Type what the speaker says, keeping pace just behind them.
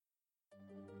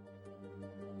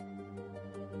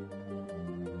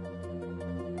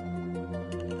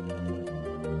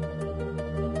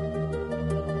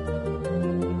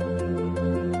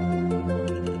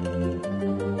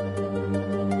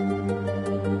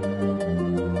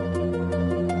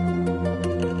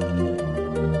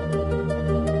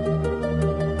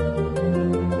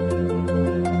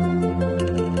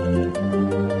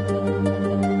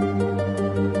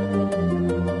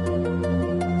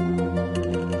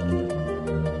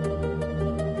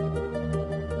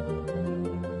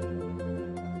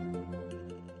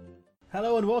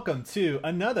Hello and welcome to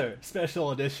another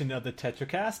special edition of the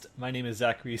TetraCast. My name is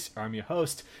Zach Reese. I'm your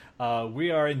host.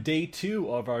 We are in day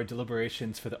 2 of our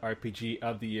deliberations for the RPG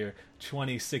of the year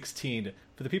 2016.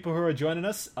 For the people who are joining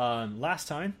us, last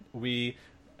time we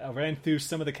ran through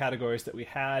some of the categories that we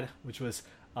had, which was,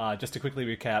 just to quickly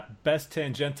recap, Best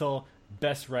Tangential,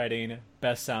 Best Writing,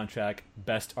 Best Soundtrack,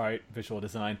 Best Art, Visual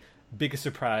Design, Biggest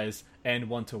Surprise, and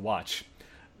One to Watch.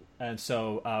 And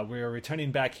so we're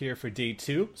returning back here for day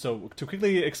 2. So to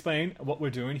quickly explain what we're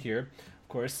doing here, of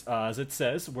course, as it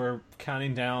says, we're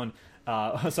counting down.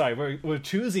 We're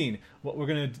choosing what we're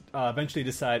going to eventually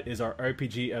decide is our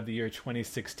RPG of the year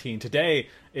 2016. Today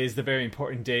is the very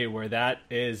important day where that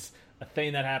is a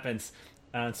thing that happens.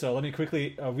 And so let me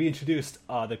quickly reintroduce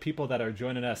the people that are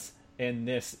joining us in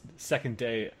this second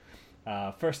day.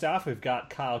 First off, we've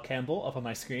got Kyle Campbell up on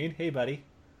my screen. Hey, buddy.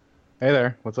 Hey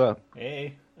there. What's up?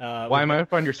 Hey. Why am I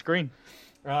up on your screen?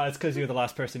 It's because you're the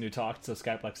last person who talked, so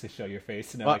Skype likes to show your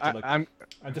face. And I'm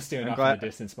just staring off in the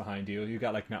distance behind you. You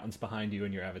got like mountains behind you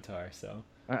in your avatar, so.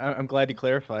 I'm glad you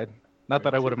clarified. Not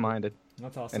that I would have minded.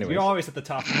 That's awesome. Anyways. You're always at the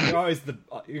top. You're always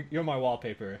you're my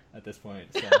wallpaper at this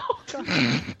point, so.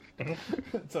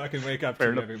 So I can wake up to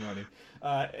you every morning.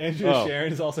 Andrew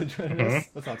Sharon is also joining us.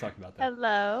 Let's not talk about that.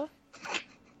 Hello.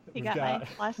 You got my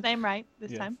last name right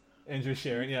this time. Andrew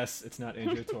Sharon, yes, it's not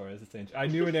Andrea Torres. It's Andrew. I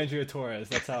knew it Andrea Torres.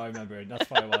 That's how I remembered. That's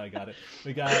probably why I got it.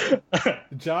 We got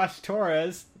Josh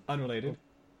Torres, unrelated.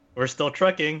 We're still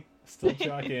trucking. Still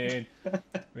trucking.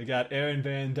 We got Aaron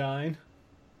Van Dyne.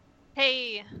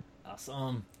 Hey.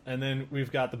 Awesome. And then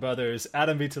we've got the brothers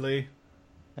Adam Vitali.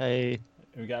 Hey.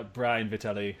 And we got Brian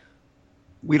Vitali.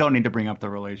 We don't need to bring up the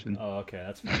relation. Oh, okay,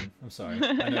 that's fine. I'm sorry.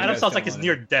 Adam sounds like he's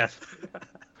near death.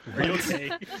 Are you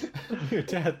okay? Near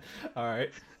death. All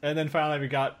right. And then finally, we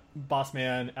got boss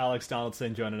man Alex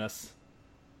Donaldson joining us.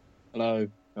 Hello.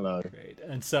 Hello. Great.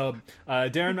 And so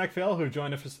Darren McPhail, who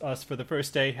joined us for the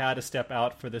first day, had to step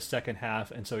out for the second half,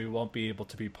 and so he won't be able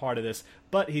to be part of this.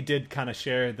 But he did kind of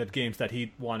share the games that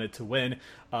he wanted to win,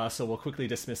 so we'll quickly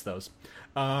dismiss those.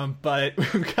 But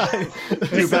we've got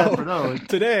Too bad for those.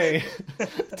 Today,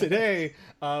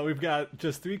 we've got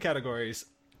just 3 categories.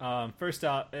 First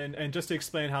out, and just to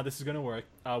explain how this is going to work,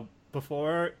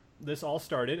 before this all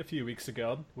started a few weeks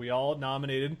ago, we all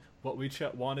nominated what we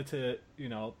wanted to,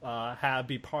 have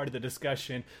be part of the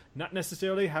discussion. Not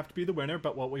necessarily have to be the winner,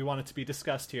 but what we wanted to be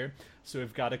discussed here. So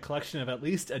we've got a collection of at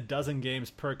least a dozen games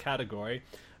per category.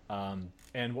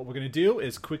 And what we're going to do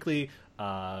is quickly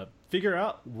figure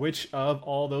out which of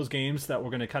all those games that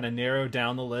we're going to kind of narrow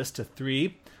down the list to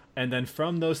 3. And then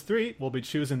from those 3, we'll be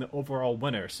choosing the overall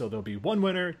winner. So there'll be 1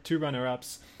 winner, 2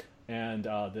 runner-ups, and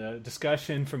the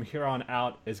discussion from here on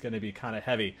out is going to be kind of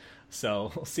heavy.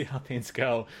 So we'll see how things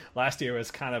go. Last year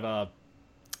was kind of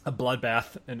a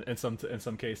bloodbath in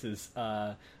some cases,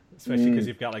 especially because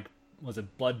you've got was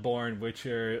it Bloodborne,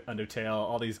 Witcher, Undertale,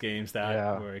 all these games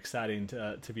that were exciting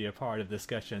to be a part of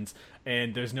discussions,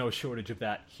 and there's no shortage of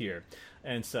that here.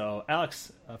 And so,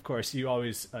 Alex, of course, you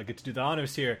always get to do the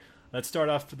honors here. Let's start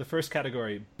off with the first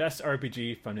category, Best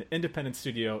RPG from an Independent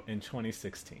Studio in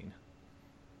 2016.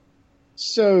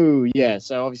 So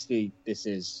obviously this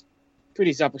is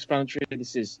pretty self-explanatory.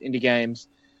 This is indie games.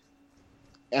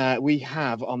 We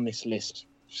have on this list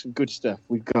some good stuff.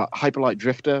 We've got Hyperlight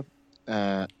Drifter.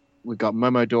 We've got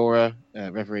Momodora,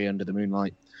 Reverie Under the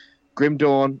Moonlight. Grim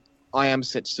Dawn, I Am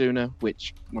Setsuna,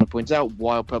 which I want to point out,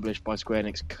 while published by Square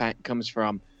Enix, comes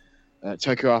from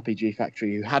Tokyo RPG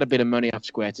Factory, who had a bit of money off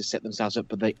Square to set themselves up,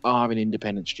 but they are an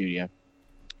independent studio.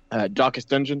 Darkest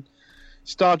Dungeon,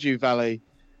 Stardew Valley,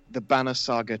 The Banner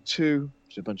Saga 2,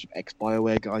 which is a bunch of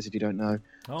ex-BioWare guys, if you don't know,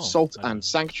 Salt and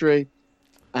Sanctuary,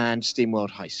 and SteamWorld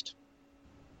Heist.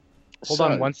 Hold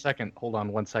on one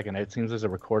second. It seems there's a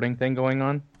recording thing going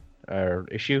on, or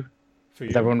issue.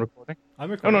 Is everyone recording?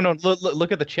 I'm recording. No.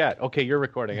 Look at the chat. Okay, you're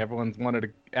recording.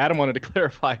 Adam wanted to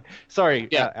clarify. Sorry.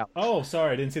 Yeah.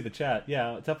 Sorry, I didn't see the chat.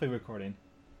 Yeah, definitely recording.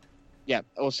 Yeah,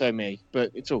 also me,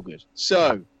 but it's all good.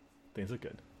 So things look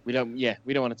good. We don't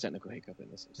want a technical hiccup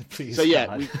in this. Please, so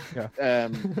God.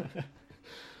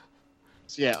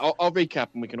 I'll recap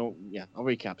and we can all I'll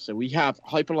recap. So we have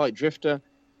Hyperlight Drifter,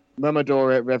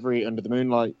 Momodora, Reverie Under the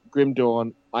Moonlight, Grim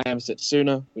Dawn, I Am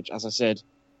Setsuna, which, as I said,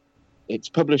 it's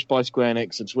published by Square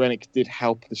Enix, and Square Enix did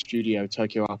help the studio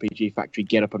Tokyo RPG Factory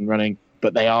get up and running,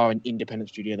 but they are an independent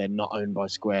studio. They're not owned by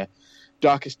Square.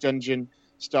 Darkest Dungeon,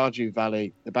 Stardew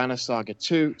Valley, The Banner Saga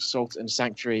 2, Salt and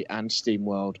Sanctuary, and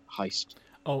SteamWorld Heist.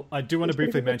 Oh, I do want to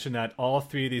briefly mention that all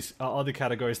three of these, all the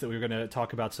categories that we were going to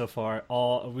talk about so far,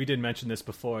 we didn't mention this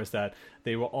before, is that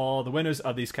they will all, the winners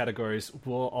of these categories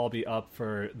will all be up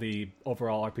for the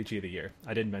overall RPG of the year.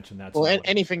 I didn't mention that. Well,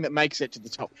 anything that makes it to the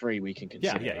top 3 we can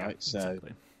consider, right?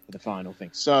 Exactly. So, the final thing.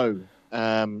 So,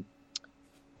 I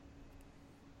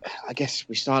guess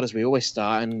we start as we always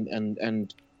start,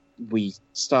 and we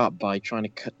start by trying to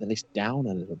cut the list down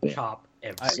a little bit. Chop.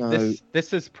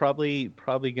 This is probably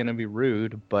going to be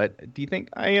rude, but do you think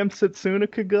I Am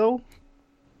Setsuna could go?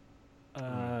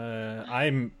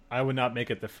 I would not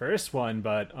make it the first one,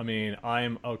 but I mean,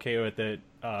 I'm okay with it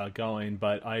going.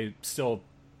 But I still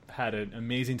had an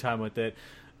amazing time with it,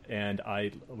 and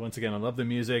I love the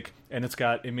music, and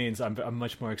it means I'm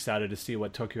much more excited to see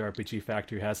what Tokyo RPG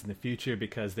Factory has in the future,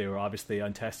 because they were obviously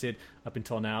untested up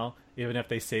until now. Even if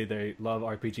they say they love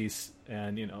RPGs,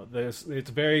 and it's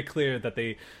very clear that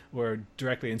they were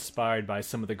directly inspired by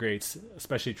some of the greats,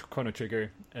 especially Chrono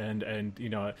Trigger, and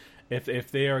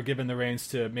if they are given the reins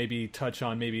to maybe touch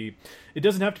on, maybe it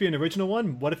doesn't have to be an original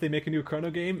one. What if they make a new Chrono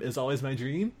game? Is always my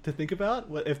dream to think about.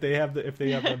 What if they have the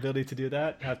ability to do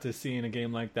that? After seeing a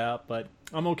game like that, but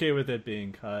I'm okay with it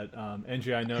being cut.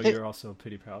 Andrea, I know you're also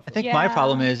pretty proud. I think my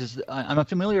problem is I'm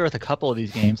familiar with a couple of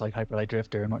these games, like Hyper Light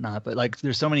Drifter and whatnot, but like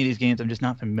there's so many of these games I'm just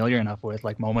not familiar enough with,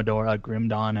 like Momodora, Grim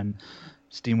Dawn, and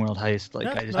SteamWorld Heist. Like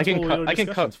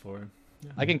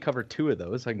I can cover 2 of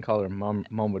those. I can call her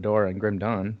Momodora and Grim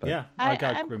Dawn. But... Yeah, I'm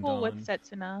cool with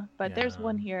Setsuna, but there's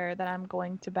one here that I'm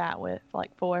going to bat with,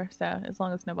 like 4. So as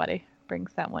long as nobody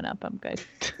brings that one up, I'm good.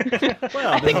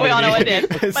 Well, I think we all know it did,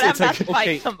 but I'm about to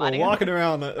fight somebody. Walking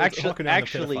around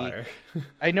actually,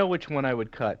 I know which one I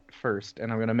would cut first,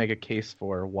 and I'm going to make a case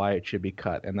for why it should be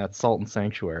cut, and that's Salt and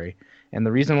Sanctuary. And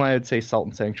the reason why I would say Salt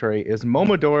and Sanctuary is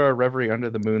Momodora, Reverie Under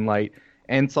the Moonlight,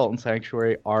 and Salt and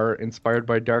Sanctuary are inspired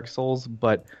by Dark Souls,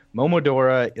 but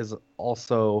Momodora is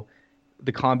also,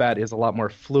 the combat is a lot more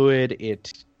fluid.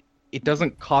 It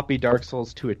doesn't copy Dark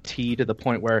Souls to a T, to the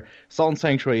point where Salt and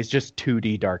Sanctuary is just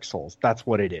 2D Dark Souls. That's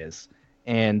what it is.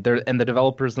 And the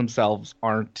developers themselves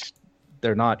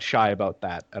they're not shy about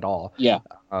that at all. Yeah.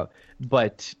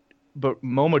 But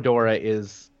Momodora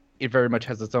it very much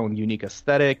has its own unique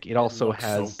aesthetic. It also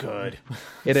has so good.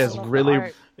 It is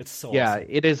really it's so yeah. awesome.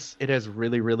 It has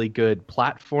really, really good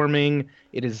platforming.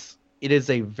 It is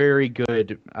a very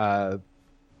good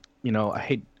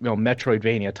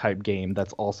Metroidvania type game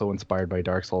that's also inspired by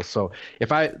Dark Souls. So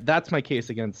that's my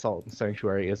case against Salt and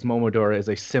Sanctuary, is Momodora is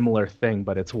a similar thing,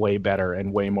 but it's way better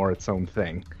and way more its own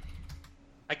thing.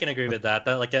 I can agree with that.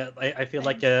 I feel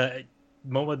like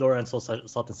Momodora and Salt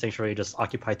and Sanctuary just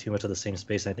occupy too much of the same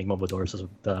space. I think Momodora is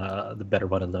the better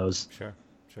one of those. Sure.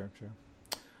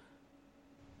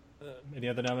 Any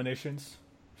other nominations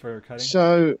for cutting?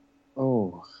 So,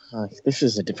 this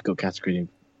is a difficult category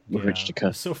with which to cut.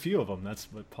 There's so few of them.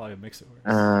 That's what probably makes it worse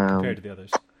compared to the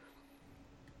others.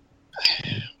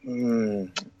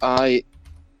 I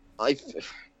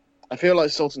feel like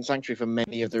Salt and Sanctuary, for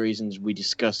many of the reasons we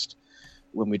discussed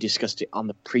when we discussed it on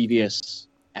the previous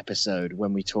episode,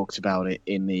 when we talked about it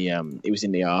in the it was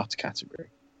in the art category.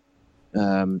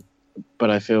 But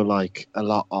I feel like a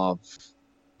lot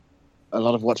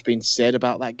of what's been said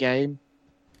about that game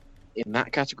in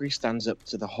that category stands up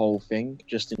to the whole thing,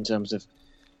 just in terms of,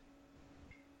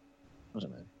 I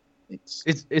don't know.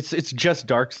 It's just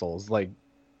Dark Souls, like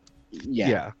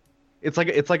yeah. It's like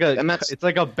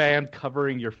a band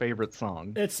covering your favorite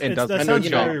song. That sounds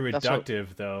very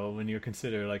reductive, though, when you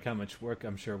consider like how much work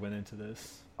I'm sure went into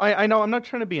this. I know, I'm not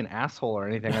trying to be an asshole or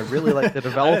anything. I really like the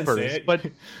developers,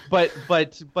 but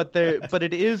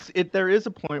there is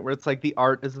a point where it's like the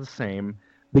art is the same,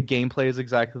 the gameplay is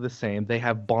exactly the same. They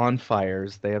have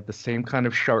bonfires, they have the same kind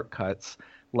of shortcuts,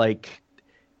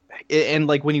 and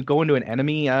like when you go into an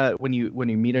enemy, when you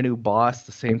meet a new boss,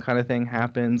 the same kind of thing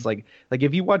happens. Like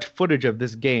if you watch footage of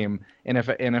this game, and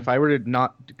if I were to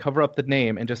not cover up the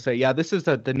name and just say, yeah, this is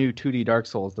the new 2D Dark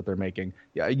Souls that they're making,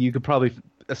 yeah, you could probably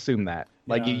assume that.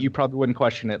 Like you probably wouldn't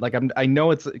question it. Like I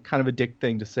know it's kind of a dick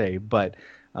thing to say, but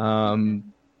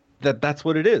that's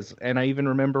what it is. And I even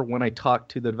remember when I talked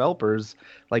to the developers,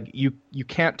 like you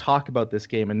can't talk about this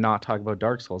game and not talk about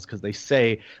Dark Souls, because they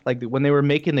say, like, when they were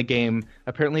making the game,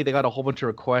 apparently they got a whole bunch of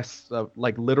requests of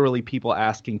like literally people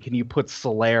asking, can you put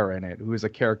Solaire in it, who is a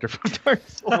character from Dark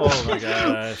Souls? Oh my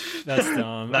gosh, that's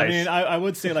dumb. Nice. I mean, I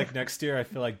would say like next year I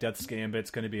feel like Death's Gambit's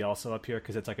going to be also up here,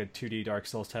 because it's like a 2D Dark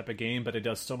Souls type of game, but it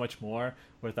does so much more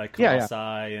with like Colossi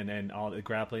and all the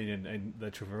grappling and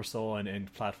the traversal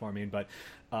and platforming. But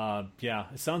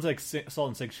it sounds like Salt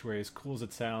and Sanctuary, as cool as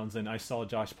it sounds, and I saw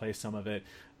Josh play some of it.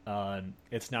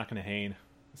 It's not going to hang.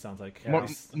 It sounds like.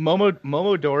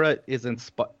 Momodora is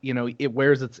it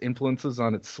wears its influences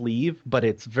on its sleeve, but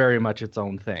it's very much its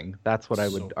own thing. That's what I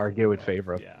would argue in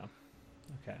favor of. Yeah.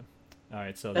 Okay. All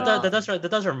right. So that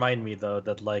does remind me though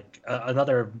that like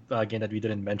another game that we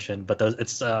didn't mention, but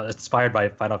it's inspired by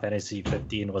Final Fantasy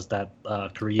 15 was that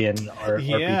Korean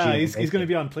RPG. Yeah, he's going to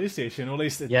be on PlayStation, or at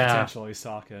least potentially he's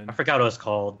talking. I forgot what it was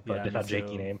called, but it had a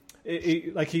janky name.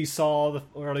 Like he saw the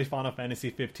early Final Fantasy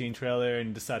 15 trailer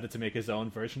and decided to make his own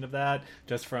version of that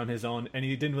just from his own, and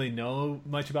he didn't really know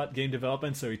much about game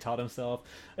development, so he taught himself.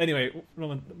 Anyway,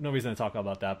 no reason to talk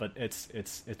about that, but it's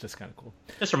just kind of cool.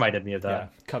 Just reminded me of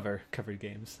that. Yeah, covered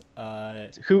games.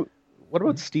 What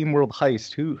about SteamWorld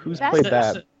Heist? Who's played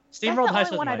that? SteamWorld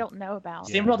Heist is one I don't know about.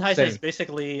 SteamWorld Heist is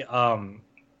basically I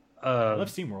love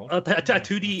SteamWorld. A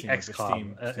 2D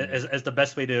XCOM is the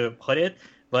best way to put it,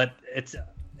 but it's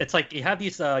like you have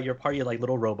these your party of like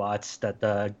little robots that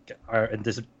are in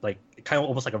this like kind of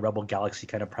almost like a Rebel Galaxy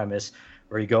kind of premise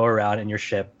where you go around in your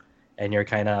ship and you're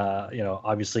kind of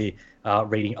obviously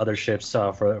raiding other ships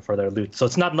for their loot. So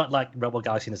it's not like Rebel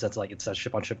Galaxy in the sense like it's a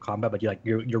ship on ship combat, but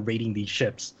you're raiding these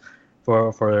ships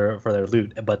for their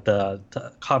loot. But the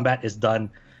combat is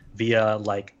done via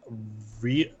like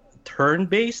turn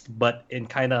based, but in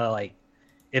kind of like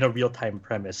in a real-time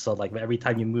premise. So like every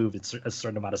time you move, it's a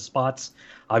certain amount of spots.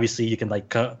 Obviously you can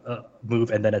like move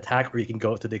and then attack, or you can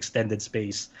go to the extended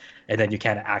space and then you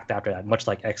can't act after that, much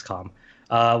like XCOM.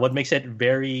 What makes it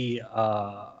very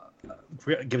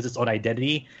gives its own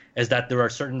identity is that there are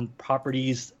certain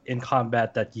properties in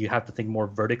combat that you have to think more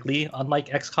vertically, unlike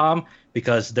XCOM,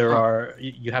 because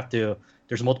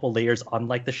there's multiple layers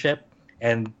unlike the ship,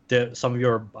 and some of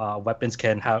your weapons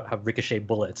can have ricochet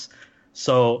bullets.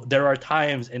 So there are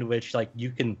times in which like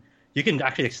you can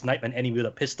actually snipe an enemy with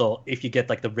a pistol if you get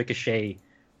like the ricochet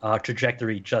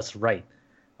trajectory just right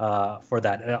for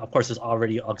that. And of course, there's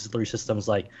already auxiliary systems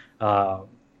like rare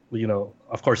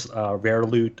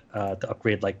loot to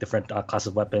upgrade like different classes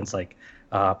of weapons like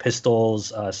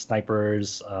pistols,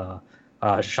 snipers,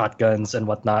 shotguns, and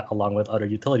whatnot, along with other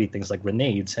utility things like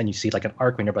grenades. And you see like an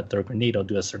arc rainer, but the grenade will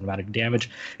do a certain amount of damage.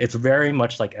 It's very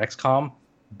much like XCOM.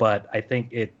 But I think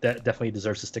it definitely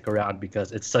deserves to stick around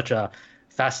because it's such a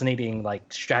fascinating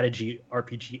like strategy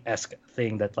RPG-esque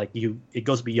thing that like it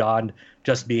goes beyond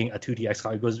just being a 2D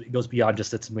XCOM. It goes beyond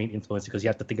just its main influence, because you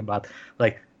have to think about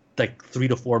like 3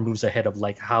 to 4 moves ahead of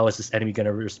like how is this enemy going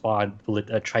to respond? Will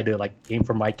it try to like aim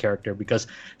for my character? Because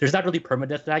there's not really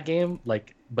permadeath in that game,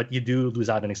 like, but you do lose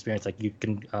out on experience. Like you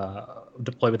can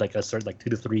deploy with like a certain like 2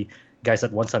 to 3 guys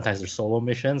at once. Sometimes they're solo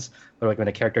missions, but like when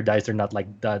a character dies, they're not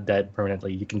like dead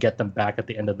permanently. You can get them back at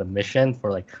the end of the mission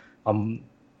for a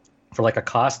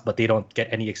cost, but they don't get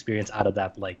any experience out of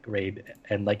that like raid.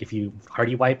 And like if you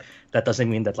hardy wipe, that doesn't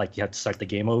mean that like you have to start the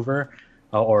game over.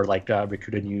 Or like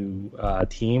recruit a new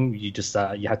team. You just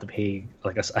you have to pay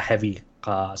like a heavy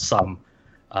sum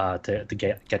to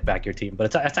get back your team.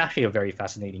 But it's actually a very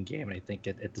fascinating game, and I think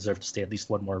it deserves to stay at least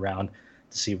one more round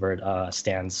to see where it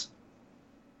stands.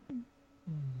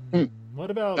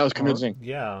 What about that? Was convincing.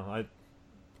 I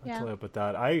totally up with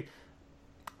that.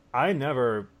 I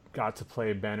never got to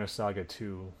play Banner Saga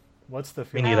 2. What's the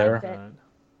feeling? Me neither.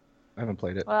 I haven't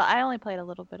played it. Well, I only played a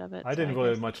little bit of it. I didn't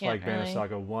really much like Banner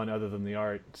Saga 1 other than the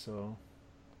art, so...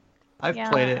 I've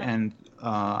played it, and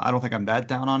I don't think I'm that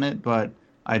down on it, but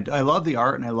I love the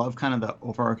art, and I love kind of the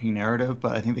overarching narrative,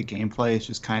 but I think the gameplay is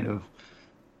just kind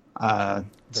of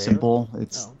simple.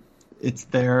 It's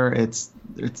there. It's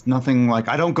nothing like...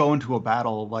 I don't go into a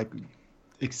battle like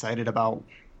excited about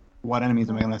what enemies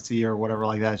I'm going to see or whatever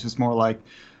like that. It's just more like...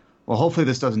 Well, hopefully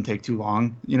this doesn't take too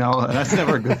long. That's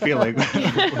never a good feeling.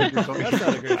 That's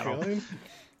not a great feeling.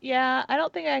 Yeah, I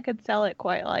don't think I could sell it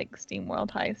quite like SteamWorld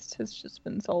Heist has just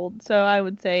been sold. So I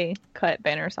would say cut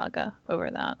Banner Saga over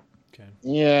that. Okay.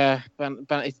 Yeah, but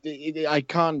I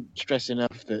can't stress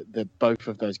enough that both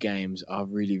of those games are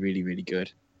really, really, really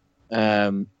good.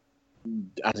 As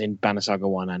in Banner Saga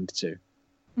 1 and 2.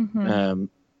 Mm-hmm.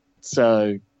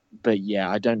 But yeah,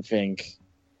 I don't think...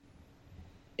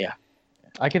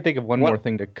 I can think of one more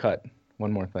thing to cut.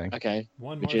 One more thing. Okay.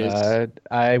 Which is...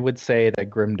 I would say that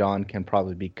Grim Dawn can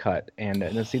probably be cut.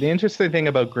 And see, the interesting thing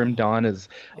about Grim Dawn is,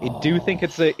 I do think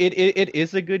it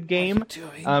is a good game.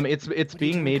 It's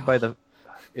being made by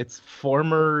it's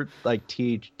former like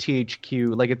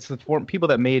THQ, like it's the people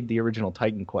that made the original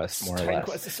Titan Quest, more or less. Titan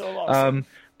Quest is so awesome.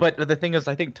 But the thing is,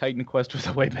 I think Titan Quest was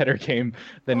a way better game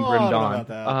than Grim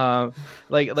Dawn.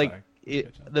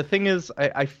 The thing is,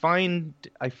 I find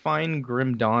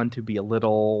Grim Dawn to be a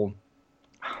little,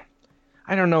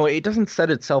 I don't know, it doesn't set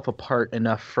itself apart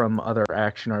enough from other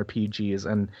action RPGs,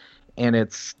 and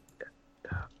it's,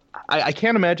 I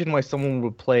can't imagine why someone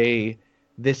would play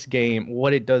this game,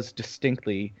 what it does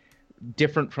distinctly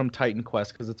different from Titan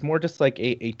Quest, because it's more just like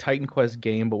a Titan Quest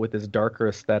game, but with this darker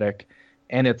aesthetic,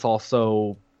 and it's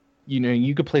also,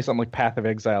 you could play something like Path of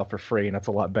Exile for free, and it's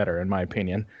a lot better, in my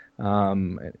opinion.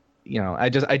 I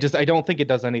don't think it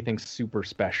does anything super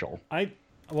special. I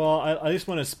just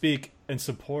want to speak in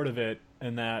support of it,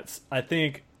 and that's, I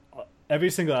think every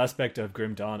single aspect of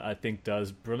Grim Dawn, I think,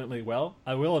 does brilliantly well.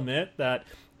 I will admit that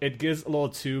it gives a little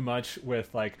too much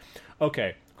with, like,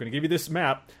 okay, we're going to give you this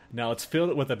map, now let's fill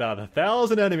it with about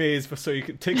 1,000 enemies, so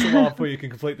it takes a while before you can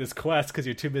complete this quest, because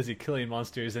you're too busy killing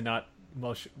monsters and not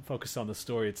focused on the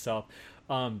story itself.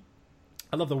 I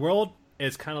love the world.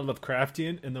 It's kind of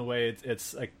Lovecraftian in the way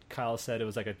it's like Kyle said, it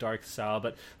was like a dark style,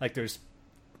 but like there's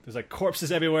like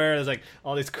corpses everywhere. There's like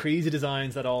all these crazy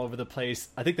designs that are all over the place.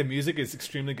 I think the music is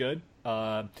extremely good.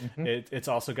 It's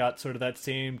also got sort of that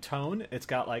same tone. It's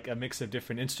got like a mix of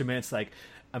different instruments. Like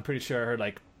I'm pretty sure I heard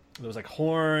like there was like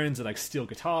horns and like steel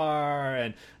guitar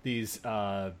and these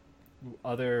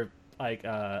other like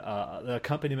the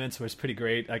accompaniments was pretty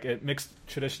great. Like it mixed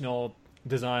traditional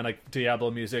design like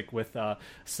Diablo music with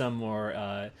some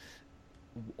more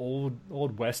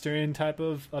old Western type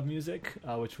of music,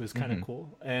 which was kind of cool.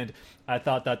 And I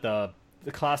thought that the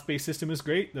class-based system was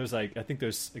great. There's like, I think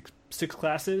there's like 6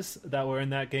 classes that were in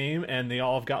that game, and they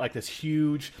all have got like this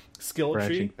huge skill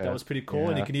tree that was pretty cool. Yeah.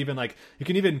 And you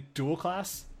can even dual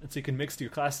class, and so you can mix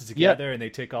your classes together, and they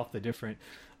take off the different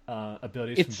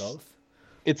abilities from both.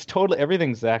 It's totally,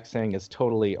 everything Zach's saying is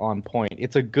totally on point.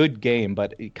 It's a good game,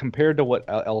 but compared to what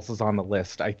else is on the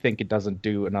list, I think it doesn't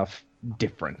do enough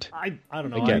different. I don't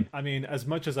know. Again, I mean, as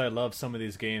much as I love some of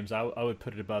these games, I would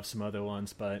put it above some other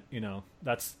ones, but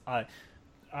that's I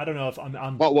don't know if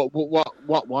I'm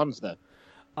what ones then?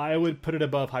 I would put it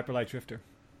above Hyper Light Drifter.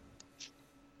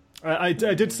 I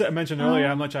did mention earlier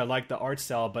how much I liked the art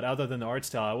style, but other than the art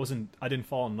style, I didn't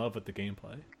fall in love with the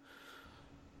gameplay.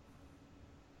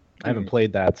 I haven't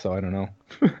played that, so I don't know.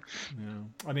 Yeah.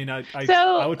 I mean, I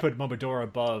would put Momodora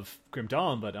above Grim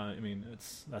Dawn, but I mean,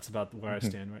 that's about where I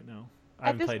stand right now.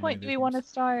 At this point, do we want to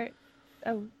start?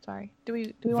 Oh, sorry. Do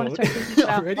we want to start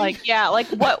thinking about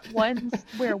what ones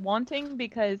we're wanting?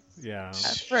 Because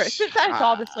since I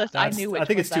saw this list, I knew which. I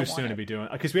think it's too soon to be doing,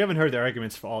 because we haven't heard the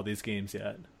arguments for all these games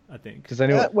yet. I think because I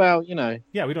know.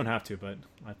 Yeah, we don't have to, but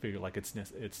I figure like it's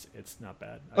not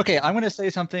bad. Okay, I'm going to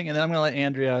say something, and then I'm going to let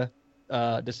Andrea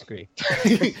disagree.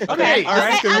 Okay, all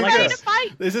right. I'm ready to fight.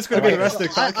 Is this going to be the rest of the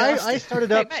podcast? I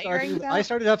started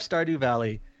up Stardew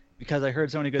Valley because I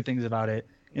heard so many good things about it,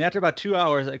 and after about 2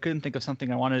 hours, I couldn't think of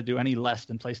something I wanted to do any less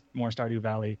than play more Stardew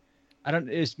Valley.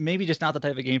 It's maybe just not the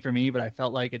type of game for me, but I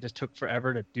felt like it just took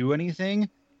forever to do anything,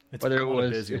 whether it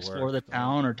was explore the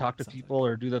town or talk to people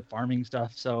or do the farming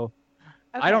stuff. So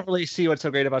I don't really see what's so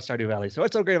great about Stardew Valley. So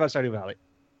what's so great about Stardew Valley?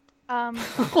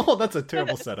 Oh, that's a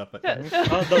terrible setup. No,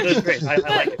 that's great. I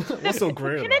like it. What's so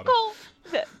great about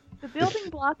it? The building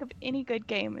block of any good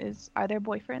game are their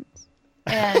boyfriends.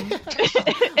 And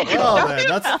well,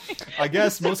 then, I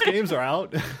guess most games are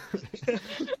out.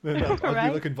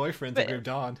 Ugly-looking boyfriends at Grim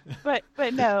Dawn. but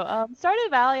no, Stardew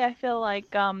Valley, I feel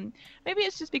like maybe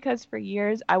it's just because for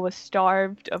years I was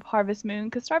starved of Harvest Moon,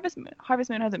 because Harvest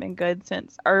Moon hasn't been good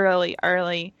since early,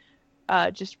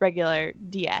 just regular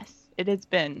DS. It has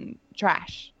been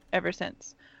trash ever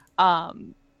since.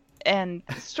 And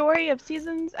Story of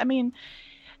Seasons, I mean,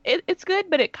 it's good,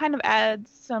 but it kind of adds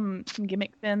some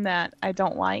gimmicks in that I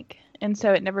don't like, and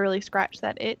so it never really scratched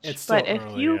that itch. But if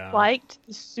you liked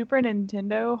the Super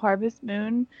Nintendo Harvest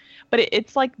Moon, but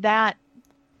it's like that,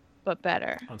 but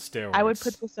better. On steroids. I would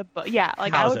put this above. Yeah,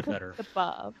 like I would put this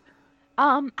above.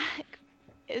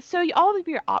 So all of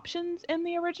your options in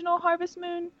the original Harvest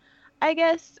Moon, I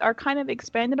guess, are kind of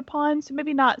expanded upon, so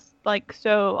maybe not like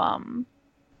so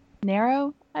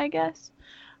narrow, I guess.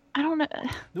 I don't know.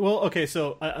 Well, okay,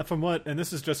 so from what, and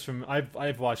this is just from,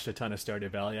 I've watched a ton of Stardew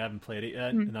Valley. I haven't played it yet,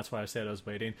 and that's why I said I was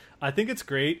waiting. I think it's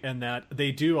great in that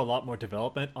they do a lot more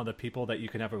development on the people that you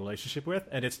can have a relationship with,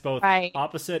 and it's both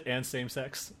opposite and same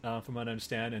sex, from what I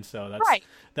understand. And so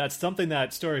that's something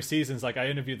that Story Seasons, like I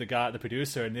interviewed the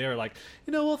producer, and they were like,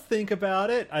 we'll think about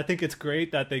it. I think it's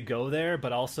great that they go there,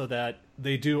 but also that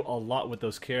they do a lot with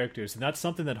those characters, and that's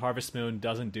something that Harvest Moon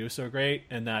doesn't do so great,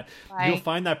 and that you'll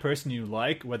find that person you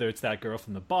like, whether it's that girl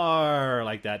from the bar or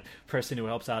like that person who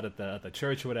helps out at the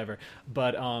church or whatever.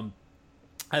 But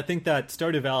I think that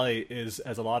Stardew Valley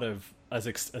has a lot of as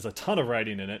a ton of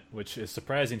writing in it, which is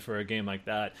surprising for a game like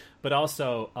that. But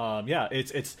also,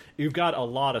 it's you've got a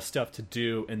lot of stuff to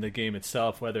do in the game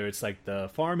itself, whether it's like the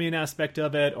farming aspect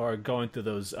of it or going through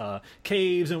those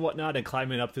caves and whatnot, and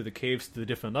climbing up through the caves to the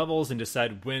different levels and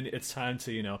decide when it's time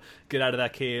to get out of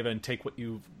that cave and take what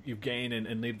you've gained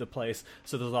and leave the place.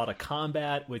 So there's a lot of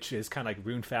combat, which is kind of like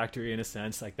Rune Factory in a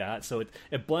sense, like that. So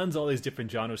it blends all these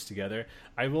different genres together.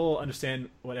 I will understand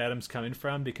what Adam's coming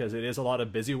from, because it is a lot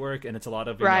of busy work, and it's a lot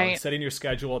of setting your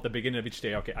schedule at the beginning of each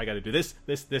day. Okay, I got to do this,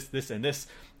 and this.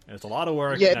 And it's a lot of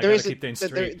work. Yeah, and I got to keep things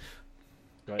straight.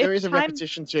 There is a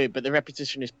repetition to it, but the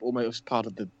repetition is almost part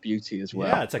of the beauty as well.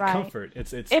 Yeah, it's a comfort.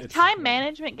 If time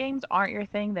management games aren't your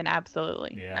thing, then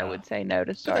absolutely, I would say no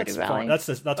to Stardew Valley. That's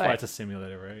why it's a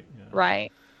simulator, right? Yeah.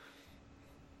 Right.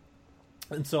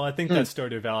 And so I think that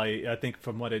Stardew Valley, I think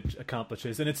from what it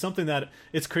accomplishes, and it's something that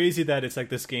it's crazy that it's like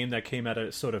this game that came out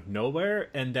of sort of nowhere,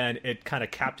 and then it kind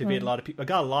of captivated a lot of people. It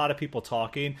got a lot of people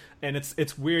talking, and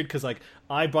it's weird because like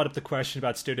I brought up the question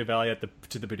about Stardew Valley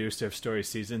to the producer of Story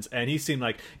Seasons, and he seemed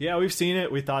like, yeah, we've seen it,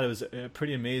 we thought it was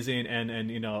pretty amazing, and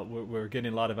we're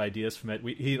getting a lot of ideas from it.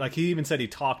 He even said he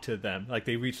talked to them, like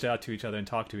they reached out to each other and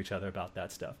talked to each other about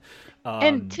that stuff.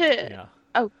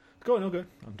 Go. I'm done.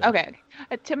 Okay.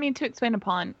 To expand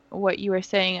upon what you were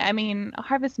saying, I mean,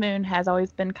 Harvest Moon has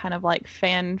always been kind of like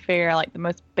fanfare, like the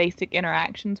most basic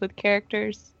interactions with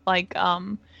characters. Like,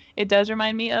 it does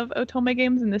remind me of Otome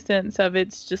games in the sense of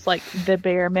it's just like the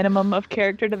bare minimum of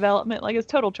character development. Like, it's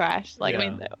total trash. Like, I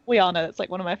mean, we all know it's like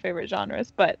one of my favorite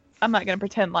genres, but I'm not going to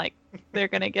pretend like they're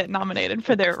going to get nominated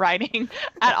for their writing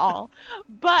at all.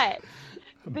 But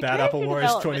Bad Apple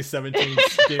Wars 2017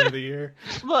 Game of the Year.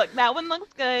 Look, that one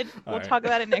looks good. We'll talk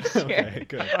about it next year. Okay,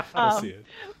 good. We'll see it.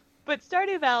 But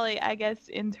Stardew Valley, I guess,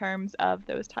 in terms of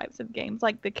those types of games,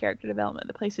 like the character development,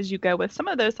 the places you go with some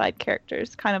of those side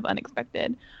characters, kind of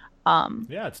unexpected.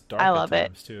 Yeah, it's dark. I love at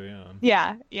times it too.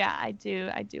 Yeah. Yeah, I do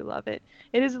love it.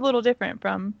 It is a little different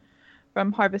from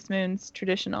Harvest Moon's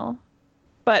traditional.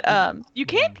 But you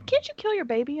can't you kill your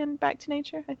baby in Back to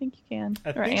Nature? I think you can.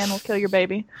 Or Anne will kill your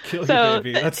baby. Your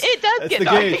baby. It does get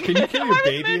dark. Can you kill your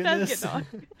baby in this?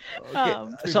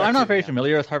 So I'm not very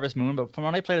familiar with Harvest Moon, but from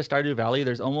when I played a Stardew Valley,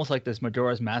 there's almost like this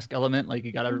Majora's Mask element. Like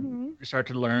you gotta start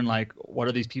to learn like what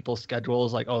are these people's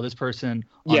schedules? Like, oh, this person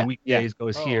on weekdays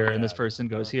goes here, and this person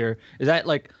goes here. Is that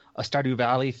like a Stardew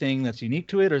Valley thing that's unique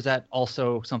to it, or is that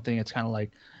also something that's kind of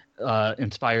like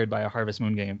inspired by a Harvest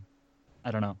Moon game? I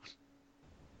don't know.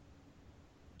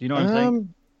 Do you know what I'm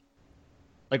saying?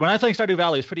 Like when I play Stardew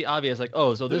Valley, it's pretty obvious. Like,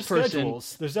 oh, so this person.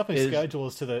 There's definitely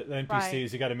schedules to the NPCs.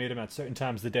 Right. You got to meet them at certain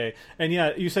times of the day. And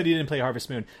yeah, you said you didn't play Harvest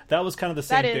Moon. That was kind of the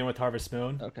same thing with Harvest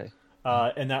Moon. Okay.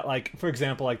 And that, like, for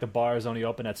example, like the bar is only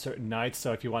open at certain nights,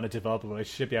 so if you want to develop a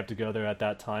relationship, you have to go there at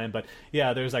that time. But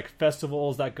yeah, there's like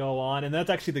festivals that go on, and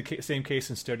that's actually the same case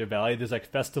in Stardew Valley. There's like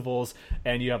festivals,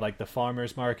 and you have like the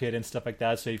farmers market and stuff like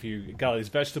that. So if you got all these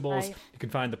vegetables, you can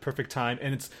find the perfect time,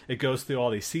 and it goes through all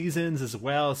these seasons as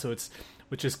well. So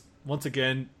which is once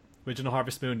again. Original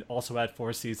Harvest Moon also had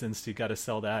 4 seasons, so you got to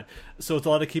sell that. So it's a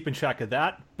lot of keeping track of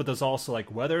that, but there's also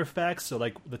like weather effects. So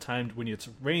like the time when it's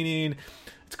raining,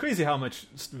 it's crazy how much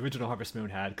Original Harvest Moon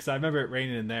had, because I remember it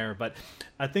raining in there. But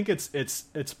I think it's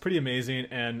pretty amazing,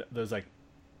 and there's like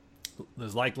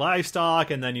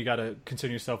livestock, and then you got to concern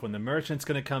yourself when the merchant's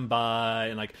going to come by,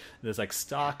 and like there's like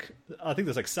stock. I think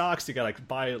there's like stocks you got to like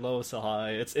buy it low, so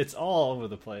high. It's all over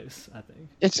the place. I think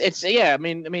it's yeah. I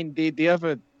mean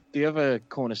the other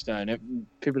cornerstone,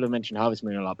 people have mentioned Harvest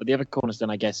Moon a lot, but the other cornerstone,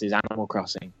 I guess, is Animal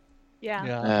Crossing. Yeah,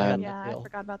 I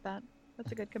forgot about that.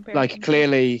 That's a good comparison. Like,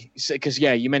 clearly, because,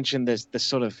 you mentioned there's the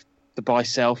sort of the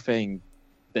buy-sell thing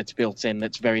that's built in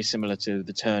that's very similar to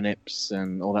the turnips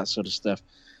and all that sort of stuff.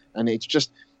 And it's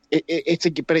just, it's a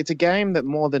game that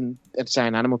more than, let's say,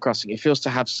 an Animal Crossing, it feels to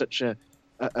have such a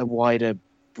wider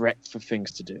breadth of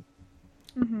things to do.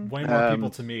 Way more people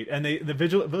to meet, and the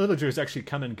villagers actually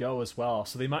come and go as well,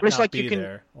 so they might not be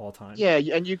there all the time. Yeah,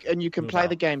 and you can play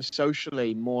the game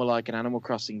socially more like an Animal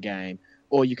Crossing game,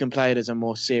 or you can play it as a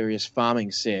more serious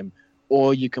farming sim,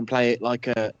 or you can play it like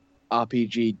a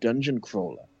RPG dungeon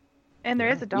crawler. And there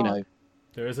is a dog.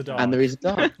 There is a dog. And there is a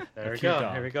dog. There we go.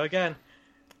 Dog. Here we go again.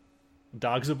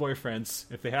 Dogs are boyfriends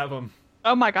if they have them.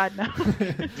 Oh my God, no!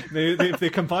 If they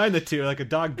combine the two, like a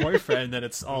dog boyfriend, then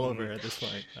it's all over at this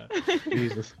point.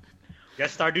 Jesus.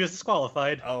 Guess Stardew is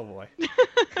disqualified. Oh boy.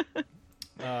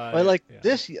 But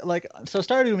this, so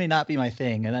Stardew may not be my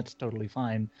thing, and that's totally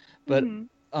fine. But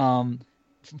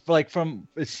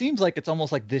it seems like it's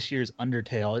almost like this year's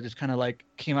Undertale. It just kind of like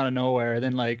came out of nowhere.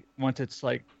 Then like once it's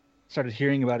like started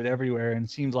hearing about it everywhere, and it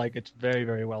seems like it's very,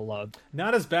 very well loved.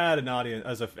 Not as bad an audience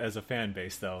as a fan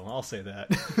base, though. I'll say that.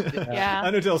 Yeah.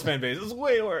 Undertale's fan base is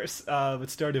way worse, but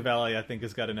Stardew Valley, I think,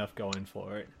 has got enough going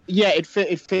for it. Yeah, it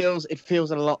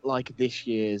feels a lot like this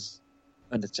year's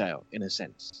Undertale in a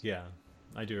sense. Yeah,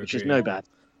 I do agree. Which is no bad.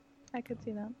 I could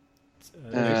see that.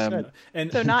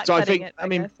 And So not So I cutting think- it. I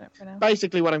mean, guess, for now.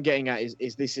 Basically, what I'm getting at is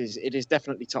it is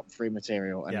definitely top 3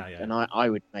 material, and, Yeah. and I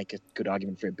would make a good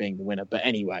argument for it being the winner. But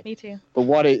anyway, Me too. but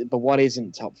what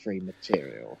isn't top 3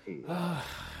 material here?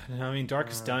 I mean,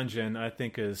 Darkest Dungeon, I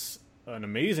think, is an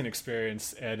amazing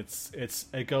experience, and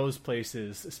it goes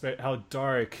places. How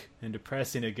dark and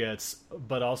depressing it gets,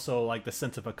 but also like the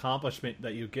sense of accomplishment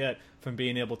that you get from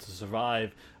being able to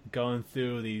survive going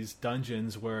through these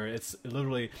dungeons, where it's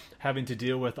literally having to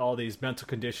deal with all these mental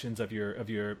conditions of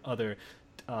your other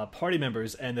party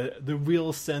members, and the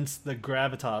real sense, the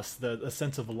gravitas, the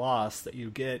sense of loss that you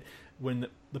get when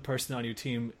the person on your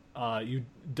team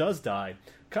does die.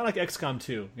 Kind of like XCOM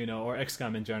 2, or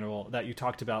XCOM in general, that you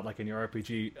talked about, like in your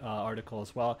RPG article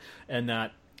as well, and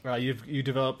that you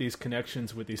develop these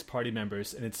connections with these party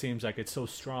members, and it seems like it's so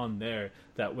strong there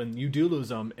that when you do lose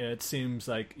them, it seems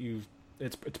like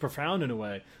it's profound in a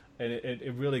way, and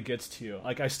it really gets to you.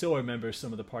 Like, I still remember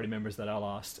some of the party members that I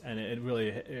lost, and it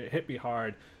really hit me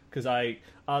hard, because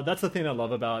that's the thing I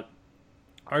love about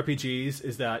RPGs,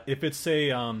 is that if it's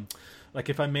like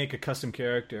if I make a custom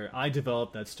character, I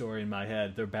develop that story in my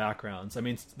head, their backgrounds. I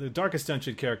mean, the Darkest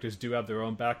Dungeon characters do have their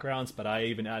own backgrounds, but I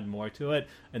even add more to it,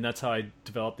 and that's how I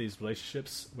develop these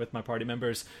relationships with my party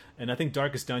members. And I think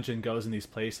Darkest Dungeon goes in these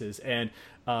places, and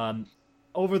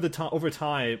over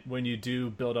time, when you do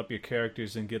build up your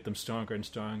characters and get them stronger and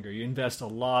stronger, you invest a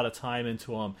lot of time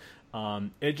into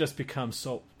them. It just becomes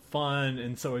so fun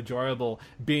and so enjoyable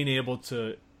being able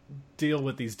to deal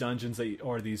with these dungeons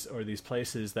or these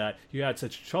places that you had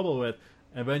such trouble with.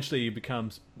 Eventually you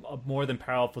become more than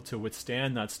powerful to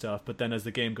withstand that stuff, but then as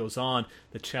the game goes on,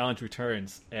 the challenge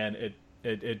returns, and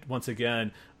it once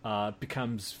again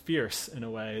becomes fierce in a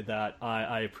way that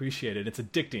I appreciate it. It's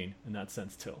addicting in that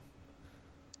sense too.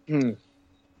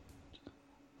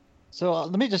 So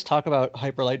let me just talk about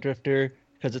Hyper Light Drifter,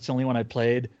 because it's the only one I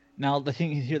played. Now the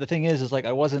thing is like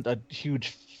I wasn't a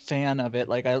huge fan of it.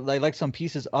 Like I like some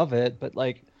pieces of it, but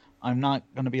like I'm not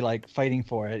gonna be like fighting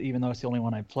for it, even though it's the only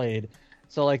one I played.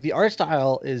 So like the art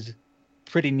style is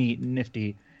pretty neat and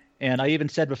nifty, and I even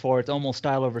said before it's almost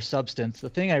style over substance. The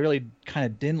thing I really kind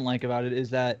of didn't like about it is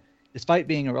that despite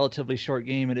being a relatively short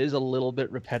game, it is a little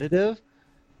bit repetitive.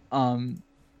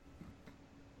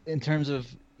 In terms of,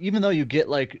 even though you get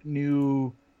like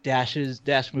new dash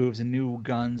moves and new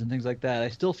guns and things like that, I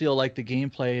still feel like the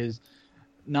gameplay is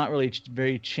not really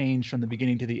very changed from the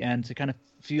beginning to the end. So it kind of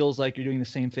feels like you're doing the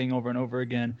same thing over and over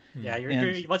again. Yeah,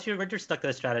 once you're stuck to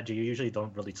a strategy, you usually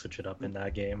don't really switch it up in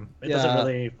that game. It doesn't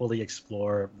really fully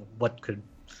explore what could.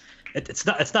 It's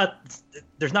not.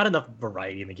 There's not enough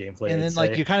variety in the gameplay. And then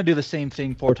like you kind of do the same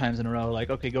thing 4 times in a row. Like,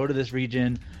 okay, go to this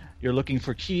region. You're looking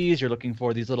for keys. You're looking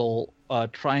for these little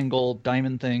triangle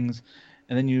diamond things,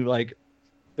 and then you like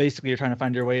basically you're trying to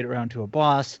find your way around to a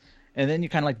boss, and then you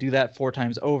kind of like do that 4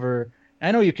 times over.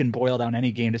 I know you can boil down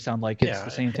any game to sound like it's the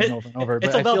same thing over and over, it's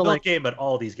but a well-built like game, but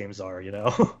all these games are,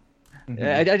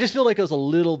 I just feel like it was a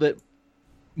little bit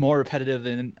more repetitive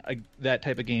than that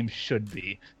type of game should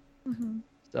be. Mm-hmm.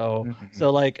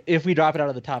 So like if we drop it out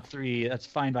of the top 3, that's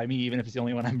fine by me, even if it's the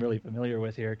only one I'm really familiar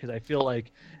with here, because I feel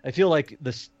like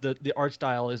the art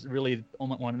style is really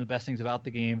one of the best things about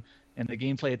the game, and the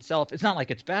gameplay itself. It's not like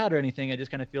it's bad or anything. I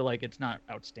just kind of feel like it's not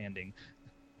outstanding.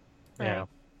 Yeah.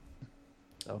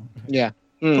 So Yeah.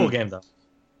 Cool game though.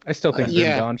 I still think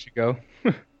Grim Dawn should go.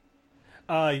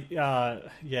 Yeah.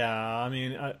 I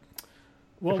mean,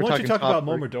 well, we're why don't you talk talking about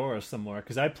top Momodora some more?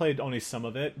 Because I played only some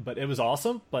of it, but it was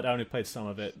awesome. But I only played some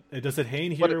of it. Does it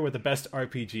hang here with the best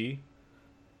RPG?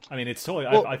 I mean, it's totally.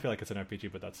 Well, I feel like it's an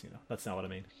RPG, but that's not what I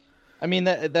mean. I mean,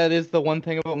 that is the one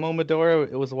thing about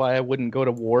Momodora. It was why I wouldn't go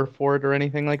to war for it or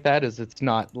anything like that. Is it's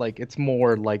not like, it's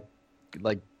more like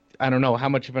I don't know, how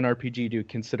much of an RPG do you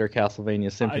consider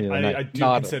Castlevania Symphony of the Night? I do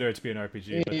consider it to be an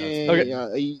RPG.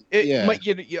 But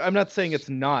okay. I'm not saying it's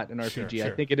not an RPG. Sure. I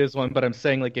think it is one, but I'm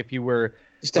saying like if you were,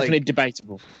 it's definitely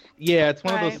debatable. Yeah, it's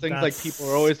one of those things like people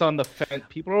are always on the fence.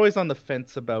 People are always on the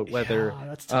fence about whether. Yeah,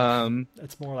 that's tough.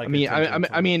 It's more like.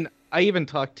 I mean, I even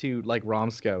talked to like Rom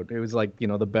Scout, who's like the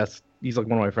best. He's like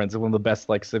one of my friends, one of the best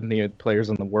like Symphony players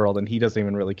in the world, and he doesn't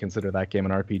even really consider that game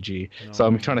an RPG. No. So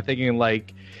I'm trying to thinking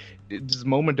like. Does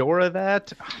Momodora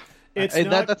that? It's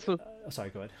not. That's what, sorry,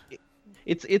 go ahead.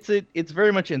 It's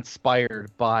very much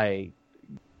inspired by,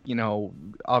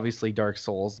 obviously Dark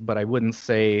Souls, but I wouldn't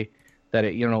say that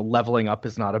it, leveling up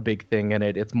is not a big thing in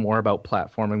it. It's more about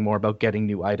platforming, more about getting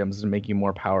new items and making you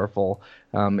more powerful.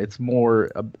 It's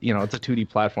more, it's a 2D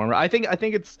platformer. I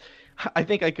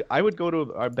think I would go to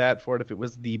a bat for it if it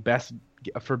was the best,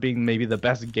 for being maybe the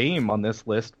best game on this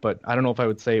list, but I don't know if I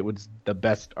would say it was the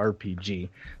best RPG.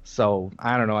 So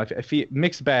I don't know. I feel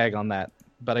mixed bag on that,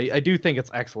 but I do think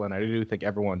it's excellent. I do think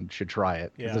everyone should try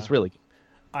it because it's really good.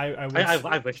 I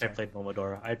wish I played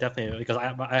Momodora. I definitely, because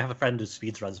I have a friend who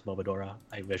speedruns Momodora.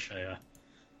 I wish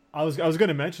I was going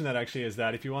to mention that actually, is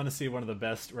that if you want to see one of the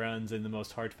best runs and the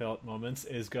most heartfelt moments,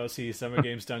 is go see Summer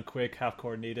Games Done Quick, Half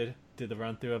Coordinated, did the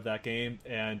run through of that game,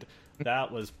 and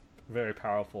that was very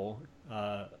powerful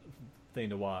thing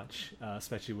to watch,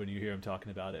 especially when you hear him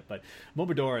talking about it. But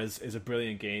Momodora is a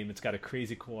brilliant game. It's got a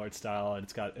crazy cool art style, and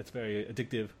it's very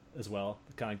addictive as well,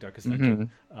 kind of Darkest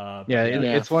Dungeon.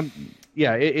 It's one.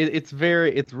 Yeah, it's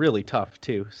really tough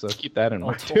too. So keep that in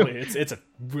mind totally. too. It's a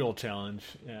real challenge.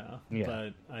 Yeah,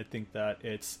 but I think that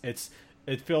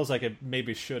it feels like it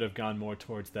maybe should have gone more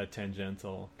towards that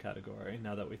tangential category.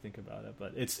 Now that we think about it,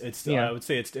 but it's still, I would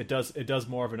say it does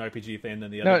more of an RPG thing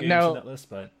than the other games on that list.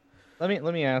 But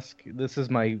let me ask. This is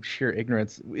my sheer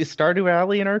ignorance. Is Stardew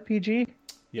Valley an RPG?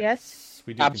 Yes.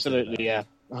 We do absolutely. Yeah,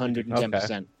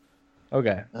 110%.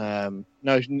 Okay.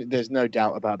 No, there's no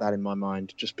doubt about that in my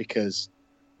mind, just because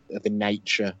of the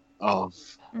nature of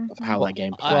how that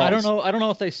game plays. I don't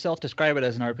know if they self-describe it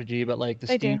as an RPG, but like the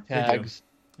Steam tags,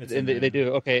 they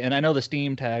do. Okay, and I know the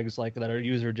Steam tags like that are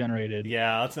user generated.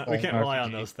 Yeah, we can't rely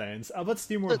on those things. How about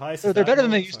SteamWorld Heist? They're better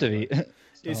than they used to be.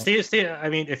 I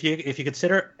mean, if you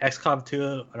consider XCOM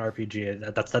 2 an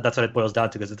RPG, that's what it boils down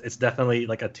to, because it's definitely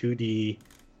like a 2D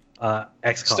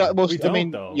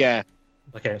XCOM. Though. Yeah.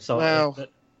 Okay, so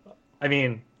I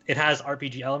mean, it has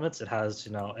RPG elements. It has,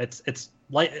 it's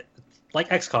like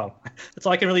XCOM. That's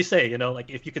all I can really say. Like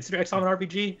if you consider XCOM an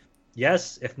RPG,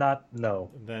 yes. If not, no.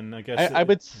 Then I guess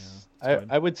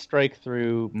I would strike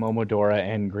through Momodora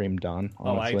and Grim Dawn.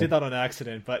 Honestly. Oh, I did that on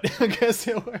accident, but I guess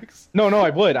it works. No, I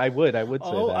would say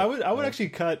that. I would actually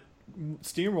cut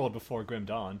SteamWorld before Grim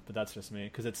Dawn, but that's just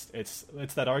me, because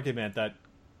it's that argument that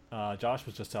Josh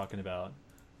was just talking about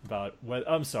what.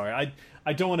 I'm sorry,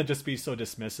 I don't want to just be so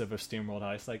dismissive of SteamWorld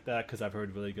Heist like that, because I've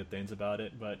heard really good things about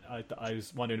it, but I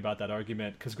was wondering about that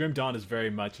argument, because Grim Dawn is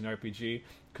very much an RPG,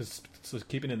 so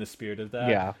keeping in the spirit of that.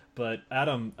 Yeah. But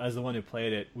Adam, as the one who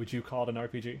played it, would you call it an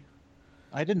RPG?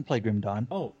 I didn't play Grim Dawn.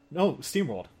 Oh no,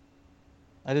 SteamWorld.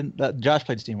 I didn't. Josh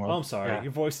played SteamWorld. Oh, I'm sorry. Yeah.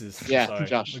 Your voices. Yeah, sorry.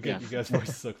 Josh. You guys'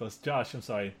 voices so close. Josh, I'm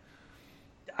sorry.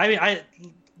 I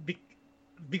mean,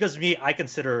 because I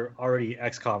consider already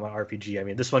XCOM an RPG. I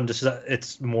mean, this one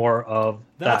it's more of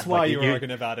that's that. why you were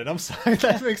arguing about it. I'm sorry.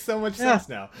 That makes so much sense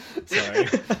now. Sorry.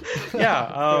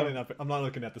 Yeah. I'm not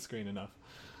looking at the screen enough.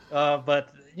 But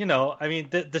I mean,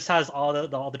 this has all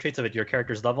the traits of it. Your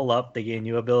characters level up. They gain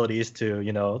new abilities to,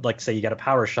 like say you get a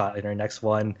power shot in your next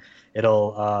one.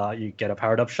 It'll you get a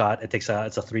powered up shot. It's a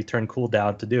 3-turn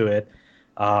cooldown to do it.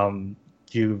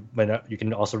 You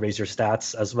can also raise your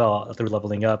stats as well through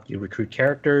leveling up. You recruit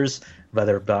characters,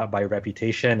 whether by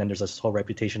reputation, and there's this whole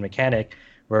reputation mechanic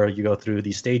where you go through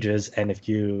these stages, and if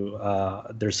you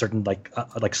there's certain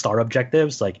like star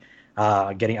objectives, like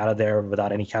getting out of there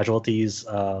without any casualties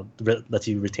lets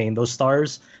you retain those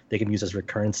stars. They can use as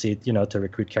recurrency, to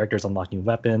recruit characters, unlock new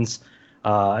weapons.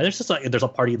 And there's a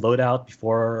party loadout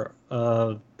before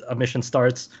a mission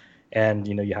starts, and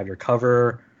you have your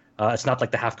cover. It's not like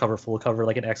the half cover, full cover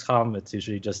like in XCOM. It's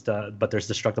usually just, but there's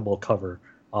destructible cover.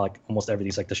 Like almost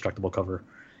everything's like destructible cover,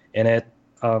 and it,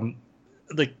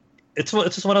 it's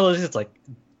just one of those. It's like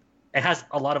it has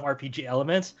a lot of RPG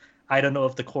elements. I don't know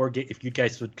if if you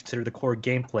guys would consider the core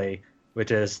gameplay, which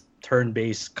is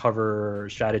turn-based cover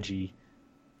strategy,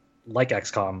 like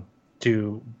XCOM,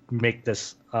 to make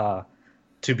this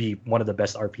to be one of the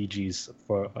best RPGs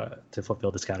to fulfill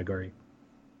this category.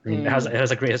 I mean, it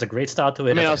has a great style to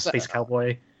it. It has a space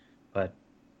cowboy, but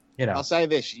I'll say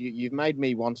this: you've made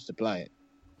me want to play it.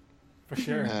 For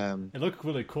sure, it looked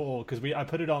really cool because I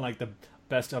put it on like the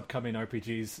best upcoming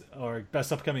RPGs or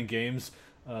best upcoming games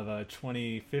of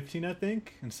 2015, I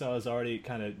think, and so I was already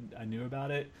I knew about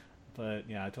it, but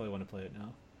yeah, I totally want to play it now.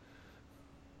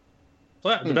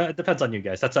 Well, it depends on you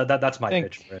guys. That's my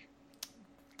pitch for it.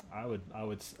 I don't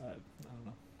know.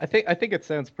 I think it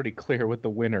sounds pretty clear what the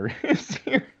winner is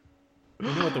here. We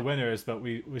know what the winner is, but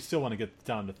we still want to get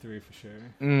down to 3 for sure.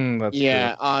 That's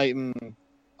true.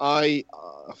 I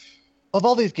of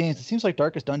all these games, it seems like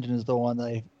Darkest Dungeon is the one that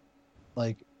I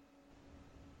like.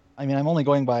 I mean, I'm only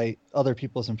going by other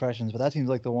people's impressions, but that seems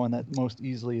like the one that most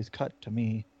easily is cut to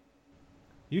me.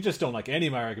 You just don't like any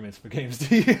of my arguments for games,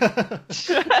 do you?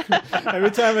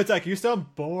 Every time it's like, you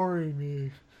sound boring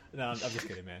me. No, I'm just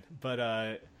kidding, man. But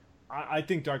I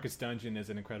think Darkest Dungeon is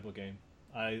an incredible game.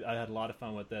 I had a lot of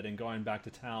fun with it, and going back to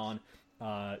town,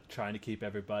 trying to keep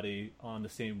everybody on the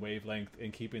same wavelength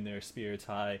and keeping their spirits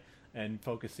high and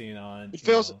focusing on. It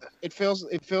feels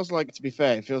like, to be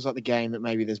fair, it feels like the game that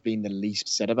maybe there's been the least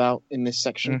said about in this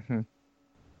section. Mm-hmm.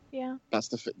 Yeah, that's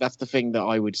the thing that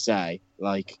I would say.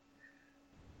 Like,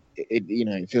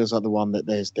 it feels like the one that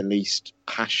there's the least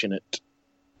passionate.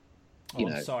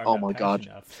 Oh my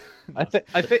god. I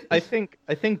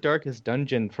think Darkest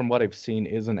Dungeon, from what I've seen,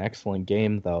 is an excellent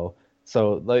game though.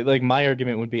 So like my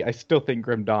argument would be, I still think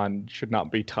Grim Dawn should not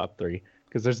be top 3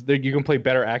 because you can play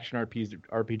better action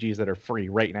RPGs that are free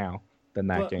right now than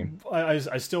that game. I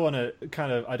still want to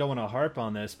I don't want to harp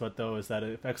on this, but though is that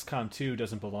if XCOM 2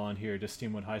 doesn't belong here, does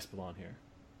SteamWorld Heist belong here?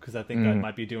 Because I think that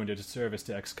might be doing a disservice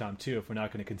to XCOM 2 if we're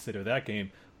not going to consider that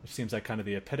game, which seems like kind of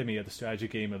the epitome of the strategy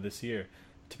game of this year,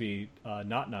 to be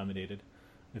not nominated.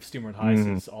 If SteamWorld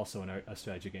Heist is also a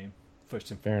strategy game, first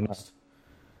and foremost.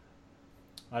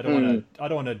 I don't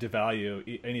want to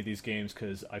devalue any of these games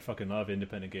because I fucking love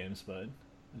independent games, but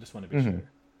I just want to be sure.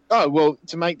 Oh well,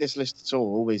 to make this list at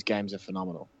all these games are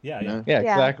phenomenal. Yeah,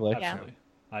 exactly. Absolutely.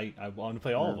 I want to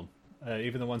play all of them,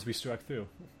 even the ones we struck through.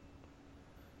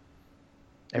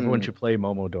 Everyone should play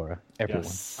Momodora. Everyone.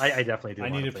 Yes. I definitely do. I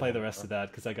need to play the rest of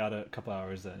that because I got a couple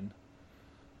hours in.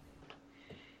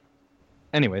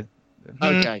 Anyway.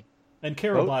 Okay. And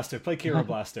Kero Blaster. Play Kero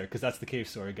Blaster because that's the cave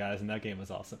story, guys, and that game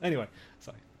was awesome. Anyway,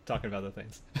 sorry. Talking about other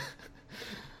things.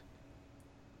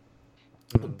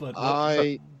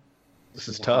 This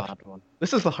is tough.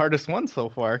 This is the hardest one so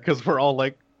far because we're all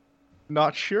like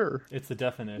not sure. It's the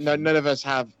definition. No, none of us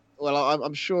have. Well,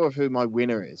 I'm sure of who my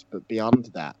winner is, but beyond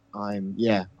that, I'm.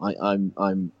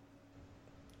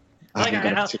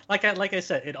 Like I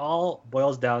said, it all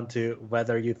boils down to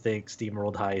whether you think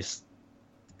SteamWorld Heist,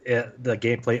 the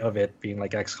gameplay of it being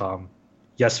like XCOM,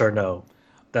 yes or no.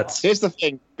 Here's the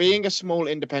thing: being a small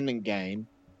independent game,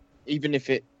 even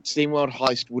if SteamWorld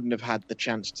Heist wouldn't have had the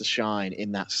chance to shine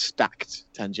in that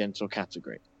stacked tangential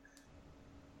category.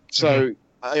 So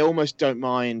I almost don't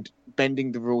mind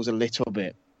bending the rules a little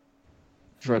bit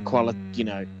for equality,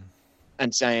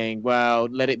 and saying, well,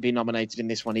 let it be nominated in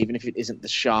this one, even if it isn't the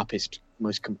sharpest,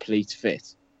 most complete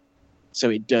fit.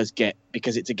 So it does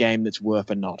because it's a game that's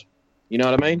worth a nod. You know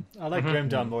what I mean? I like Grim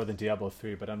Dawn more than Diablo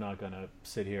 3, but I'm not going to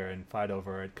sit here and fight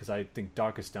over it because I think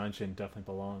Darkest Dungeon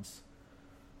definitely belongs.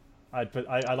 I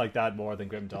like that more than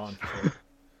Grim Dawn. For sure.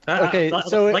 Okay,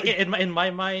 so in my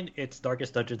mind, it's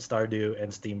Darkest Dungeon, Stardew,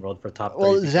 and SteamWorld for top 3.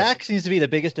 Well, Zach seems to be the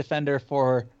biggest defender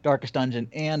for Darkest Dungeon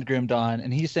and Grim Dawn,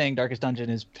 and he's saying Darkest Dungeon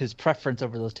is his preference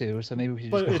over those two. So maybe we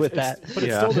should just go with that. But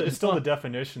it's still the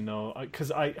definition, though,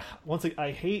 because I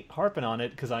hate harping on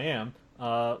it because I am,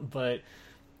 but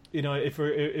if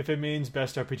it means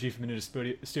best RPG from a new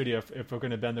studio, if we're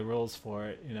going to bend the rules for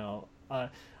it,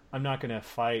 I'm not going to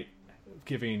fight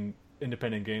giving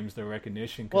independent games their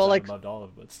recognition because I loved all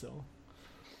of it, but still.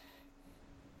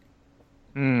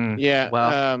 Yeah.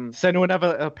 Well, does anyone have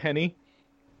a penny?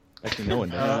 Actually, no one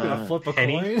does. Flip a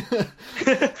coin.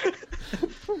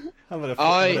 How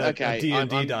about a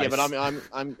D&D dice? Yeah, but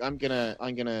I'm gonna.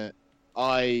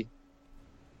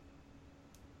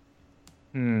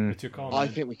 What's your call? I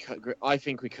think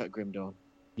we cut Grim Dawn.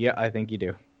 Yeah, I think you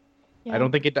do. Yeah. I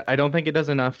don't think it does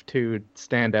enough to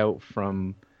stand out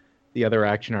from the other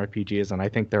action RPGs, and I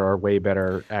think there are way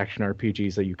better action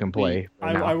RPGs that you can play.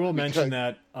 I will mention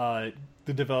that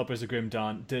the developers of Grim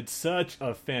Dawn did such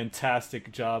a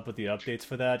fantastic job with the updates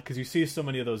for that, because you see so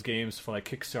many of those games for like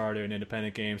Kickstarter and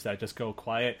independent games that just go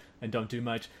quiet and don't do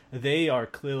much. They are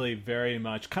clearly very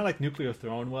much kind of like Nuclear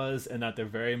Throne was, and that they're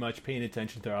very much paying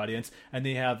attention to their audience, and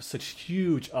they have such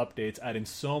huge updates adding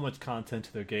so much content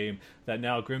to their game that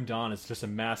now Grim Dawn is just a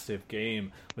massive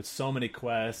game with so many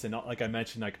quests and, like I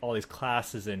mentioned, like all these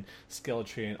classes and skill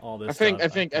tree and all this stuff. I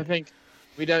think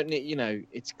we don't need,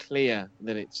 it's clear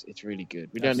that it's really good.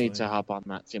 We don't need to harp on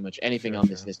that too much. Anything on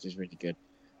this list is really good.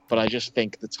 But I just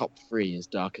think the top 3 is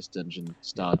Darkest Dungeon,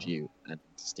 Stardew, and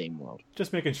SteamWorld.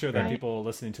 Just making sure that people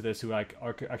listening to this who like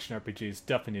action RPGs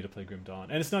definitely need to play Grim Dawn.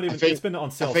 And it's not even, it's been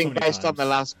on sale so many times.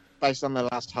 Based on the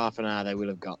last half an hour, they will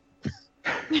have got.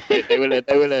 they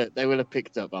will have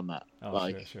picked up on that. Oh,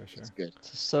 sure. It's good.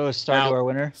 So Stardew our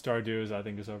winner? Stardew is, I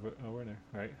think, is a winner,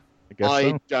 right?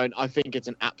 I think it's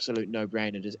an absolute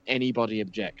no-brainer. Does anybody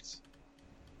object?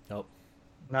 Nope.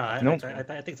 No, I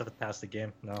think it's a fantastic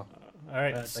game. No. All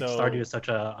right, so Stardew is such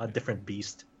a different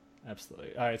beast.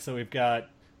 Absolutely. All right, so we've got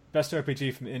Best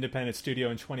RPG from Independent Studio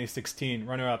in 2016.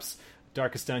 Runner-ups: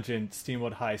 Darkest Dungeon,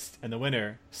 SteamWorld Heist, and the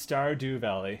winner, Stardew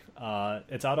Valley.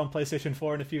 It's out on PlayStation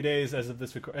 4 in a few days as of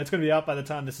this record. It's going to be out by the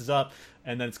time this is up,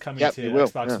 and then it's coming to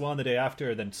Xbox One the day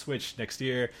after, then Switch next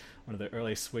year. One of the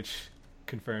early Switch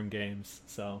confirmed games.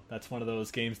 So that's one of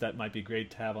those games that might be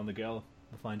great to have on the go.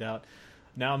 We'll find out.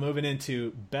 Now moving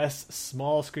into Best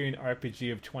Small Screen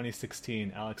RPG of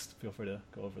 2016. Alex, feel free to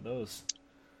go over those.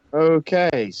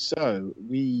 Okay, so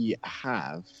we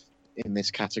have in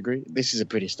this category. This is a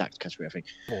pretty stacked category, I think.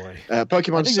 Boy,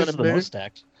 Pokemon Sun and Moon. Most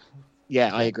stacked.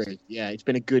 Yeah, I agree. Yeah, it's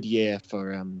been a good year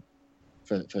for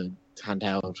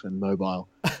handheld and mobile.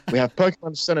 We have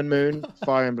Pokemon Sun and Moon,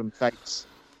 Fire Emblem Fates,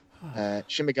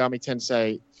 Shin Megami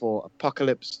Tensei for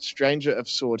Apocalypse, Stranger of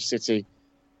Sword City,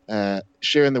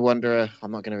 Shiren the Wanderer.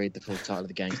 I'm not going to read the full title of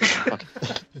the game.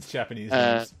 It's Japanese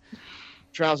names.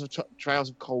 Trials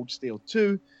of Cold Steel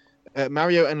 2,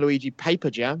 Mario and Luigi Paper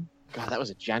Jam. God, that was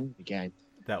a January game.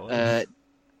 That was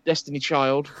Destiny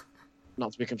Child,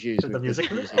 not to be confused with the music.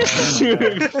 I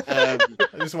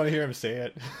just want to hear him say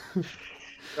it.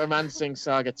 Romancing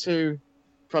Saga 2,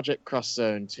 Project Cross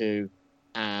Zone 2,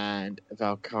 and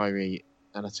Valkyrie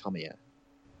Anatomia.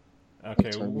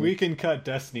 Okay, we can cut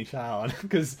Destiny Child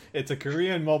because it's a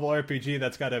Korean mobile RPG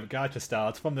that's got a gacha style.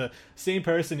 It's from the same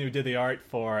person who did the art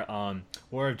for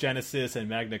War of Genesis and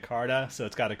Magna Carta, so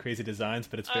it's got a crazy designs,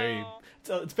 but it's very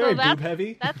boob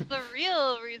heavy. That's the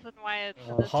real reason why it's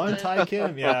Hontai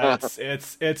Kim. Yeah,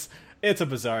 it's a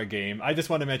bizarre game. I just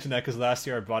want to mention that because last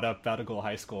year I brought up Battle Goal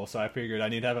High School, so I figured I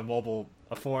need to have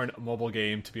a foreign mobile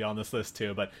game to be on this list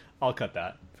too. But I'll cut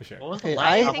that for sure.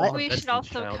 I think we should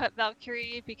also cut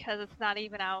Valkyrie because it's not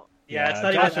even out. Yeah, it's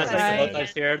not even out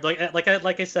this year.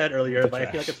 Like I said earlier, but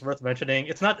I feel like it's worth mentioning.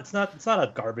 It's not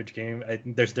a garbage game.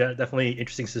 There's definitely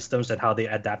interesting systems and how they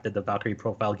adapted the Valkyrie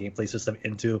profile gameplay system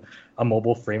into a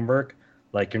mobile framework.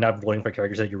 Like you're not rolling for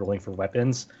characters, you're rolling for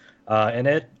weapons. In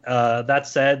it. That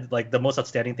said, like the most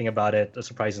outstanding thing about it,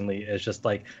 surprisingly, is just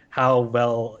like how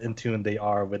well in tune they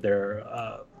are with their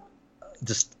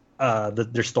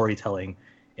their storytelling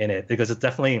in it, because it's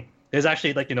definitely there's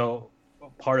actually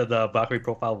part of the Valkyrie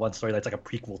Profile 1 story that's like a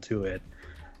prequel to it,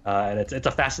 and it's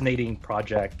a fascinating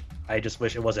project. I just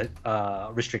wish it wasn't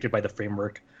restricted by the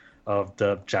framework of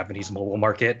the Japanese mobile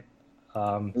market.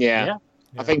 I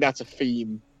think that's a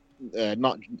theme.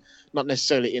 Not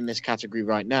necessarily in this category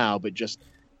right now, but just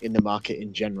in the market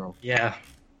in general. Yeah.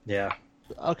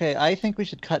 Okay, I think we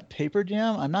should cut Paper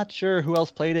Jam. I'm not sure who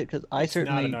else played it because It's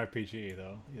not an RPG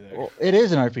though. Either. Well, it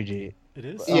is an RPG. It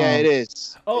is. Yeah, it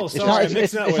is. Oh, sorry.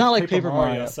 It's not like Paper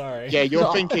Mario. Sorry. Yeah,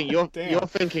 you're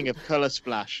thinking of Color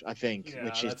Splash, I think,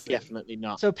 which is definitely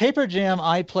not. So Paper Jam,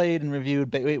 I played and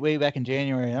reviewed way back in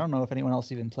January. I don't know if anyone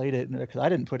else even played it because I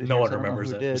didn't put it. No here, one so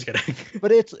remembers it. Just kidding.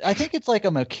 But I think it's like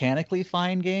a mechanically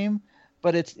fine game,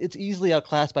 but it's easily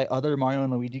outclassed by other Mario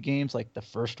and Luigi games, like the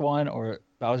first one or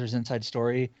Bowser's Inside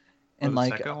Story, and the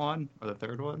second one or the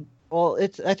third one. Well,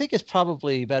 I think it's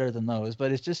probably better than those,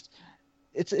 but it's just.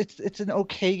 It's an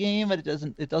okay game, but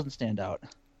it doesn't stand out.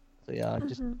 So yeah,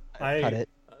 just cut it.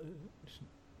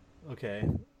 Okay.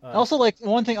 Also, like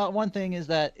one thing is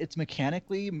that it's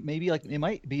mechanically maybe like it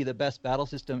might be the best battle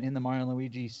system in the Mario and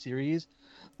Luigi series,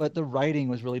 but the writing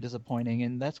was really disappointing,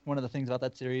 and that's one of the things about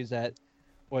that series that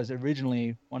was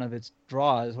originally one of its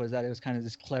draws was that it was kind of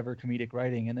this clever comedic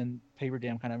writing, and then Paper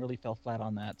Jam kind of really fell flat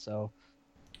on that. So.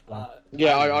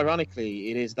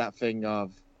 Ironically, it is that thing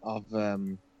of.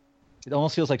 It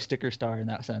almost feels like Sticker Star in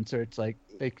that sense, or it's like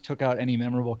they took out any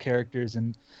memorable characters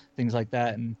and things like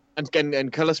that. And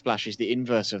Color Splash is the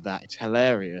inverse of that. It's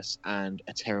hilarious and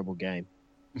a terrible game.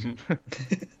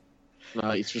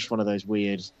 No, it's just one of those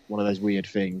weird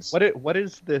things. What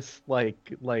is this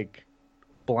like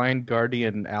Blind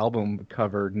Guardian album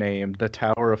cover named? The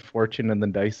Tower of Fortune and the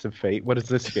Dice of Fate. What is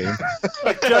this game?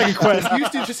 Dragon Quest. You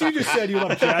just said you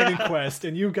love Dragon Quest,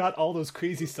 and you got all those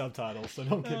crazy subtitles. So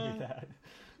don't give me that.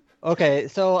 Okay,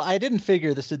 so I didn't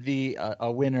figure this would be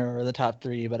a winner or the top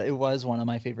 3, but it was one of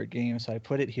my favorite games, so I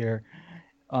put it here.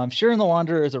 Shiren the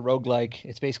Wanderer is a roguelike.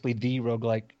 It's basically the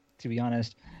roguelike, to be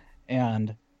honest.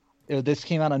 And this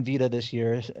came out on Vita this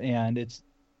year, and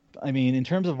in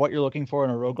terms of what you're looking for in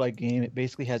a roguelike game, it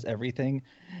basically has everything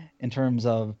in terms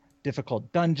of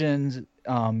difficult dungeons,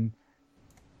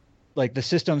 like the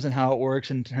systems and how it works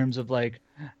in terms of like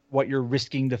what you're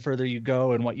risking the further you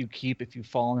go and what you keep if you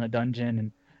fall in a dungeon.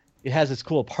 And it has this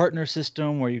cool partner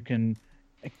system where you can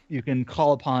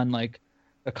call upon like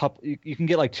a couple. You can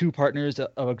get like 2 partners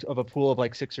of a pool of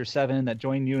like 6 or 7 that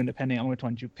join you, and depending on which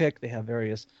ones you pick, they have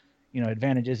various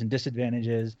advantages and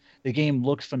disadvantages. The game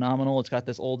looks phenomenal. It's got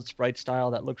this old sprite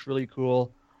style that looks really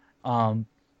cool, and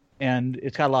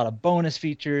it's got a lot of bonus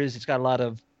features. It's got a lot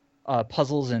of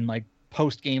puzzles and like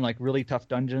post game like really tough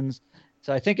dungeons.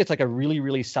 So I think it's like a really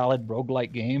really solid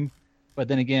roguelike game. But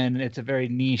then again, it's a very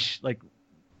niche like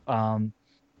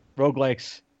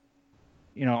roguelikes,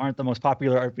 aren't the most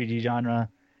popular RPG genre,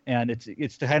 and it's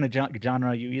the kind of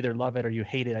genre you either love it or you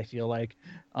hate it. I feel like,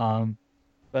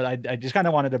 but I just kind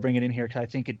of wanted to bring it in here because I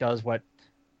think it does what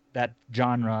that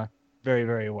genre very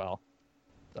very well.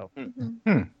 So.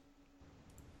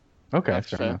 Okay, that's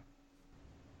fair.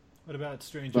 What about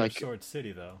Stranger of Sword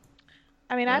City though?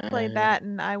 I mean, I played that,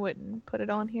 and I wouldn't put it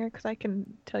on here because I can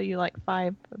tell you like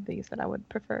 5 of these that I would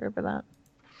prefer over that.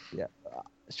 Yeah,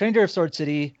 Stranger of Sword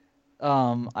City.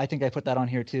 I think I put that on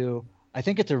here too. I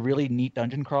think it's a really neat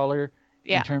dungeon crawler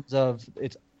in terms of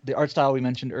it's the art style we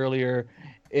mentioned earlier.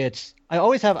 I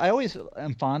always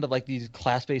am fond of like these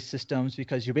class-based systems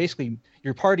because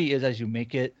your party is as you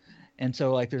make it, and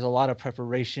so like there's a lot of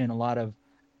preparation, a lot of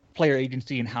player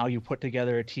agency in how you put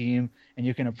together a team, and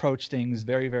you can approach things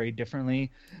very very differently.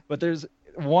 But there's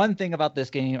one thing about this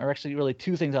game, or actually really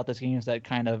 2 things about this game that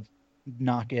kind of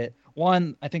knock it.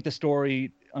 One, I think the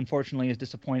story unfortunately is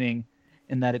disappointing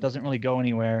in that it doesn't really go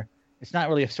anywhere. It's not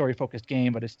really a story focused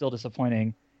game, but it's still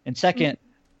disappointing. And second,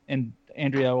 and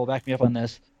Andrea will back me up on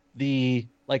this, the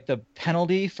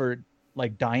penalty for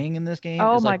like dying in this game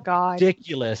is my God,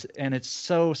 ridiculous, and it's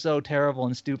so terrible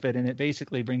and stupid, and it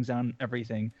basically brings down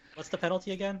everything. What's the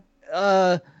penalty again?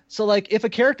 So like if a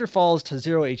character falls to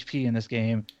 0 HP in this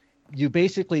game, you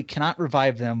basically cannot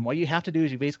revive them. What you have to do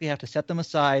is you basically have to set them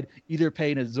aside, either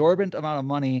pay an exorbitant amount of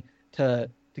money to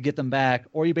get them back,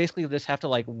 or you basically just have to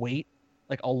like wait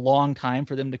like a long time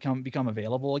for them to become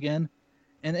available again.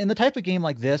 And in the type of game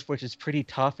like this, which is pretty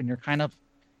tough, and you're kind of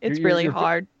really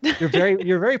hard.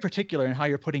 you're very particular in how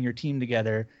you're putting your team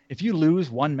together. If you lose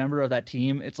one member of that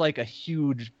team, it's like a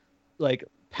huge like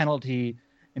penalty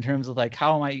in terms of like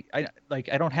how am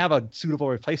I don't have a suitable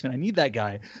replacement. I need that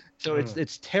guy. So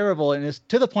it's terrible, and it's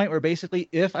to the point where basically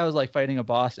if I was like fighting a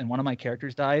boss and one of my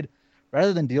characters died,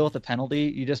 rather than deal with the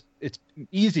penalty, it's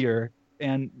easier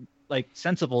and like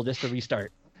sensible just to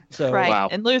restart. So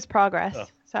and lose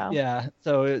progress. So yeah,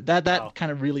 so that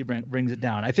kind of really brings it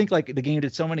down. I think like the game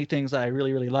did so many things that I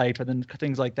really really liked, but then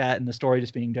things like that and the story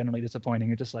just being generally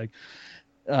disappointing. It's just like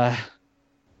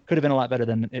could have been a lot better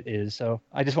than it is. So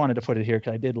I just wanted to put it here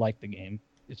because I did like the game.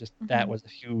 It's just that was a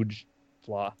huge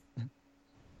flaw.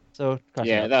 So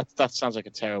yeah, that sounds like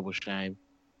a terrible shame.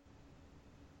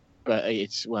 But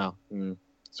it's So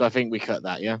I think we cut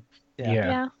that. Yeah.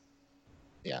 Yeah.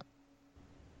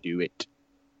 Do it.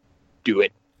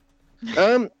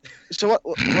 So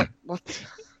what?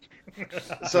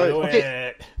 So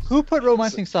okay, who put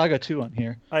Romancing Saga 2 on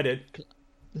here? I did.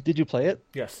 Did you play it?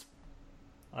 Yes.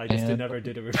 I just never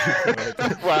did a review for it.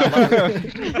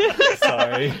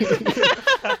 Sorry.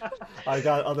 I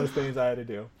got other things I had to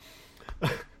do.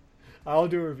 I'll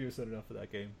do a review soon enough for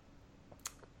that game.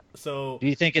 So do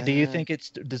you think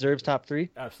it deserves top 3?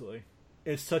 Absolutely.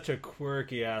 It's such a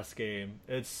quirky ass game.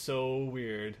 It's so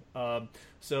weird.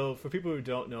 So for people who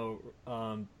don't know,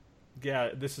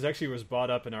 this was brought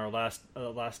up in our last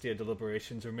day of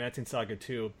deliberations. Romancing Saga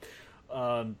 2.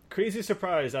 Crazy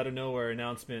surprise out of nowhere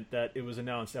announcement that it was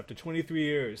announced after 23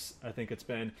 years. I think it's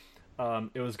been.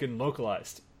 It was getting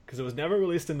localized because it was never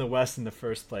released in the West in the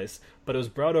first place, but it was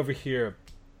brought over here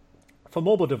for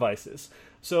mobile devices.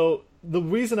 So the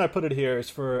reason I put it here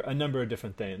is for a number of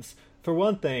different things. For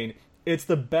one thing, it's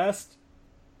the best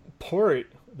port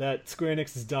that Square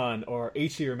Enix has done, or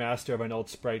HD remaster of an old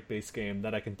sprite-based game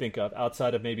that I can think of,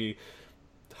 outside of maybe,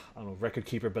 I don't know, Record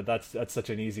Keeper, but that's such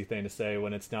an easy thing to say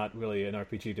when it's not really an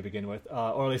RPG to begin with,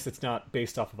 or at least it's not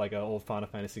based off of like an old Final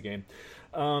Fantasy game.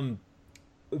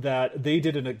 That they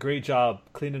did a great job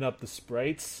cleaning up the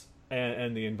sprites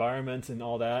and the environments and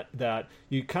all that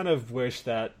you kind of wish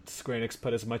that Square Enix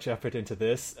put as much effort into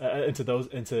this,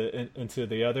 into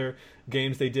the other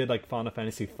games they did, like Final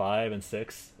Fantasy 5 and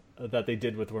 6, that they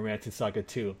did with Romancing Saga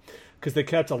 2, because they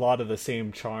kept a lot of the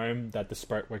same charm that the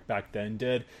sprite work back then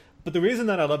did. But the reason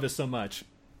that I love this so much,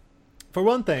 for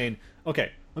one thing,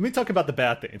 okay, let me talk about the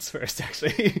bad things first,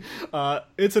 actually.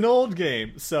 It's an old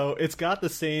game, so it's got the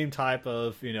same type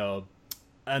of,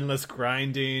 endless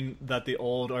grinding that the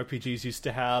old RPGs used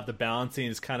to have. The balancing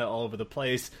is kind of all over the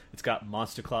place. It's got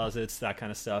monster closets, that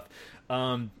kind of stuff.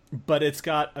 But it's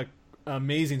got an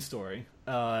amazing story.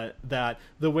 That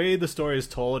the way the story is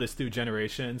told is through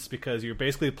generations, because you're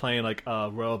basically playing like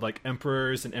a row of like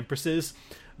emperors and empresses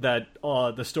that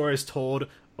the story is told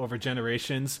over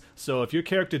generations. So if your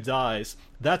character dies,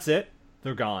 that's it.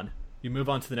 They're gone. You move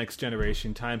on to the next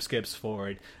generation. Time skips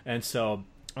forward. And so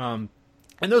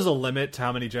and there's a limit to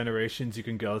how many generations you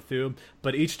can go through,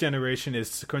 but each generation is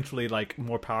sequentially like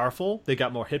more powerful. They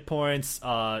got more hit points,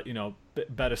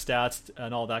 better stats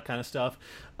and all that kind of stuff.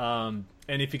 And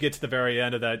if you get to the very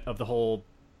end of the whole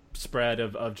spread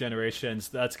of generations,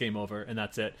 that's game over and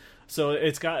that's it. So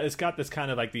it's got this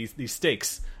kind of like these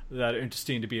stakes that are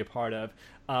interesting to be a part of.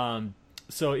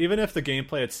 So even if the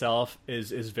gameplay itself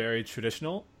is very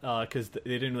traditional, because they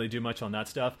didn't really do much on that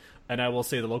stuff, and I will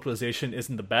say the localization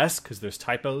isn't the best because there's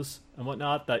typos and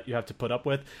whatnot that you have to put up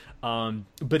with.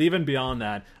 But even beyond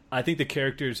that, I think the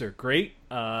characters are great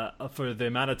for the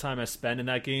amount of time I spent in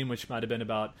that game, which might have been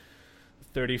about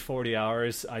 30, 40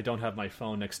 hours. I don't have my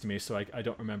phone next to me, so I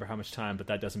don't remember how much time, but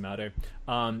that doesn't matter.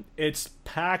 It's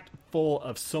packed full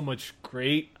of so much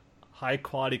great,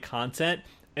 high-quality content,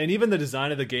 and even the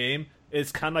design of the game is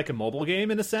kind of like a mobile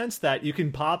game in a sense that you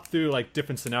can pop through like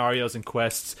different scenarios and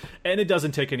quests, and it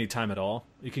doesn't take any time at all.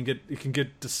 You can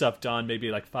get the stuff done maybe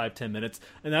like 5-10 minutes,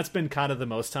 and that's been kind of the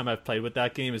most time I've played with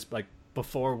that game is like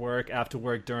before work, after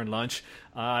work, during lunch.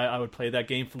 I would play that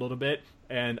game for a little bit,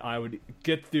 and I would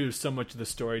get through so much of the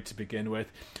story to begin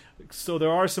with. So there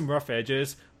are some rough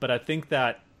edges, but I think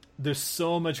that there's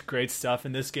so much great stuff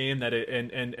in this game that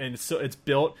so it's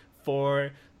built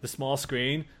for the small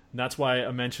screen. And that's why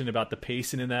I mentioned about the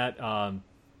pacing in that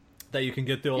you can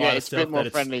get through a lot of stuff. Yeah, it's a bit more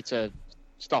friendly to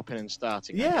stopping and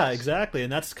starting. Yeah, exactly,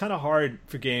 and that's kind of hard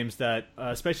for games that,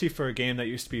 especially for a game that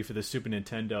used to be for the Super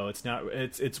Nintendo. It's not.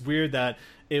 It's weird that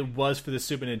it was for the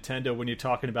Super Nintendo when you're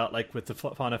talking about like with the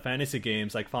Final Fantasy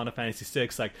games, like Final Fantasy VI.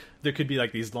 Like there could be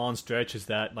like these long stretches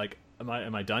that like.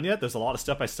 Am I done yet? There's a lot of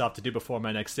stuff I still have to do before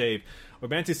my next save.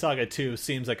 Romantic Saga 2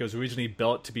 seems like it was originally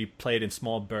built to be played in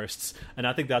small bursts, and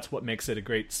I think that's what makes it a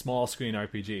great small screen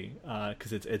RPG,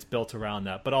 because it's built around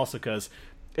that, but also because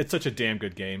it's such a damn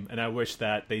good game, and I wish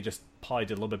that they just probably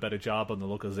did a little bit better job on the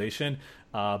localization,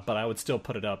 but I would still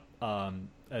put it up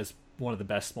as one of the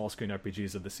best small screen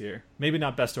RPGs of this year. Maybe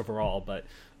not best overall, but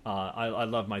I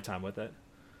love my time with it.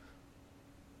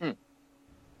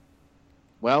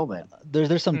 Well then,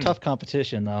 there's some tough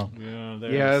competition though.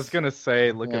 Yeah, I was gonna say,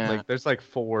 at like there's like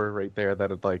 4 right there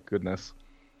that are like goodness.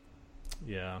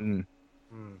 Yeah.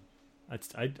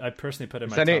 I personally put it in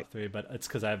my top 3, but it's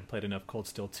because I haven't played enough Cold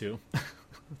Steel 2.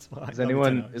 That's why.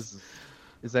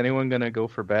 Is anyone gonna go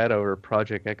for bad over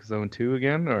Project X Zone 2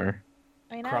 again, or?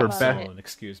 I mean, I love it,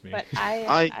 excuse me. But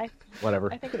I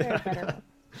whatever. I think they're better.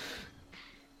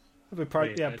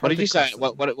 What did you say?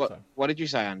 What did you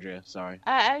say, Andrea? Sorry.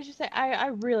 I was just saying I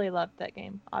really loved that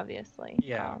game, obviously.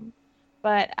 Yeah.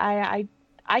 But I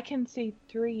can see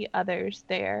 3 others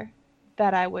there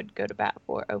that I would go to bat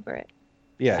for over it.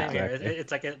 Yeah, exactly.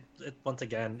 It's like once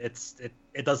again,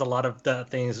 it does a lot of the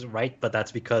things right, but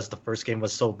that's because the first game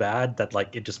was so bad that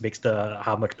like it just makes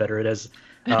how much better it is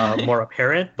more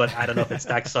apparent. But I don't know if it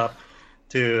stacks up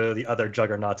to the other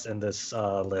juggernauts in this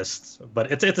list.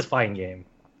 But it's a fine game.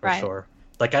 For sure.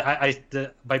 Like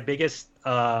my biggest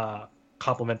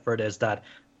compliment for it is that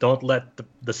don't let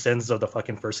the sins of the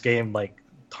fucking first game like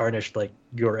tarnish like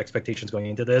your expectations going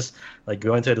into this. Like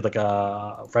go into it like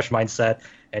a fresh mindset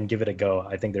and give it a go.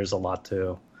 I think there's a lot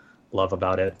to love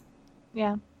about it.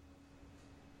 Yeah.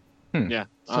 Yeah.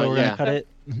 So we're gonna cut it.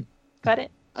 Cut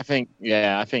it. I think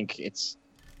it's.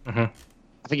 I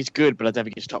think it's good, but I don't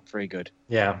think it's top 3 good.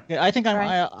 Yeah. Yeah, I think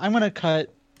I'm gonna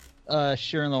cut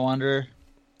Shiren the Wanderer.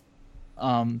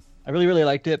 I really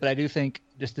liked it, but I do think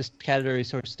just this category is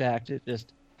so stacked.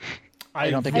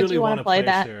 I don't think really want to play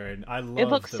that. I love it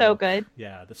looks so good.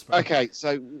 Yeah. Okay,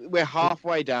 so we're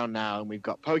halfway down now, and we've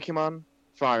got Pokemon,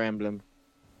 Fire Emblem,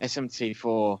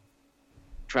 SMT4,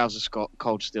 Trials of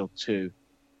Cold Steel 2,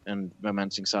 and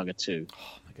Romancing Saga 2.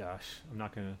 Oh my gosh, I'm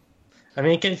not gonna. I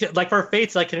mean, for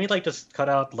Fates, like, can we like just cut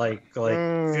out like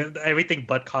everything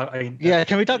but yeah,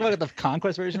 can we talk about the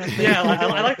Conquest version? Yeah,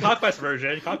 I like Conquest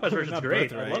version. Conquest version's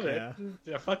great. I love it.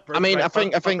 Yeah, fuck Birthright. I mean, I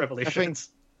think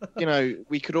Revelations.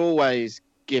 we could always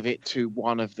give it to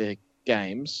one of the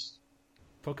games.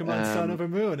 Pokemon Sun Over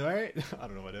Moon, right? I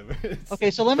don't know, whatever. Okay,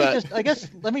 so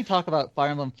let me talk about Fire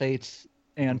Emblem Fates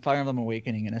and Fire Emblem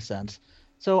Awakening in a sense.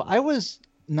 So I was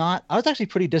actually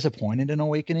pretty disappointed in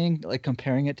Awakening, like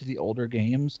comparing it to the older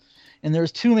games, and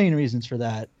there's 2 main reasons for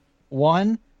that.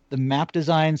 One, the map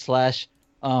design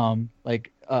 /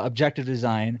 objective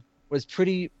design was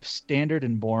pretty standard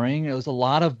and boring. It was a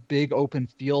lot of big open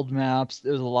field maps.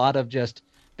 There was a lot of just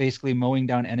basically mowing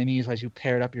down enemies as you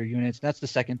paired up your units. That's the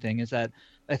second thing, is that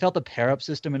I felt the pair-up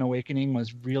system in Awakening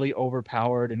was really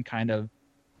overpowered and kind of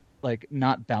like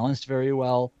not balanced very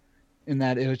well, in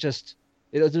that it was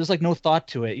there's like no thought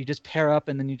to it. You just pair up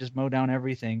and then you just mow down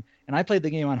everything. And I played the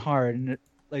game on hard, and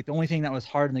like the only thing that was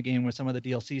hard in the game was some of the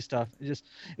DLC stuff. It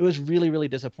was really, really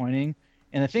disappointing.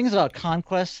 And the things about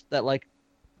Conquest that like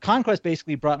Conquest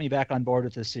basically brought me back on board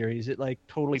with this series. It like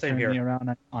totally turned me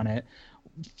around on it.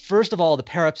 First of all, the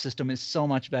pair up system is so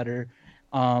much better.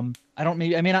 I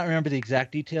may not remember the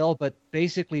exact detail, but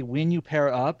basically when you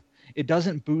pair up, it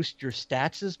doesn't boost your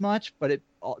stats as much, but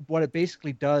what it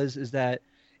basically does is that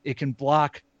it can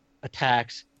block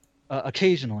attacks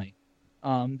occasionally,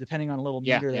 depending on a little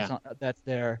meter that's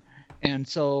there, and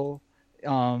so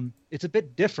it's a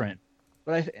bit different.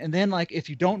 And then like if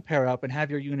you don't pair up and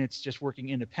have your units just working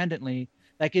independently,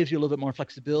 that gives you a little bit more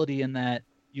flexibility in that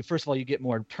you first of all you get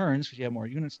more turns because you have more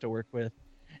units to work with,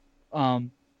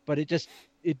 but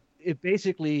it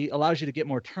basically allows you to get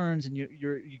more turns and you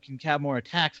can have more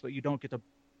attacks, but you don't get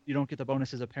the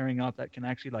bonuses of pairing up that can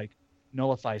actually like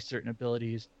nullify certain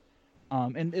abilities.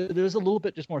 And there's a little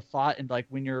bit just more thought in like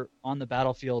when you're on the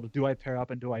battlefield, do I pair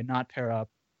up and do I not pair up?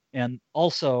 And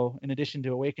also, in addition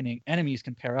to Awakening, enemies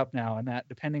can pair up now, and that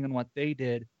depending on what they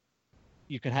did,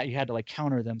 you had to like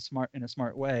counter them in a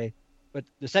smart way. But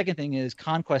the second thing is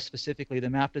Conquest specifically, the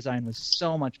map design was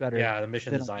so much better. Yeah, the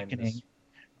mission design is...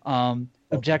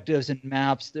 Objectives and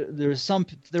maps. There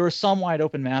were some wide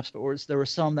open maps, but there were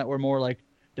some that were more like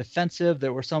defensive.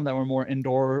 There were some that were more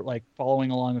indoor, like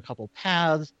following along a couple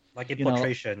paths. Like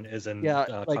infiltration is in like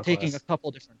Conquest. Taking a couple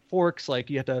different forks. Like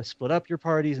you have to split up your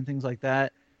parties and things like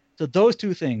that. So those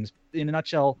two things, in a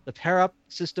nutshell, the pair-up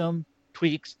system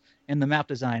tweaks and the map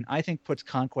design, I think puts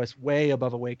Conquest way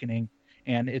above Awakening,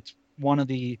 and it's one of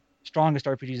the strongest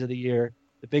RPGs of the year.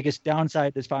 The biggest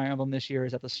downside to Fire Emblem this year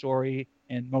is that the story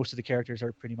and most of the characters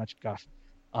are pretty much guff.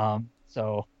 Yeah.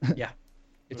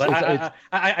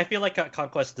 I feel like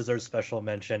Conquest deserves special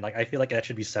mention. Like I feel like that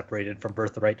should be separated from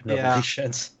Birthright and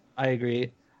Revelations. I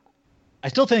agree. I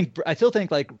still think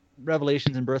like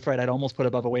Revelations and Birthright I'd almost put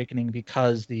above Awakening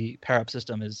because the pair-up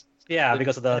system is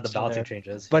because of the balancing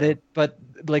changes. But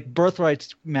like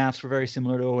Birthright's maps were very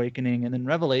similar to Awakening, and then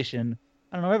Revelation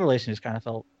just kind of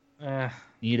felt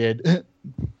needed.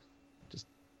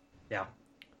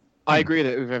 I agree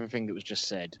with everything that was just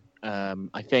said.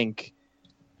 I think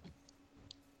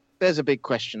there's a big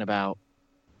question about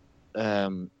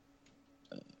if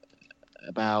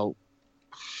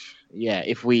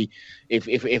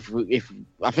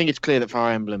I think it's clear that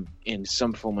Fire Emblem in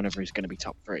some form or another is going to be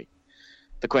top 3.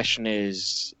 The question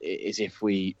is if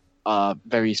we are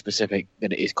very specific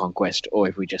that it is Conquest, or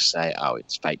if we just say,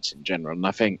 it's Fates in general. And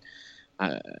I think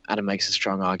Adam makes a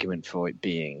strong argument for it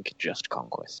being just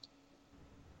Conquest.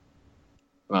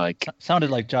 Like sounded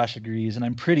like Josh agrees, and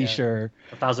I'm pretty sure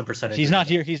 1,000%. He's not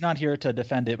here. He's not here to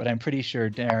defend it, but I'm pretty sure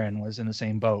Darren was in the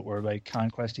same boat where like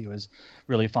Conquest he was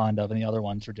really fond of, and the other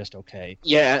ones were just okay.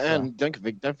 Yeah, so. And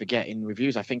don't forget in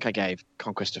reviews, I think I gave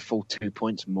Conquest a full 2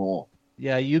 points more.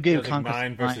 Yeah, you gave Conquest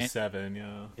 9 versus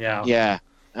 7. Yeah.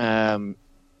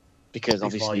 Because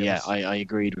obviously, I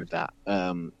agreed with that.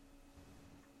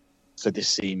 So that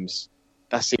seems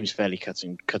fairly cut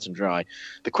and dry.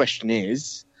 The question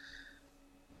is.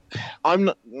 I'm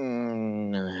not. I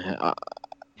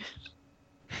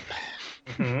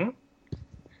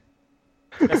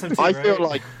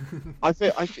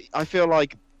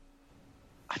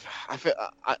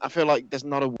feel like there's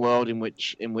not a world in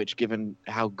which, given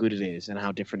how good it is and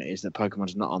how different it is, that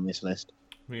Pokemon's not on this list.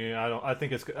 Yeah, I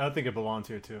think it belongs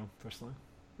here too. Personally,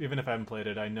 even if I haven't played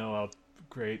it, I know how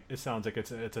great it sounds. Like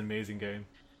it's an amazing game.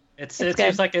 It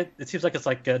seems like it's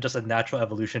like just a natural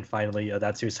evolution. Finally,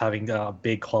 that series having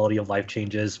big quality of life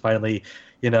changes. Finally,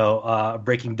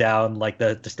 breaking down like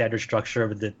the standard structure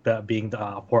of it being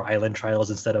the 4 island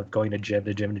trials instead of going to gym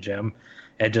to gym,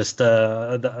 and just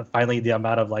finally the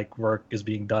amount of like work is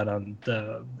being done on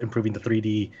improving the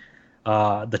 3D,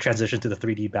 the transition to the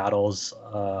 3D battles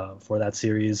for that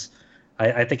series.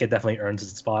 I think it definitely earns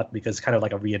its spot because it's kind of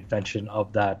like a reinvention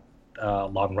of that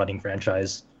long running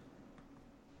franchise.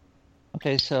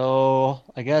 Okay, so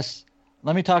I guess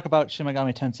let me talk about Shin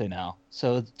Megami Tensei now.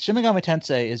 So Shin Megami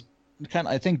Tensei is kind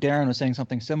of, I think Darren was saying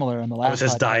something similar in the last. It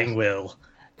was his dying will.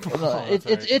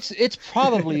 It's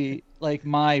probably like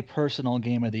my personal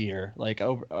game of the year, like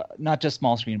over not just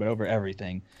small screen but over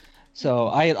everything. So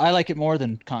I like it more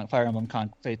than Fire Emblem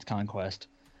Fates Conquest.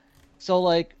 So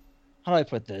like, how do I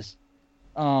put this?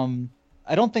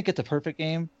 I don't think it's a perfect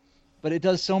game, but it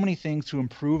does so many things to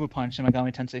improve upon Shin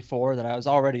Megami Tensei 4 that I was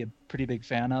already a pretty big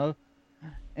fan of.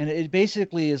 And it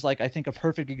basically is like, I think, a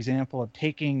perfect example of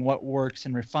taking what works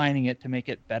and refining it to make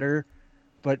it better,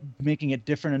 but making it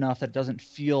different enough that it doesn't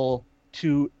feel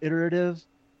too iterative.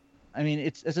 I mean,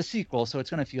 it's a sequel, so it's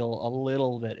going to feel a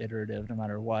little bit iterative no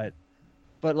matter what.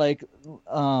 But like,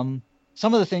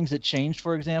 some of the things that changed,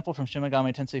 for example, from Shin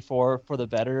Megami Tensei 4 for the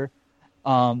better.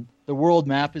 The world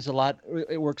map is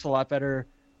it works a lot better.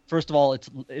 First of all,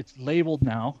 it's labeled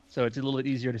now, so it's a little bit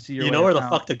easier to see your way know where around. the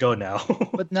fuck to go now.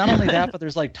 But not only that, but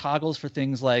there's like toggles for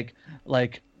things like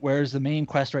where's the main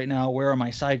quest right now, where are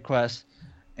my side quests,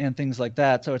 and things like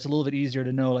that. So it's a little bit easier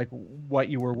to know like what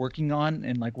you were working on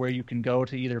and like where you can go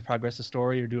to either progress the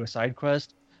story or do a side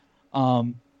quest.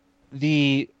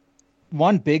 The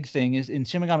one big thing is in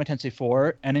Shin Megami Tensei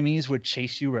 4, enemies would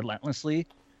chase you relentlessly.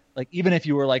 Like even if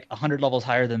you were like 100 levels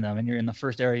higher than them and you're in the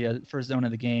first zone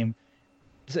of the game,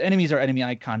 so enemies are enemy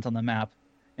icons on the map,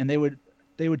 and they would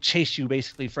chase you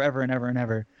basically forever and ever and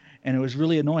ever. And it was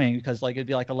really annoying because like it'd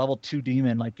be like a level 2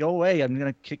 demon, like go away, I'm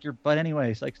gonna kick your butt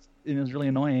anyways. Like it was really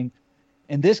annoying.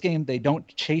 In this game, they don't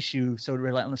chase you so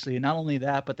relentlessly. And not only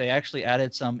that, but they actually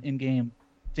added some in-game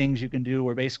things you can do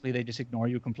where basically they just ignore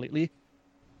you completely.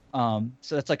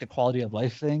 So that's like a quality of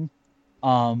life thing.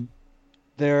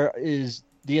 There is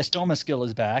the Estoma skill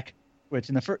is back, which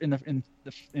in Shin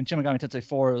Megami Tensei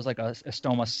 4 it was like a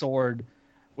Estoma sword,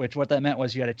 which what that meant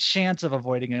was you had a chance of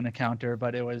avoiding an encounter,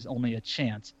 but it was only a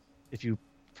chance if you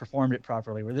performed it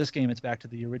properly. Where this game, it's back to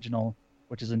the original,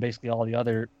 which is in basically all the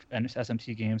other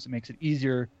SMT games. It makes it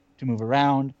easier to move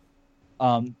around.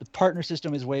 The partner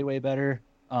system is way better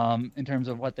in terms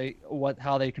of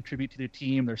how they contribute to the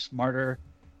team. They're smarter.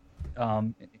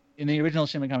 In the original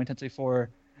Shin Megami Tensei 4,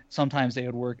 sometimes they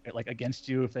would work like against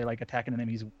you if they like attack an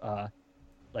enemy's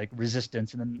like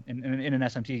resistance, and then in an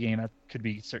SMT game that could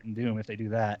be certain doom if they do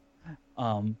that.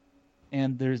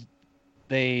 And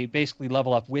they basically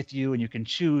level up with you, and you can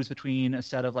choose between a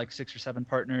set of like 6 or 7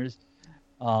 partners.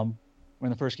 Where in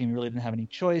the first game you really didn't have any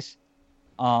choice.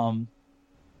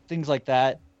 Things like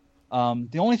that.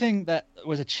 The only thing that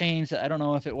was a change that I don't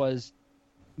know if it was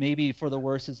maybe for the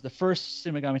worse is the first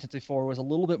Shin Megami Tensei 4 was a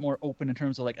little bit more open in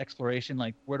terms of like exploration.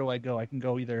 Like where do I go? I can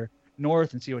go either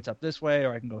north and see what's up this way,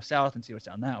 or I can go south and see what's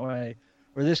down that way.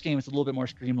 Where this game is a little bit more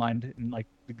streamlined and like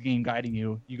the game guiding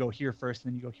you. You go here first,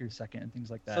 and then you go here second, and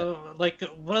things like that. So like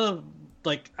one of the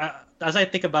like as I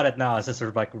think about it now, as it's sort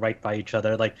of like right by each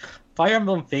other, like Fire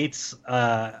Emblem Fates,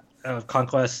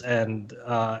 Conquest, and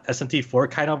SMT4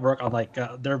 kind of work on like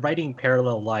they're writing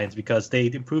parallel lines because they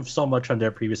improved so much on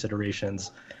their previous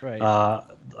iterations. Right.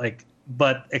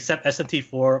 But except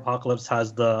SMT4, Apocalypse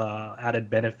has the added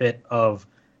benefit of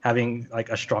having like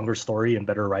a stronger story and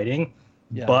better writing.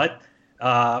 Yeah.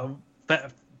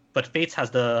 But Fates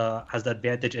has the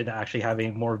advantage in actually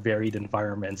having more varied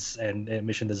environments and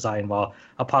mission design, while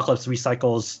Apocalypse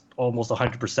recycles almost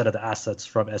 100% of the assets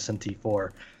from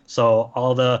SMT4. So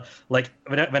all the like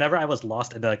whenever I was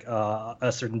lost in like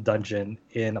a certain dungeon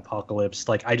in Apocalypse,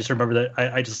 like I just remember that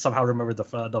I just somehow remember the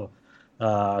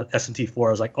SMT4.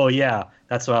 I was like, oh yeah,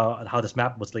 that's how this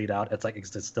map was laid out. It's like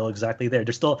it's still exactly there.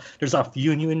 There's a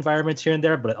few new environments here and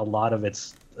there, but a lot of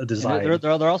it's design.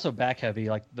 They're also back heavy.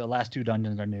 Like the last 2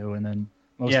 dungeons are new, and then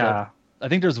I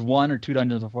think there's 1 or 2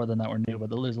 dungeons before then that were new, but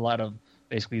there's a lot of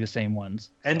basically the same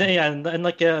ones. And then and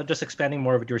like just expanding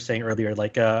more of what you were saying earlier,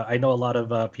 like I know a lot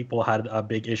of people had a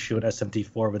big issue in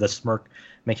SMT4 with the smirk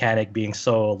mechanic being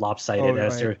so lopsided.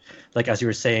 As you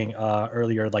were saying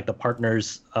earlier, like the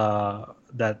partners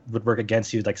that would work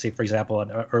against you, like say for example,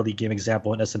 an early game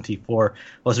example in SMT4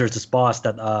 was there's this boss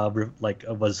that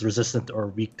was resistant or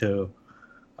weak to,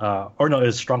 it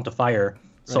was strong to fire.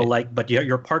 So but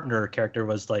your partner character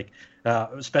was like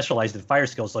specialized in fire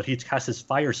skills, so he casts his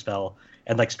fire spell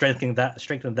and like strengthen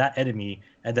that enemy.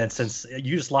 And then since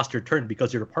you just lost your turn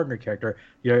because you're a partner character,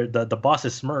 the boss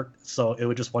is smirked, so it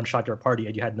would just one shot your party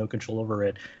and you had no control over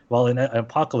it. While in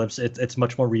Apocalypse, it's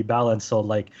much more rebalanced. So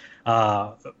like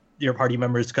your party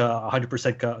members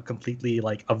 100% completely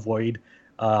like avoid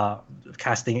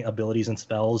casting abilities and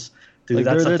spells.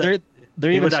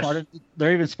 They're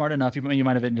even smart enough. You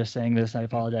might have been just saying this. I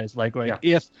apologize.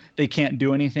 If they can't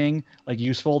do anything like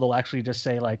useful, they'll actually just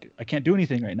say like, I can't do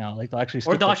anything right now. Like they'll actually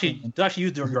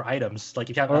use your items. Like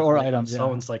if you have items,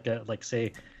 stones, like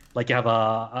say like you have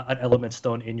an element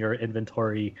stone in your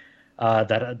inventory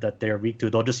that they're weak to,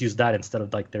 they'll just use that instead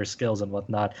of like their skills and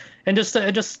whatnot. And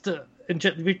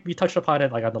we touched upon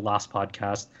it like on the last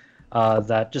podcast.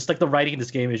 That just like the writing in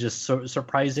this game is just so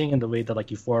surprising in the way that like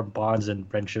you form bonds and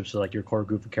friendships with like your core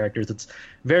group of characters. It's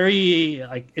very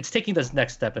like it's taking this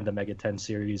next step in the Mega 10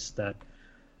 series that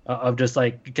of just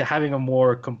like having a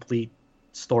more complete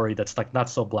story that's like not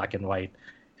so black and white,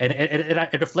 and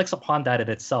it reflects upon that in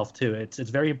itself too. It's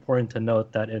very important to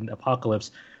note that in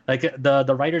Apocalypse, like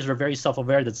the writers were very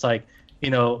self-aware. That's like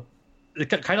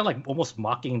kind of like almost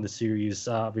mocking the series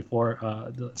before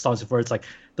the songs before. It's like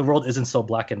the world isn't so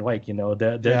black and white,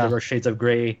 there were shades of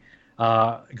gray.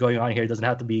 going on here. It doesn't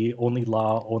have to be only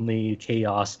law, only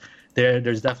chaos.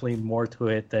 There's definitely more to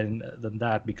it than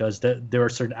that, because there are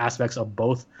certain aspects of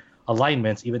both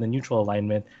alignments, even the neutral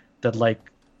alignment, that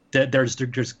there's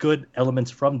good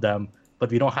elements from them,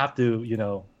 but we don't have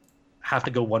to have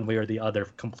to go one way or the other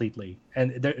completely.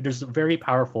 And there's very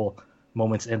powerful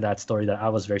moments in that story that I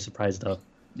was very surprised of.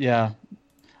 Yeah,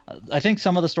 I think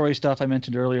some of the story stuff I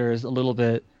mentioned earlier is a little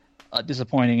bit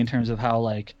disappointing in terms of how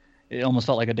it almost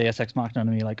felt like a Deus Ex Machina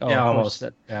to me. Yeah, almost.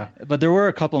 Yeah. But there were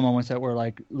a couple of moments that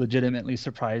were legitimately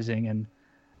surprising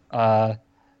and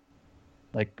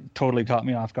totally caught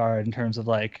me off guard in terms of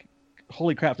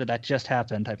holy crap, did that just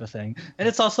happen type of thing. And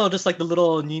it's also just the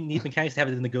little neat mechanics to have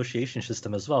in the negotiation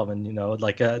system as well. And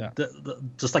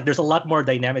just there's a lot more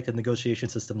dynamic in the negotiation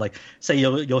system. Say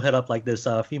you'll hit up this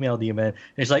female demon, and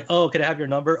it's oh, can I have your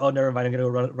number? Oh, never mind, I'm gonna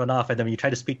run off. And then when you try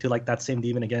to speak to that same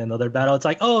demon again in another battle, it's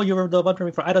oh, you were the one for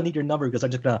me. I don't need your number because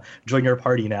I'm just gonna join your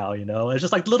party now. It's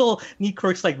just little neat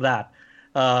quirks like that.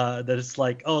 That it's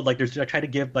they're trying to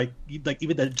give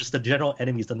even the general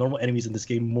enemies, the normal enemies in this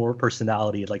game, more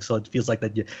personality. So it feels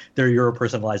that they're your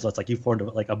personalized. It's you formed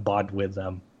a bond with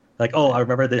them. Oh, I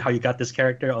remember how you got this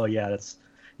character. Oh yeah,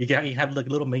 you have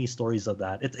little mini stories of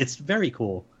that. It's very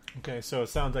cool. Okay, so it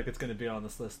sounds like it's going to be on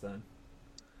this list then.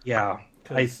 Yeah,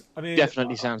 I mean,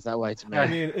 definitely sounds that way to me. I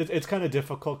mean, it's kind of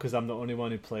difficult because I'm the only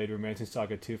one who played Romancing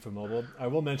Saga 2 for mobile. I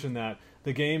will mention that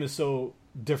the game is so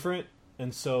different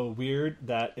and so weird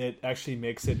that it actually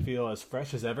makes it feel as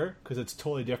fresh as ever, because it's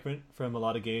totally different from a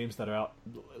lot of games that are out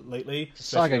lately,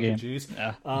 Saga RPGs.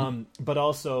 Yeah. But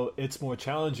also it's more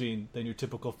challenging than your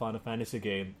typical Final Fantasy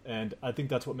game, and I think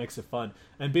that's what makes it fun.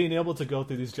 And being able to go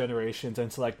through these generations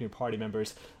and select new party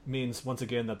members means once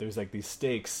again that there's these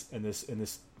stakes and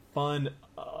this fun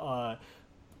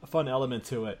element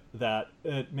to it, that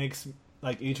it makes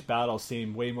each battle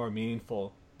seem way more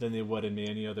meaningful than they would in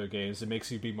any other games. It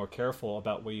makes you be more careful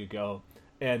about where you go.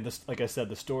 And this, like I said,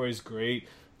 the story's great,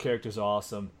 characters are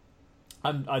awesome.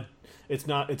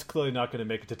 It's clearly not going to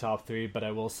make it to top 3, but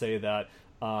I will say that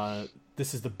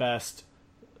this is the best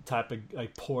type of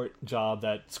port job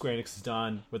that Square Enix has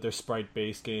done with their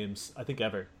sprite-based games, I think,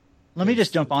 ever. Let me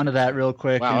just jump onto that real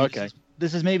quick. Wow, okay.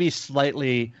 This is maybe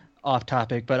slightly off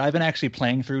topic, but I've been actually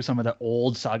playing through some of the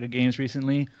old Saga games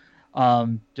recently,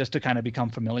 just to kind of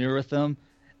become familiar with them.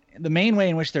 The main way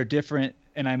in which they're different,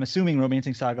 and I'm assuming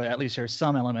Romancing Saga at least shares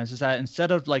some elements, is that instead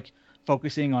of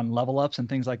focusing on level ups and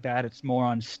things like that, it's more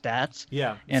on stats.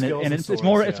 Yeah, and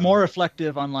it's more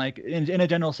reflective on in a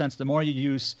general sense. The more you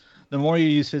use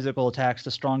physical attacks,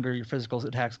 the stronger your physical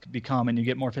attacks become, and you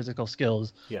get more physical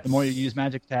skills. Yes. The more you use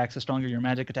magic attacks, the stronger your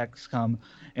magic attacks come,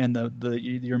 and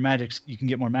your magic, you can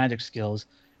get more magic skills,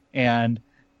 and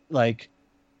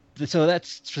so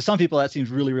that's, for some people that seems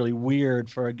really, really weird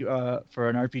for an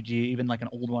RPG, even an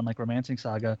old one like Romancing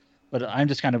Saga. But I'm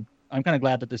kind of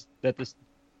glad that this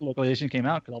localization came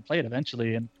out, because I'll play it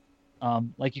eventually. And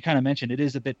like you kind of mentioned, it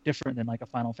is a bit different than a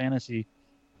Final Fantasy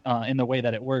in the way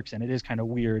that it works, and it is kind of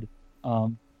weird.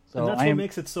 And that's what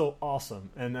makes it so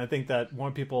awesome. And I think that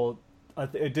more people,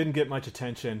 it didn't get much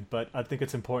attention, but I think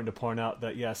it's important to point out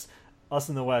that yes, us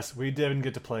in the West, we didn't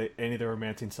get to play any of the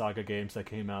Romancing Saga games that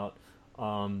came out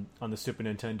on the Super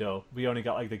Nintendo. We only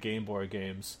got the Game Boy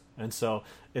games, and so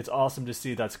it's awesome to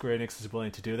see that Square Enix is willing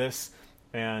to do this.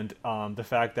 And the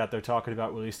fact that they're talking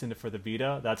about releasing it for the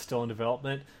Vita, that's still in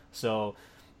development. So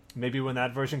maybe when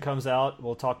that version comes out,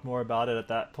 we'll talk more about it at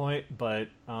that point. But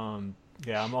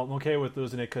yeah, I'm okay with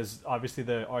losing it, because obviously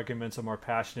the arguments are more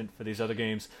passionate for these other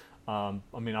games. I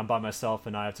mean, I'm by myself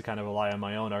and I have to kind of rely on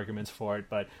my own arguments for it,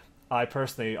 but I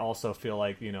personally also feel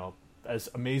as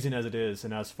amazing as it is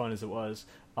and as fun as it was,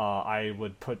 I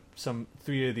would put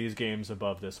 3 of these games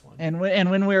above this one. And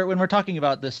when we're talking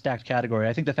about this stacked category,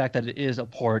 I think the fact that it is a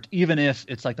port, even if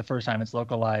it's the first time it's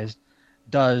localized,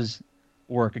 does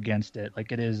work against it.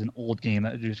 It is an old game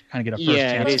that you just kind of get a first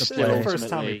chance to play. It's the first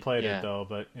time we played it, though.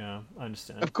 But yeah, I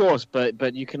understand. Of course,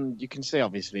 but you can see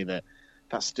obviously that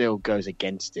still goes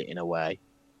against it in a way.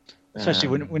 Especially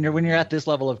when you're at this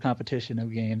level of competition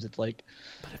of games, it's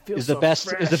is the best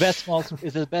small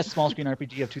screen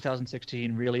RPG of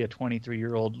 2016 really a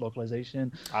 23-year-old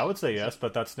localization? I would say yes,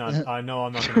 but that's not. I know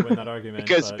I'm not going to win that argument.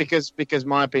 because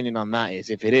my opinion on that is,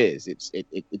 if it is,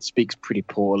 it speaks pretty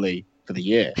poorly for the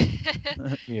year.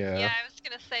 Yeah, I was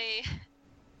gonna say.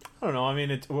 I don't know. I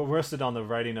mean, we're rested on the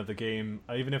writing of the game.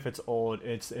 Even if it's old,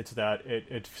 it's that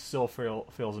it still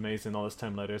feels amazing all this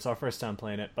time later. It's our first time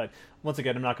playing it, but once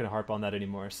again, I'm not going to harp on that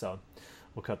anymore. So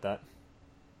we'll cut that.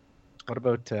 What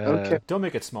about? Okay. Don't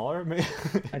make it smaller.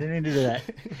 I didn't mean to do that.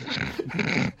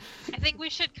 I think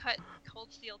we should cut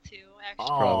Cold Steel 2. Actually.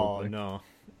 Oh Probably. No,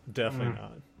 Definitely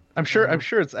not. I'm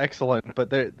sure it's excellent,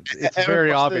 but it's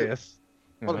very obvious.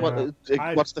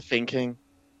 What's the thinking?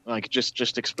 Like,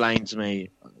 just explain to me.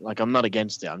 Like, I'm not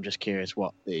against it. I'm just curious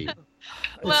what the.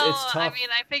 Well, it's tough. I mean,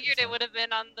 I figured it would have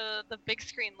been on the big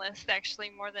screen list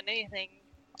actually more than anything.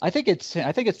 I think it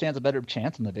stands a better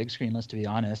chance on the big screen list, to be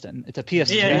honest, and it's a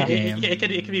PS2 game. It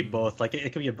could be both. Like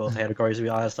it could be both categories, to be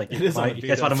honest. Like if you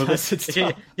guys want to move it,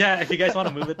 if you guys want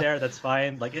to move it there, that's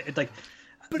fine. Like it's like.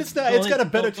 But it's not. It's got a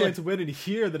better chance of winning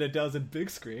here than it does in big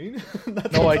screen.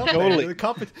 No, I totally.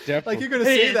 Like you're gonna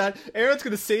say that. Aaron's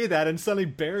gonna say that and suddenly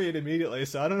bury it immediately.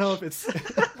 So I don't know if it's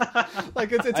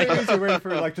like it's an easier way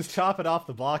for like just chop it off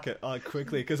the block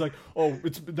quickly because like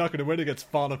it's not gonna win against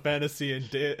Final Fantasy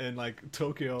and like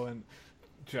Tokyo and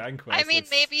Dragon Quest. I mean,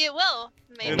 maybe it will.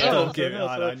 Maybe I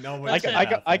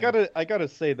gotta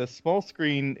say the small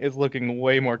screen is looking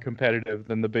way more competitive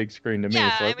than the big screen to me. So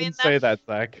I wouldn't say that,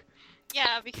 Zach.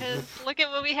 Yeah, because look at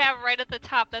what we have right at the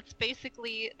top. That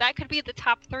could be the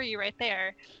top 3 right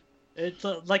there. It's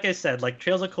like I said, like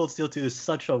Trails of Cold Steel 2 is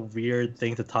such a weird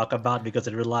thing to talk about because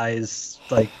it relies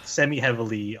like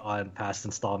semi-heavily on past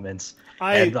installments,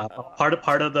 and part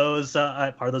of those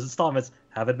installments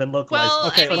haven't been localized. Well,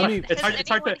 okay, I mean, it's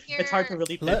hard to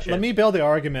really pitch let me build the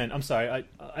argument. I'm sorry,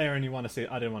 Aaron, you want to say?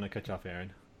 I didn't want to cut you off,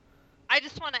 Aaron. I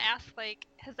just want to ask, like,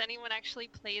 has anyone actually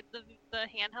played the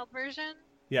handheld version?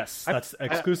 Yes, that's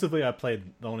exclusively. I played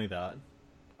only that.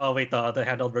 Oh wait, the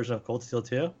handheld version of Cold Steel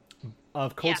 2?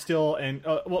 Of Cold Steel and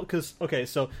because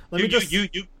so let me you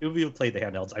played the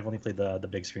handhelds. I've only played the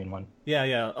big screen one.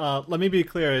 Yeah. Let me be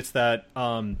clear. It's that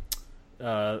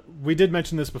we did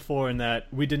mention this before in that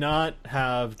we did not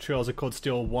have Trails of Cold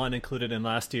Steel 1 included in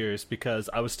last year's because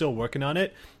I was still working on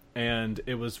it. And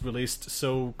it was released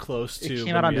so close to. It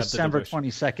came out on December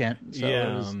 22nd. So yeah,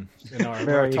 it was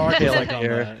very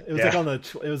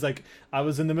it was like I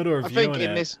was in the middle of reviewing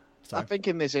it. I think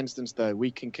in this instance, though,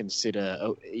 we can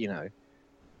consider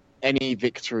any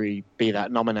victory, be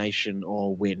that nomination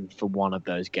or win for one of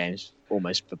those games,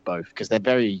 almost for both, because they're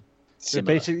very.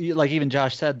 Similar. Basically, like even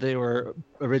Josh said, they were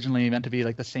originally meant to be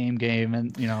like the same game,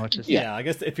 and it's just I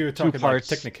guess if you were talking about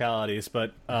technicalities,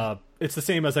 but it's the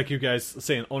same as like you guys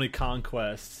saying only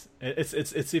conquests.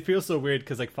 It feels so weird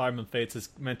because like Fire Emblem Fates is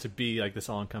meant to be like this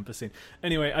all encompassing.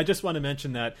 Anyway, I just want to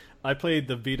mention that I played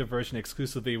the Vita version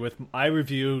exclusively I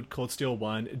reviewed Cold Steel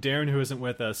 1. Darren, who isn't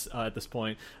with us at this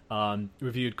point,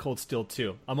 reviewed Cold Steel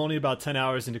 2. I'm only about 10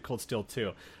 hours into Cold Steel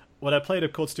 2. What I played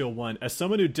of Cold Steel 1, as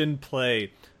someone who didn't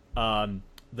play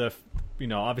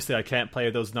obviously I can't play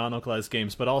those non-localized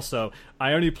games, but also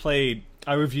I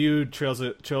reviewed Trails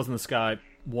in the Sky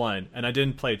 1 and I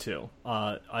didn't play 2.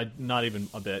 Not even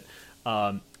a bit.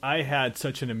 I had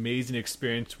such an amazing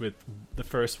experience with the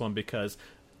first one because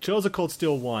Trails of Cold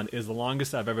Steel 1 is the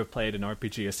longest I've ever played an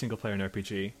RPG, a single player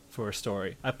RPG for a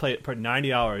story. I put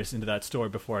 90 hours into that story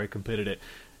before I completed it.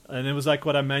 And it was like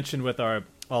what I mentioned with our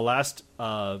last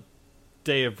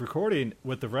day of recording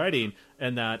with the writing,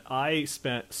 and that I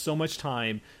spent so much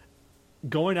time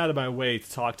going out of my way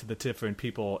to talk to the different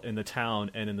people in the town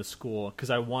and in the school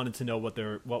because I wanted to know what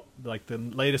the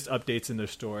latest updates in their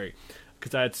story,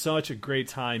 because I had such a great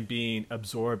time being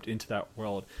absorbed into that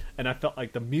world, and I felt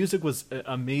like the music was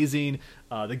amazing,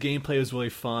 the gameplay was really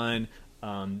fun.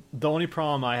 The only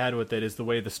problem I had with it is the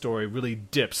way the story really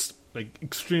dips, like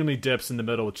extremely dips in the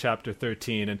middle of chapter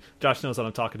 13, and Josh knows what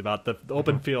I'm talking about. The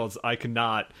open fields, I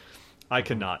cannot.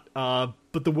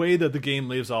 But the way that the game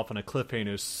leaves off on a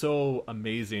cliffhanger is so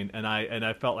amazing, and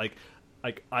I felt like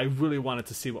I really wanted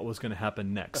to see what was going to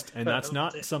happen next, and that's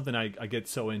not something I get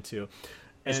so into.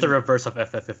 It's the reverse of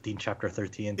FF15 chapter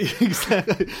 13.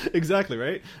 Exactly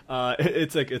right.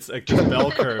 It's like the bell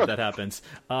curve that happens.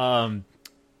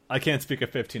 I can't speak of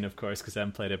 15, of course, because I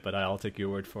haven't played it, but I'll take your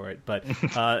word for it. But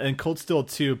and Cold Steel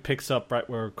 2 picks up right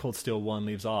where Cold Steel 1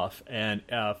 leaves off, and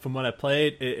from what I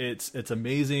played, it's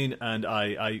amazing, and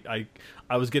I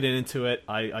was getting into it.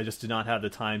 I just did not have the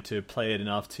time to play it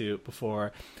enough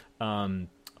before our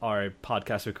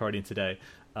podcast recording today.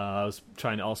 I was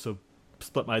trying to also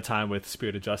split my time with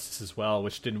Spirit of Justice as well,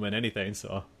 which didn't win anything,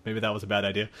 so maybe that was a bad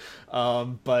idea.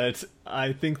 But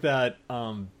I think that.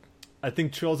 I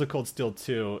think Trails of Cold Steel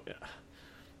 2,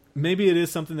 maybe it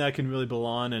is something that can really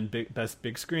belong in best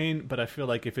big screen, but I feel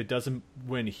like if it doesn't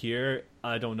win here,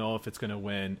 I don't know if it's going to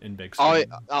win in big screen.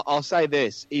 I'll say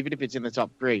this, even if it's in the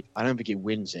top 3, I don't think it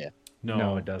wins here.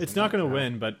 No, it doesn't. It's not going to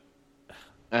win, but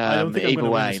I don't think I'm going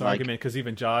to win this argument because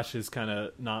even Josh is kind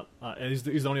of not... he's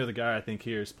the only other guy I think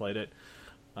here who's played it.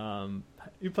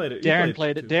 You played it. Darren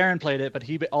played it. Darren played it, but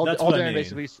all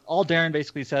Darren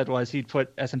basically said was he'd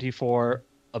put SMT4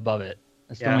 above it,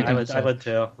 Yeah, I would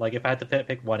too. Like if I had to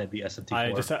pick one, it'd be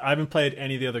SMT4. I haven't played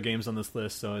any of the other games on this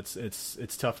list, so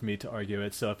it's tough for me to argue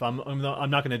it. So if I'm not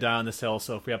going to die on this hill.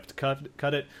 So if we have to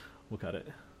cut it, we'll cut it.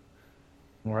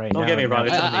 Right. Don't get me wrong.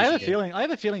 I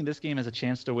have a feeling this game has a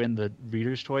chance to win the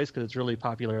Reader's Choice because it's really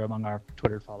popular among our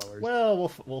Twitter followers.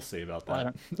 Well, we'll see about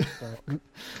that.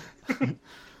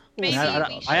 Maybe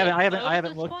I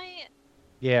haven't looked. Point?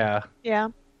 Yeah. Yeah.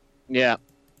 Yeah.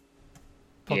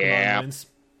 Pokemon wins.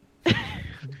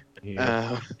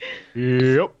 Yep.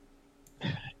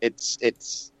 It's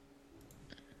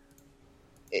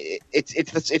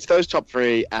those top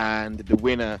three, and the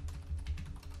winner.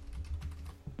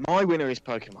 My winner is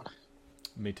Pokemon.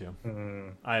 Me too.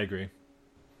 I agree.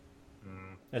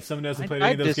 As someone who hasn't played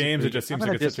any of those games, it just seems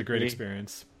like it's such a great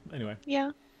experience. Anyway.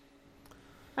 Yeah.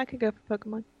 I could go for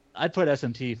Pokemon. I'd put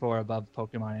SMT4 above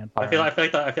Pokemon and Fire. I feel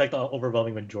like the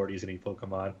overwhelming majority is gonna be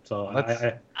Pokemon. So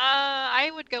I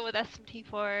would go with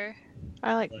SMT4.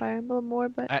 I like Fire Emblem more,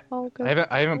 but I'll go.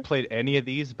 I haven't played any of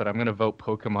these, but I'm gonna vote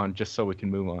Pokemon just so we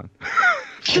can move on.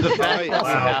 The fact that we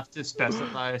have to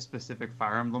specify a specific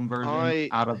Fire Emblem version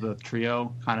out of the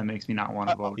trio kind of makes me not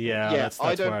want to vote. Yeah, that's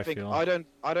where I feel. I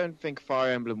don't think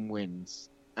Fire Emblem wins.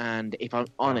 And if I'm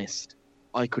honest,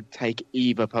 I could take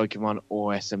either Pokemon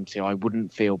or SMT. I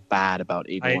wouldn't feel bad about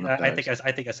either one of those.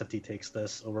 I think SMT takes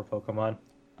this over Pokemon.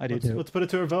 I do too. Let's put it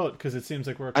to a vote because it seems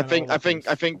like we're. I think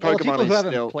Pokemon people who is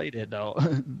haven't still played it though.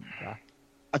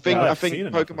 I think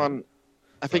Pokemon.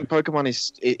 I think Pokemon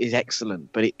is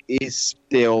excellent, but it's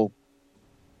still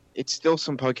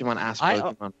some Pokemon ass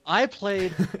Pokemon. I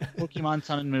played Pokemon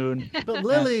Sun and Moon. But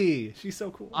Lily, she's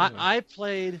so cool. I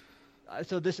played.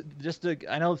 So this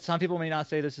I know some people may not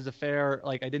say this is a fair,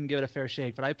 like I didn't give it a fair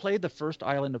shake, but I played the first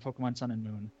island of Pokemon Sun and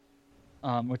Moon,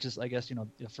 which is I guess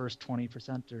the first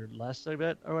 20% or less of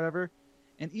it or whatever.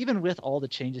 And even with all the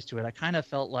changes to it, I kind of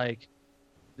felt like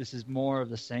this is more of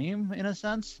the same in a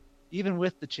sense, even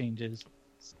with the changes.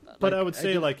 But I would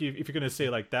say, if you're going to say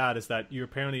like that, is that you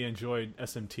apparently enjoyed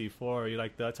SMT4, you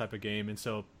like that type of game, and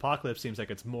so Apocalypse seems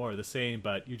like it's more of the same,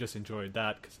 but you just enjoyed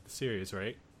that because of the series,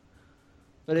 right?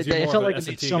 But it felt like it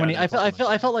made so many. I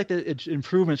felt like the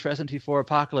improvements for SMT4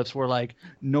 Apocalypse were like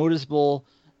noticeable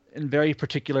and very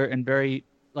particular and very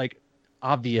like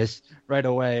obvious right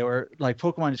away. Or like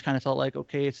Pokemon just kind of felt like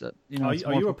okay, it's a Are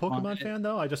you a Pokemon fan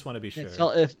though? I just want to be sure.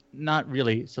 If not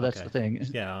really, so that's the thing.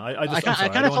 Yeah, I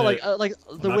kind of felt like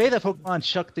the way that Pokemon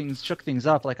shook things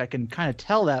up. Like I can kind of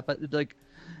tell that, but like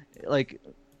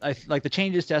I like the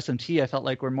changes to SMT. I felt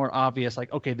like were more obvious.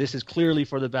 Like okay, this is clearly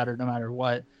for the better, no matter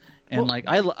what. And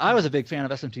I was a big fan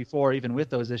of SMT4 even with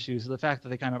those issues. So the fact that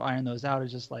they kind of ironed those out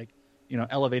is just like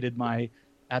elevated my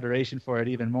adoration for it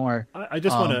even more. I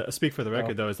just want to speak for the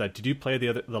record though. Is that did you play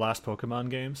the last Pokemon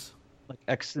games? Like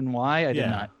X and Y? I did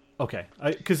not. Okay,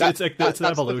 because it's an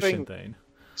evolution thing.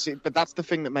 See, but that's the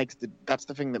thing that makes it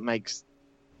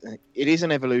is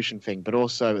an evolution thing, but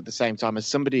also at the same time, as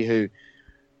somebody who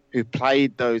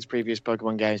played those previous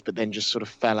Pokemon games, but then just sort of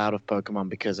fell out of Pokemon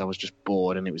because I was just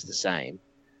bored and it was the same.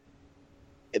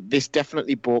 This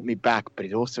definitely brought me back, but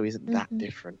it also isn't that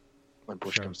different when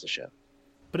push comes to shove.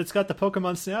 But it's got the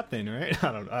Pokemon Snap thing, right?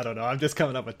 I don't know. I'm just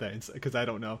coming up with things because I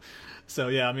don't know. So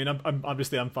yeah, I mean, I'm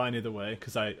obviously fine either way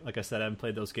because like I said, I haven't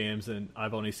played those games and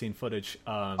I've only seen footage.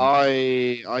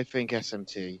 I think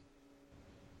SMT.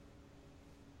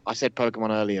 I said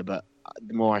Pokemon earlier, but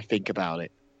the more I think about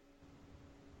it,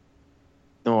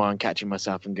 the more I'm catching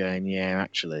myself and going, yeah,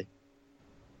 actually.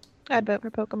 I'd vote for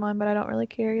Pokemon, but I don't really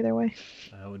care either way.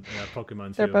 I would, Pokemon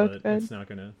too. They're both good. It's not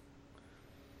gonna.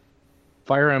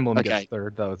 Fire Emblem gets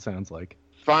third, though. It sounds like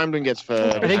Fire Emblem gets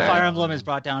third. I think Fire Emblem is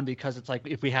brought down because it's like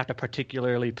if we have to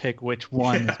particularly pick which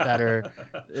one is better,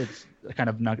 it kind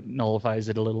of nullifies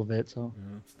it a little bit. So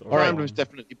Fire Emblem is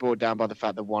definitely brought down by the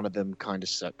fact that one of them kind of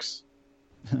sucks.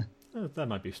 That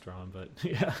might be strong, but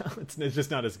yeah, it's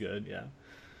just not as good.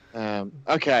 Yeah.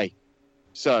 Okay,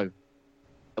 so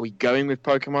are we going with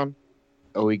Pokemon?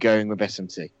 Or are we going with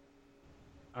SMT?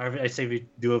 I say we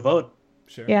do a vote.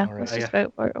 Sure. Yeah, let's just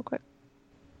vote for it real quick.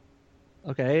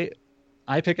 Okay,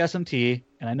 I pick SMT,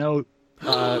 and I know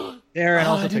Darren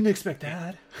also. I didn't expect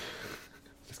that.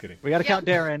 Just kidding. We got to count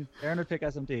Darren. Darren would pick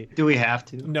SMT. Do we have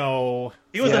to? No.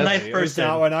 He was a nice person.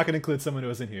 We're not going to include someone who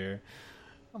wasn't here.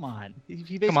 Come on.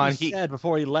 He basically said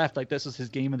before he left, like this was his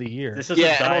game of the year. This is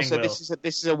and also this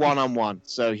is a one-on-one,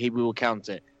 so we will count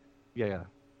it. Yeah.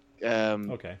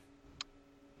 Okay.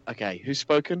 Okay, who's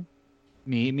spoken?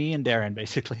 Me and Darren,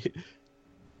 basically.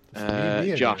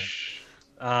 Josh.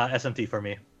 SMT for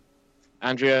me.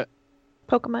 Andrea.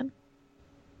 Pokemon.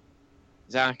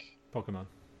 Zach. Pokemon.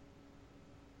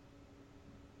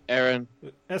 Aaron.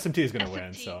 SMT is going to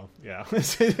win, so yeah.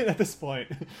 At this point,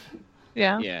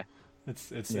 Yeah. Yeah.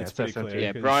 it's it's pretty SMT. clear.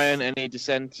 Yeah. 'cause Brian, any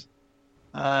dissent?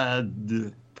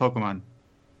 Pokemon.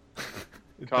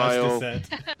 best Kyle. descent.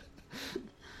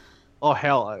 Oh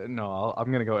hell no!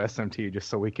 I'm gonna go SMT just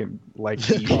so we can like.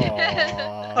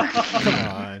 Aw, come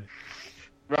on.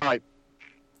 Right.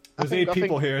 There's 8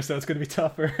 people here, so it's going to be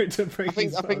tougher to bring. I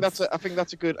think that's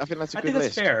a good I think list.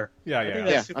 that's fair. Yeah.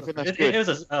 I think that's It good.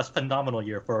 was a phenomenal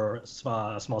year for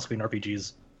small screen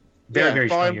RPGs. Very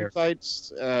strong Fire year.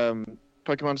 Fights,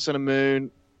 Pokemon Sun and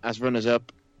Moon as runners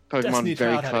up. Pokemon Destiny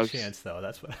very Child had a close. chance, though.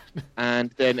 That's what.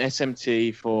 And then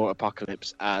SMT for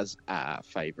Apocalypse as our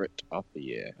favorite of the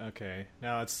year. Okay,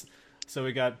 now so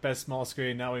we got best small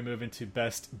screen. Now we move into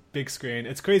best big screen.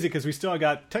 It's crazy because we still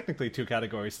got technically 2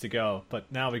 categories to go, but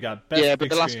now we got best. Yeah, but big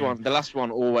the last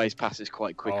one always passes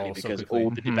quite quickly Oh, so because quickly.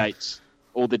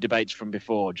 all the debates from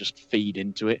before just feed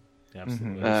into it. Yeah,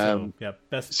 absolutely. Um, so, yeah,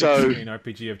 best so- big screen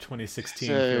RPG of 2016.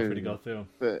 Feel free to go through.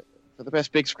 For the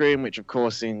best big screen, which of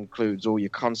course includes all your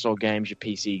console games, your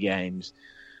PC games,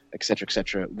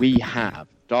 etc., we have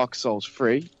Dark Souls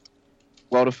 3,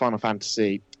 World of Final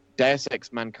Fantasy, Deus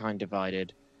Ex: Mankind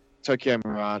Divided, Tokyo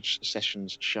Mirage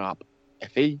Sessions Sharp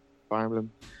FE, Fire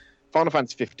Emblem, Final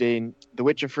Fantasy 15, The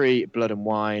Witcher 3, Blood and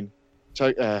Wine,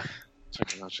 Tokyo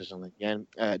Mirage is on again,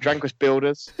 Dragon Quest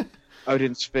Builders,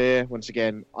 Odin Sphere, once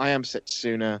again, I Am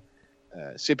Setsuna,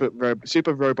 Super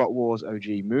Robot Wars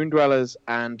OG Moondwellers,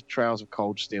 and Trails of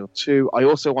Cold Steel 2. I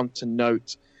also want to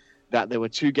note that there were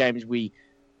 2 games we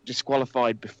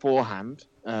disqualified beforehand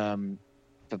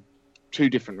for 2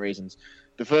 different reasons.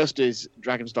 The first is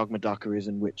Dragon's Dogma Dark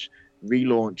Arisen, which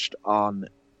relaunched on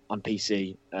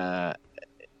PC,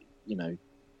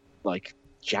 like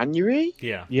January?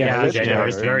 Yeah. Yeah, January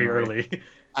is very early.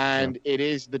 And it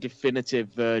is the definitive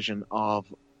version of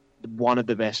one of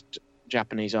the best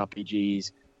Japanese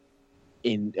RPGs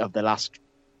of the last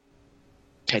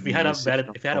 10 If we had years.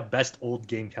 if we had a best old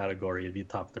game category, it'd be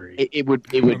top 3. It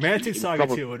would. Romantic Saga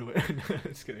probably- 2 would win.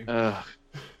 Just kidding.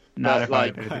 Not But, if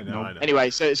like, I know. Anyway,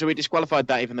 so we disqualified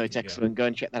that, even though it's excellent. Go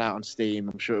and check that out on Steam.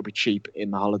 I'm sure it'll be cheap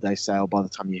in the holiday sale by the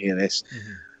time you hear this.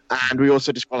 Mhm. And we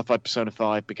also disqualified Persona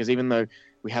 5 because even though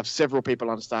we have several people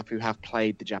on staff who have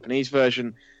played the Japanese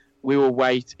version, we will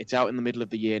wait. It's out in the middle of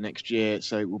the year next year,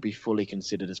 so it will be fully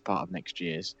considered as part of next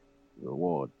year's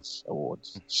awards.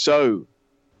 So,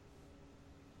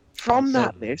 from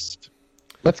that list,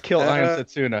 Let's kill I Am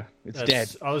Setsuna. It's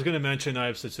dead. I was going to mention I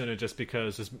Am Setsuna just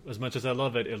because, as much as I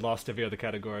love it, it lost every other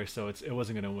category, so it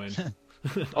wasn't going to win.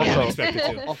 I didn't expect it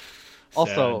to.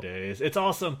 Also, 7 days. It's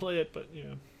awesome. Play it, but yeah.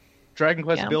 Dragon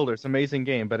Quest Yeah. Builders, amazing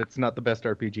game, but it's not the best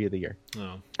RPG of the year.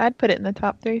 No. I'd put it in the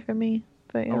top 3 for me.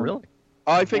 But yeah. Oh, really?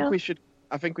 I think Yeah. we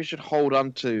should hold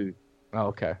on to Oh,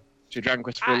 okay. Dragon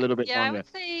Quest for a little bit I longer. would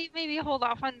say maybe hold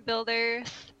off on Builders.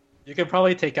 You could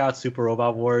probably take out Super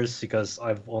Robot Wars because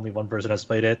I've only one person has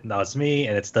played it. Now it's me,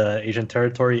 and it's the Asian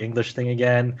Territory English thing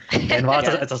again. And while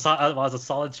it's a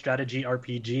solid strategy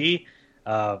RPG,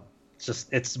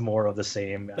 it's more of the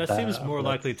same. That seems more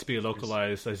likely to be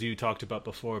localized, as you talked about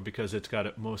before, because it's got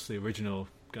a mostly original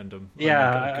Gundam.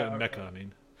 Yeah, Mecha, I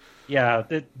mean. Yeah,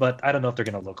 but I don't know if they're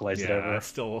gonna localize it Yeah, ever.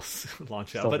 still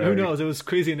launch out. Still But who knows? It was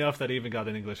crazy enough that it even got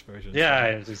an English version.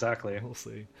 Yeah, so exactly. we'll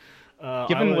see.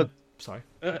 Sorry.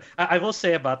 I will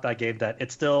say about that game that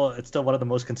it's still one of the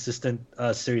most consistent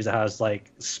series that has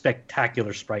like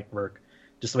spectacular sprite work.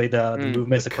 Just the way the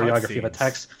movements, the choreography of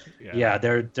attacks. Yeah,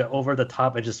 they're over the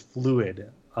top and just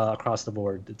fluid across the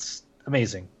board. It's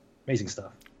amazing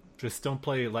stuff. Just don't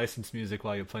play licensed music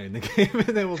while you're playing the game,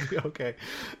 and then we'll be okay.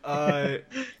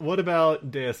 What about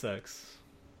Deus Ex?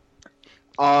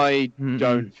 I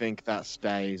don't think that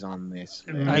stays on this.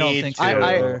 I don't think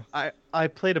so. I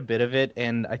played a bit of it,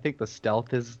 and I think the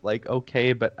stealth is like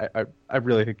okay, but I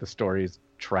really think the story is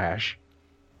trash.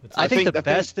 I think the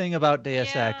best thing about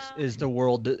Deus Ex is the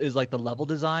world is like the level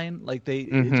design. Like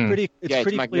it's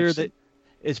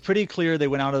pretty clear they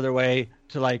went out of their way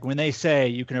to, like, when they say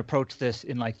you can approach this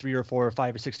in like 3 or 4 or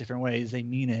 5 or 6 different ways, they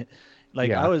mean it.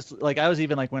 I was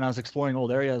even like, when I was exploring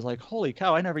old areas, like, holy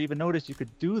cow, I never even noticed you could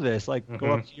do this. Like, go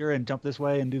up here and jump this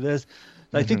way and do this.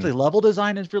 I think the level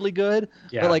design is really good,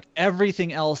 but like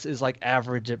everything else is like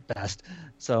average at best.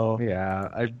 So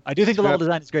yeah, I do think the level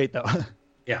design is great though.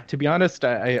 Yeah. To be honest,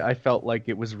 I felt like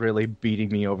it was really beating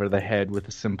me over the head with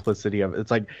the simplicity of it.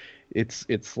 It's like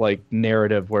it's like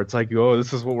narrative where it's like, oh,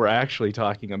 this is what we're actually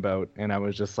talking about, and I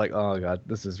was just like, oh god,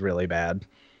 this is really bad.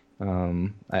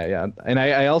 And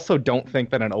I also don't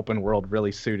think that an open world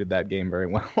really suited that game very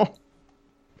well.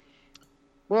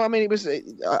 Well, I mean,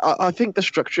 I think the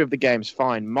structure of the game's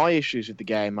fine. My issues with the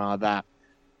game are that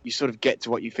you sort of get to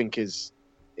what you think is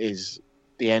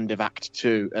the end of Act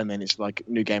 2, and then it's like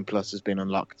New Game Plus has been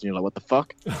unlocked, and you're like, what the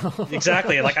fuck?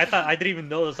 Exactly. Like I thought, I didn't even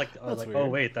know. It's like, oh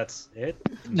wait, that's it.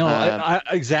 No, I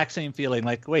exact same feeling.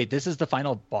 Like, wait, this is the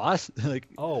final boss. Like,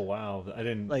 oh wow, I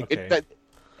didn't like okay.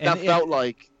 That felt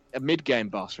like a mid-game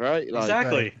boss, right? Like,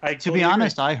 exactly. Right. To be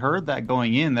honest, I heard that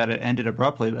going in that it ended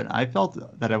abruptly, but I felt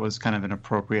that it was kind of an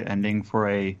appropriate ending for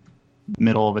a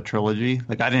middle of a trilogy.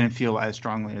 Like, I didn't feel as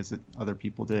strongly as other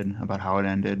people did about how it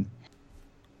ended.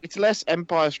 It's less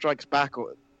Empire Strikes Back,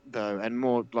 though, and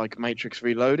more like Matrix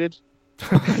Reloaded.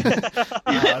 Put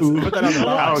that on the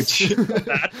Ouch.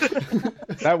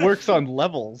 That works on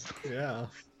levels. Yeah.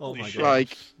 Oh my god.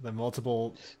 Like the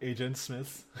multiple Agent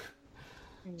Smiths.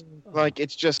 Like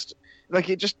it's just like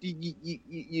you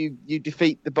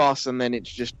defeat the boss, and then it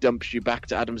just dumps you back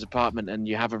to Adam's apartment, and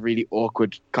you have a really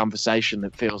awkward conversation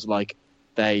that feels like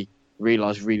they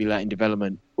realize really late in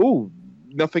development. Ooh,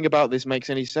 nothing about this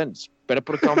makes any sense. Better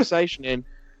put a conversation in.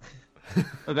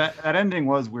 That ending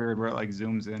was weird, where it like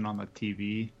zooms in on the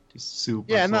TV, just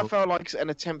super. Yeah, and that felt like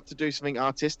an attempt to do something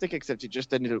artistic, except it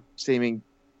just ended up seeming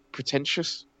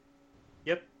pretentious.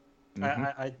 Yep,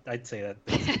 I'd say that.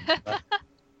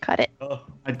 Cut it. Oh.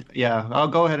 I'll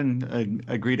go ahead and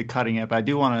agree to cutting it, but I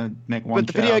do want to make one.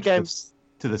 But the video games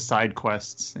to the side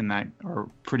quests in that are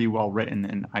pretty well written,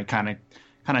 and I kind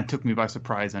of took me by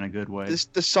surprise in a good way.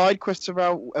 The side quests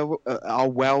are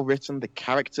well written. The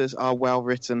characters are well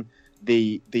written.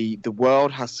 The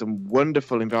world has some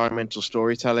wonderful environmental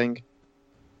storytelling.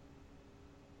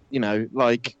 You know,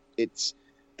 like there's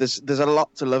a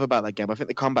lot to love about that game. I think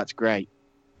the combat's great.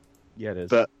 Yeah, it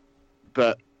is.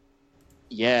 But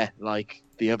yeah, like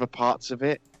the other parts of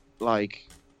it, like,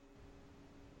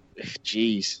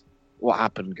 jeez, what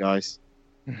happened, guys?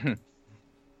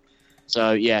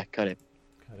 So yeah, cut it.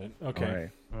 Okay.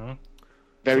 Right.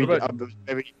 Very,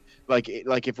 very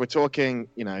like if we're talking,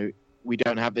 you know, we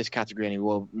don't have this category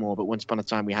anymore. But once upon a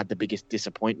time, we had the biggest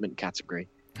disappointment category.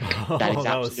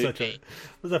 That was such a.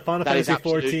 Was that Final Fantasy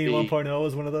 14 1.0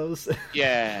 was one of those?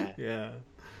 Yeah. Yeah.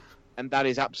 And that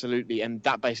is absolutely, and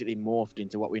that basically morphed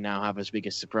into what we now have as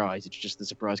biggest surprise. It's just the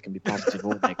surprise can be positive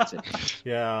or negative.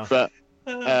 Yeah. But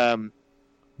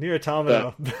Nier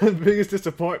Automata, biggest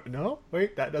disappointment. No,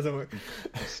 wait, that doesn't work.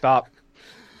 Stop.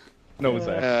 No one's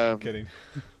there. Kidding.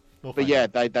 But yeah,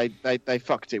 they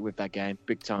fucked it with that game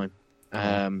big time,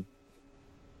 and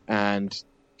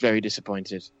very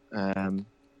disappointed.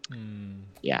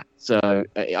 Yeah, so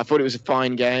I thought it was a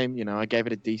fine game. You know, I gave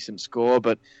it a decent score,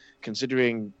 but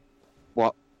considering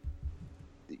what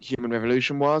Human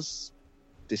Revolution was,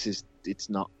 it's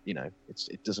not. You know,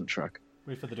 it doesn't truck.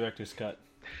 Wait for the director's cut.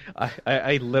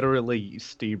 I literally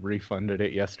Steam refunded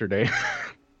it yesterday.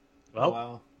 Well, oh,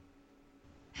 wow.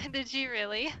 Did you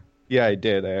really? Yeah, I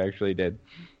did. I actually did.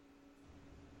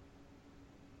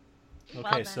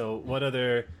 Okay, so what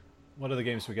other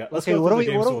games we got? Let's Okay, go through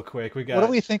the games real quick. We got. What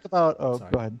do we think about? Oh,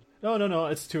 Sorry. go ahead. No,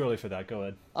 it's too early for that. Go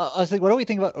ahead. I was like, what do we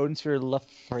think about Odin Sphere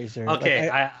Left Fraser? Okay,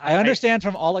 like, I understand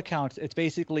from all accounts, it's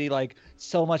basically like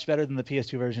so much better than the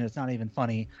PS2 version. It's not even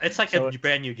funny. It's like a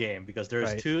brand new game because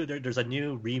there's there's a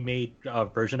new remade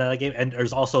version of that game, and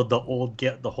there's also the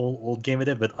whole old game with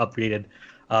it, but upgraded,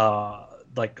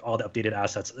 like all the updated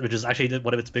assets, which is actually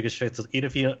one of its biggest strengths.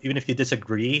 Even if you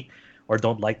disagree or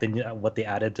don't like what they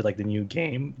added to like the new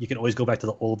game, you can always go back to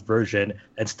the old version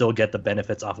and still get the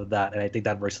benefits off of that. And I think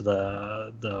that works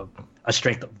to a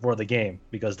strength for the game,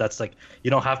 because that's like you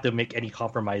don't have to make any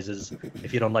compromises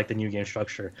if you don't like the new game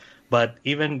structure. But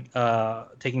even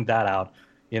taking that out,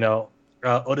 you know,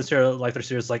 Odin Sphere Life Through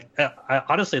Series, like I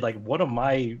honestly like one of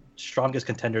my strongest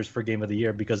contenders for Game of the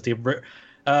Year, because they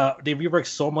reworked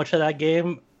so much of that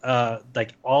game.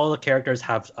 Like all the characters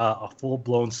have a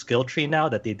full-blown skill tree now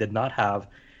that they did not have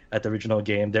at the original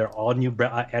game. They're all new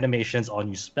animations, all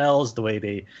new spells. The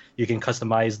way you can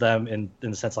customize them in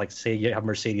the sense, like say you have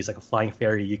Mercedes, like a flying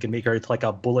fairy, you can make her like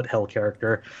a bullet hell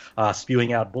character,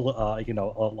 spewing out a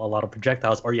lot of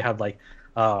projectiles, or you have like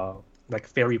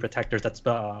fairy protectors that's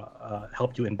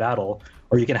help you in battle,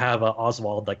 or you can have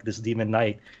Oswald, like this demon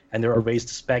knight, and there are ways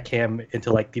to spec him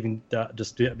into like even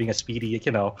just being a speedy,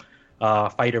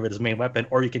 fighter with his main weapon,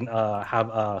 or you can have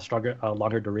a stronger,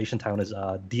 longer duration time as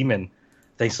a demon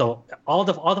thing. So all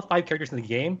the 5 characters in the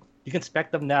game, you can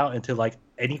spec them now into like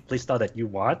any playstyle that you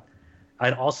want,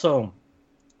 and also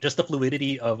just the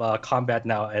fluidity of combat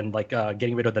now, and like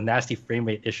getting rid of the nasty frame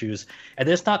rate issues. And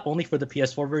it's not only for the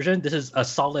PS4 version. This is a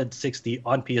solid 60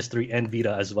 on PS3 and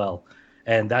Vita as well,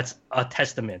 and that's a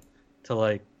testament to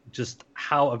like just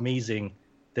how amazing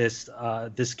this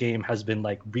game has been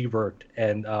like reworked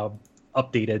and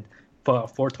updated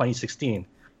for 2016.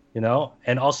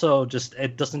 And also just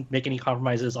it doesn't make any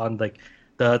compromises on like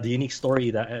the unique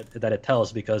story that it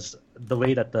tells, because the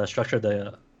way that the structure of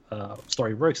the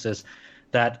story works is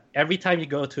that every time you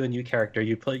go to a new character,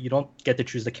 you don't get to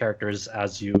choose the characters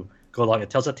as you go along. It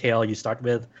tells a tale. You start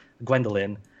with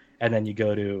Gwendolyn, and then you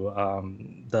go to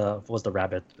what was the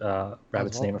rabbit's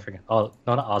Oswald? name? I forget. Oh,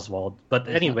 no, not Oswald. But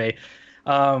anyway,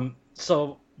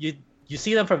 so you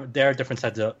see them from their different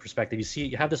sides of perspective.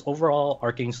 You have this overall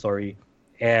arcing story,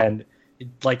 and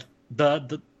like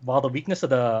while the weakness of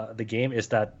the game is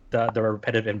that the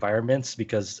repetitive environments,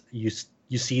 because you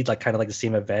see like kind of like the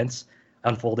same events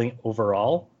unfolding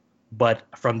overall, but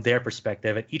from their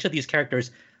perspective, and each of these characters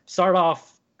start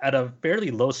off at a fairly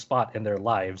low spot in their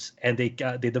lives, and they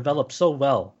develop so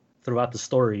well throughout the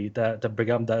story that to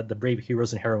become the brave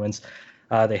heroes and heroines.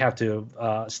 They have to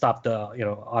stop the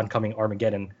oncoming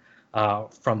Armageddon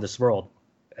from this world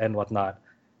and whatnot,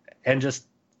 and just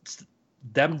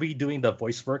them redoing the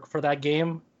voice work for that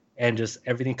game, and just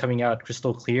everything coming out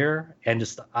crystal clear, and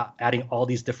just adding all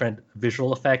these different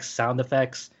visual effects, sound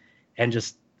effects, and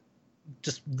just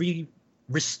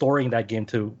restoring that game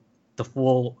to the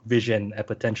full vision and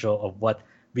potential of what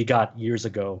we got years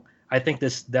ago. I think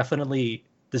this definitely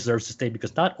deserves to stay,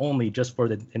 because not only just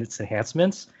for its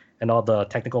enhancements and all the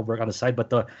technical work on the side, but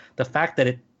the fact that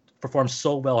it performs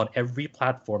so well on every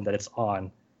platform that it's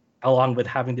on, along with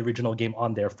having the original game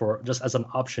on there for just as an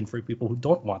option for people who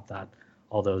don't want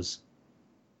all those.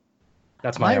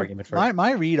 That's my argument for it.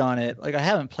 My read on it, like I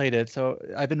haven't played it, so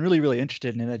I've been really, really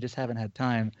interested in it. I just haven't had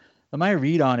time. But my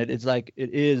read on it is like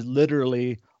it is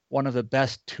literally one of the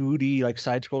best 2D like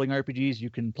side-scrolling RPGs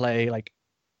you can play like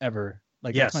ever.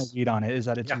 Like Yes. that's my read on it, is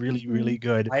that it's really, really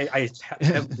good. I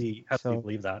heavily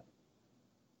believe that.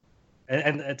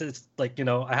 And it's like,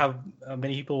 I have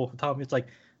many people who tell me it's like,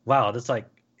 wow, that's like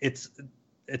it's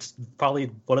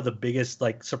probably one of the biggest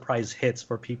like surprise hits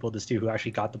for people to see who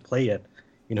actually got to play it,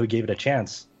 who gave it a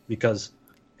chance, because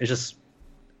it's just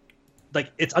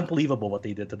like it's unbelievable what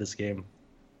they did to this game.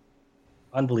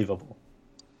 Unbelievable.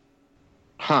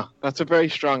 Huh. That's a very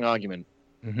strong argument.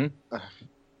 Mm-hmm.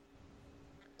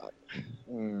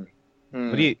 Hmm.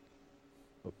 What do you?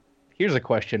 Here's a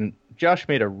question. Josh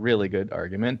made a really good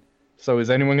argument. So is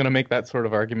anyone going to make that sort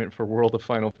of argument for World of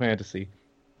Final Fantasy?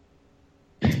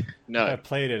 No. If I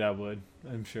played it, I would.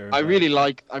 I'm sure. I really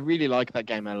like that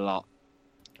game a lot,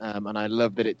 and I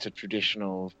love that it's a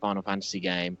traditional Final Fantasy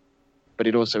game, but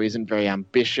it also isn't very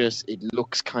ambitious. It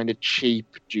looks kind of cheap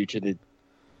due to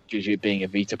it being a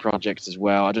Vita project as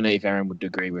well. I don't know if Aaron would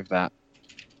agree with that.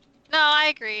 No,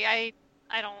 I agree. I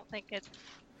don't think it's.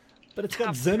 But it's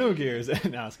got Xenogears.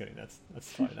 No, I was kidding. That's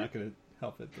fine. Not gonna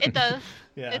help it. It does.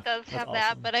 Yeah, it does that's have awesome.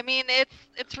 that, but I mean,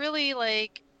 it's really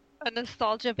like a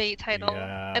nostalgia bait title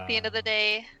at the end of the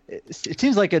day. It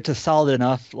seems like it's a solid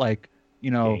enough like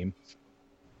Game.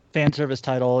 fan service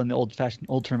title in the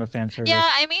old term of fan service. Yeah,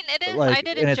 I mean, it is. Like, I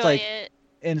did and it's enjoy like- it.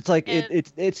 And it's like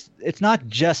And- it's not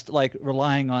just like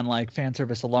relying on like fan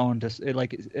service alone.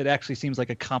 It actually seems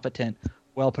like a competent,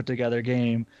 well put together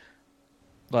game.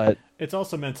 But It's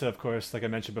also meant to, of course, like I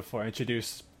mentioned before,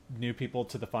 introduce new people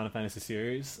to the Final Fantasy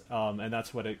series, and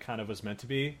that's what it kind of was meant to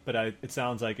be. But it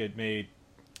sounds like it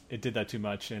did that too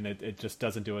much, and it just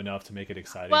doesn't do enough to make it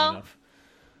exciting Well, enough.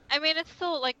 I mean, it's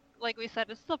still like we said,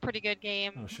 it's still a pretty good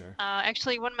game. Oh, sure.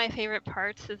 Actually, one of my favorite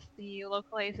parts is the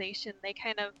localization. They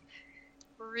kind of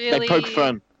really They poke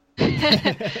fun.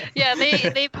 Yeah,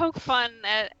 they poke fun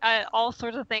at all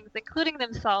sorts of things, including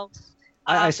themselves.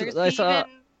 There's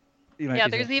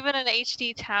even an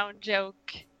HD Town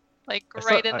joke, like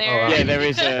right in there.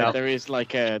 Yeah, there is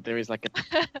like a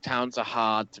towns are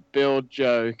hard to build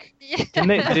joke. Yeah.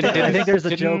 I think there's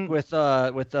a joke with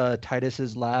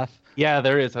Titus's laugh. Yeah,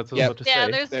 there is. That's what I was about to Yeah,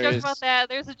 say. there's a joke about that.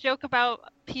 There's a joke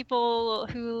about people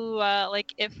who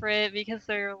like Ifrit because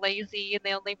they're lazy and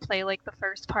they only play like the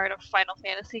first part of Final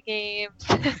Fantasy games.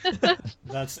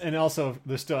 And also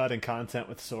they're still adding content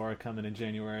with Sora coming in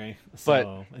January,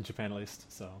 so in Japan at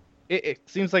least. So It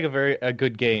seems like a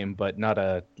good game, but not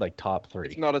a like top 3.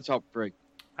 It's not a top 3.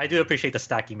 I do appreciate the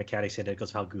stacking mechanics in it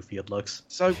because of how goofy it looks.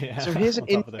 So here's an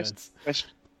on top of interesting question.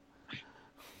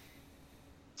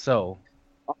 So,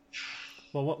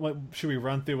 well, what should we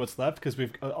run through what's left? Because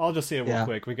I'll just say it real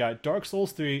quick. We got Dark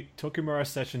Souls 3, Tokimura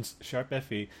Sessions Sharp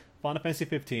FE, Final Fantasy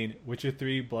 15, Witcher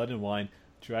 3, Blood and Wine,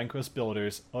 Dragon Quest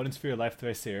Builders, Odin Sphere Life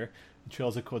Thrice-Seer, and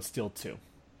Trails of Cold Steel 2.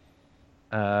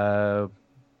 I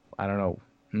don't know.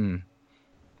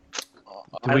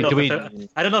 I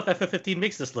don't know if FF15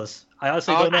 makes this list. I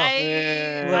honestly don't know.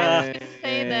 I was gonna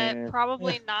say that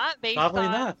probably not, based on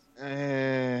not.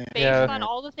 on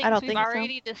all the things we've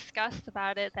already discussed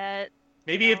about it. That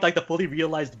Maybe it's like the fully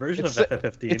realized version of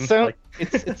FF15.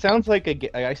 It sounds like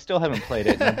I still haven't played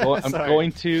it.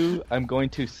 I'm going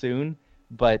to soon,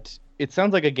 but it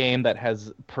sounds like a game that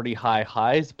has pretty high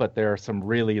highs, but there are some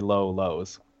really low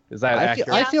lows. Is that accurate?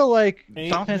 I feel like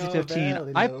Final Fantasy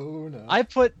 15. I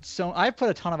put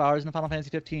a ton of hours in Final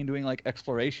Fantasy 15 doing like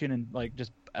exploration and like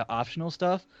just optional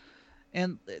stuff,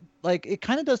 and like it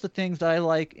kind of does the things that I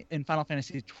like in Final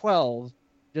Fantasy 12.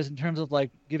 Just in terms of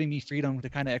like giving me freedom to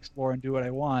kind of explore and do what I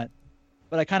want.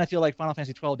 But I kind of feel like Final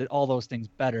Fantasy 12 did all those things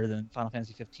better than Final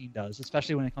Fantasy 15 does,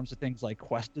 especially when it comes to things like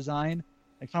quest design.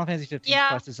 Like Final Fantasy 15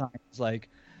 quest design is like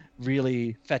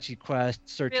really fetchy quest,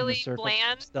 searching really the circle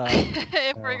bland stuff.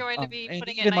 if we're going to be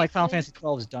putting it even like Final nicely. Fantasy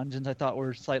 12's dungeons I thought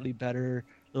were slightly better,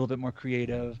 a little bit more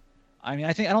creative. I mean,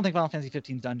 I don't think Final Fantasy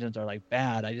 15's dungeons are like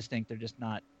bad. I just think they're just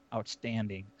not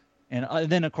outstanding. And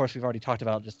then, of course, we've already talked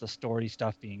about just the story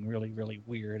stuff being really, really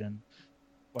weird and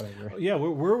whatever. Yeah,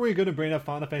 were we going to bring up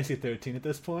Final Fantasy 13 at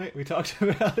this point? We talked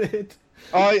about it.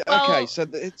 Okay, so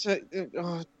it's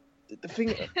the thing.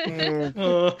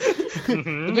 The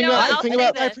thing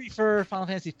about I prefer Final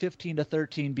Fantasy 15 to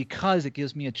 13 because it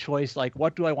gives me a choice. Like,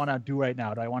 what do I want to do right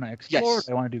now? Do I want to explore? Yes.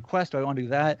 Do I want to do quest? Do I want to do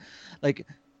that? Like,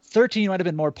 13 might have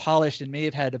been more polished and may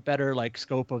have had a better like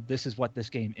scope of this is what this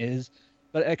game is.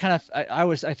 But I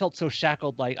felt so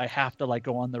shackled, like I have to like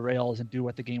go on the rails and do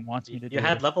what the game wants me to do. You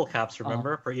had level caps,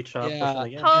 remember, for each portion of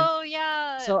the game. Oh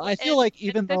yeah. So I feel like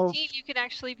even in 15, though you can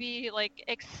actually be like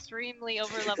extremely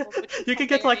over leveled. You could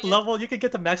get to like level. You could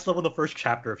get to max level in the first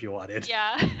chapter if you wanted.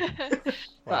 Yeah.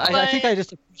 I think I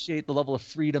just appreciate the level of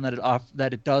freedom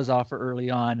that it does offer early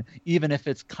on, even if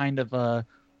it's kind of a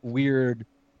weird,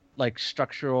 like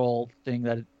structural thing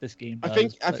that this game does. I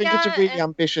think it's a really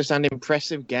ambitious and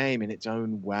impressive game in its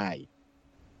own way,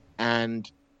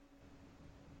 and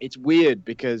it's weird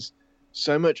because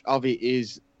so much of it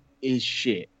is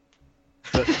shit.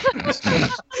 But,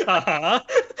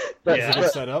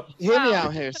 set up. Hear me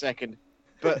out here a second.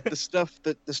 But the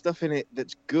stuff in it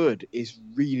that's good is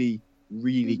really,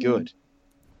 really good.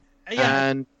 Yeah,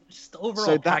 and just the overall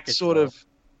so package,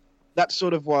 that's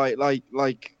sort of why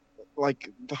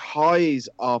like the highs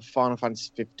of Final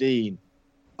Fantasy 15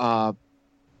 are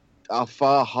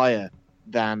far higher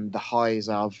than the highs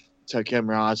of Tokyo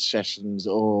Mirage Sessions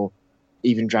or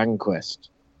even Dragon Quest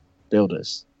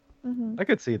Builders. Mm-hmm. I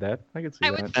could see that. I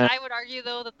would argue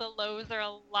though that the lows are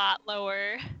a lot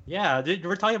lower. Yeah, dude,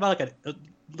 we're talking about like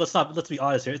let's be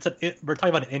honest here. We're talking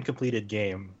about an incompleted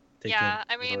game. Yeah,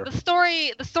 I mean the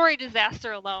story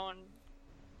disaster alone.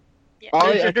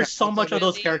 Yeah. There's so much of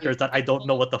those characters that I don't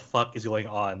know what the fuck is going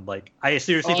on. Like, I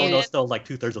seriously don't know still like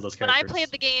 2/3 of those characters. When I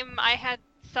played the game, I had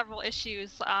several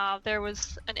issues. There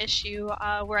was an issue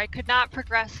where I could not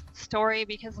progress the story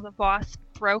because the boss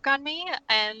broke on me,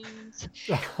 and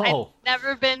I've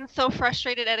never been so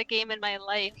frustrated at a game in my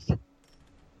life.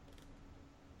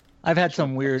 I've had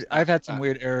some weird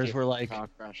errors where like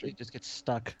it just gets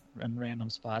stuck in random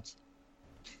spots.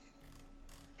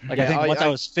 Like I think once I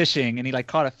was fishing and he like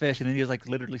caught a fish and then he was like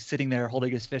literally sitting there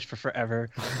holding his fish for forever.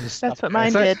 That's what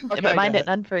mine did. But mine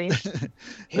didn't unfreeze.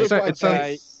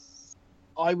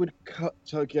 I would cut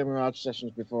Tokyo Mirage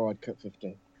Sessions before I'd cut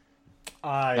 15.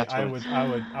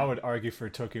 I would argue for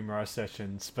Tokyo Mirage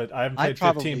Sessions, but I haven't played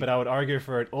 15. But I would argue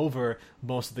for it over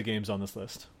most of the games on this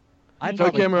list. I think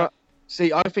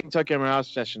Tokyo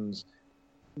Mirage Sessions.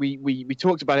 We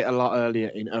talked about it a lot earlier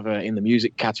in the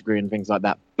music category and things like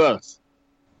that, but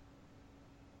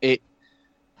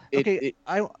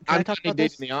I talk about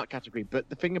this in the art category. But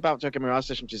the thing about Tokyo Mirage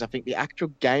Sessions is I think the actual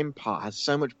game part has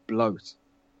so much bloat.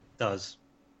 It does.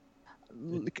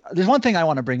 There's one thing I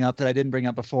want to bring up that I didn't bring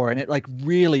up before, and it like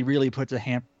really, really puts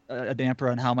a damper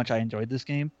on how much I enjoyed this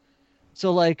game.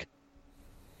 So like,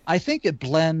 I think it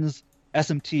blends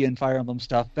SMT and Fire Emblem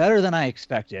stuff better than I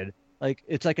expected. Like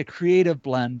it's like a creative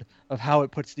blend of how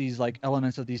it puts these like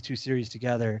elements of these two series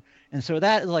together. And so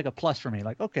that is like a plus for me.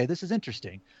 Like, okay, this is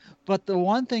interesting. But the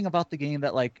one thing about the game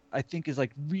that like I think is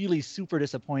like really super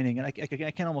disappointing, and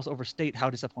I can almost overstate how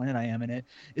disappointed I am in it,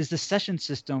 is the session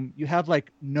system. You have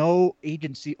like no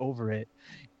agency over it.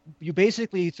 You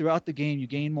basically throughout the game you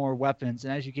gain more weapons,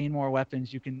 and as you gain more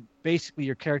weapons, you can basically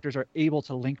your characters are able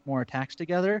to link more attacks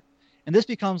together. And this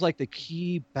becomes like the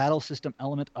key battle system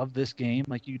element of this game.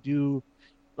 Like you do,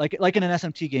 like in an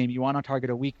SMT game, you want to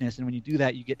target a weakness, and when you do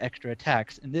that, you get extra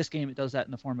attacks. In this game, it does that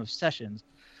in the form of sessions,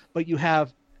 but you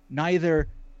have neither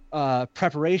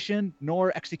preparation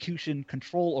nor execution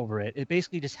control over it. It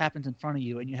basically just happens in front of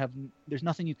you, and there's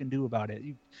nothing you can do about it.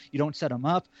 You don't set them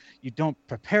up, you don't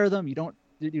prepare them, you don't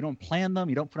you don't plan them,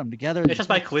 you don't put them together. It's just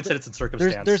by coincidence and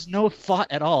circumstance. There's no thought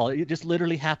at all. It just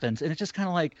literally happens, and it's just kind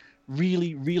of like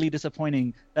really, really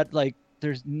disappointing that like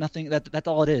there's nothing. That's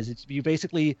all it is. It's you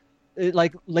basically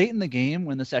like late in the game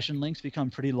when the session links become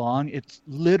pretty long. It's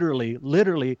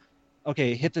literally,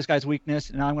 okay, hit this guy's weakness,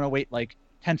 and now I'm gonna wait like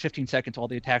 10-15 seconds while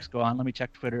the attacks go on. Let me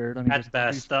check Twitter.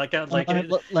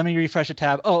 Let me refresh a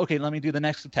tab. Oh, okay. Let me do the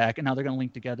next attack, and now they're going to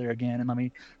link together again. And let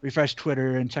me refresh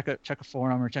Twitter and check a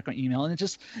forum or check an email. And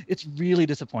it's really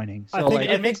disappointing. So I think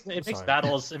it makes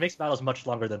battles much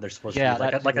longer than they're supposed to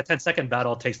be. Like a 10-second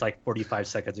battle takes like 45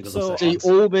 seconds.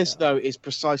 All this though is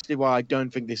precisely why I don't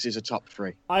think this is a top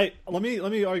 3. Let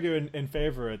me argue in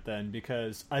favor of it then,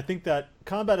 because I think that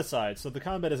combat aside, so the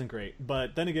combat isn't great,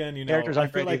 but then again, I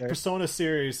feel like Persona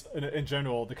series in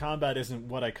general, the combat isn't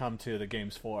what I come to the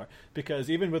games for, because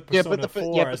even with Persona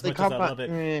 4, as much as I love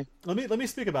it, let me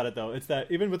speak about it though. It's that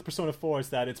even with Persona 4, it's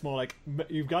that it's more like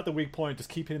you've got the weak point, just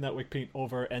keep hitting that weak point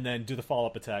over, and then do the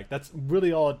follow-up attack. That's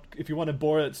really all. If you want to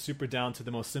bore it super down to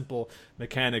the most simple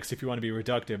mechanics, if you want to be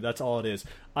reductive, that's all it is.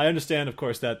 I understand, of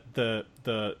course, that the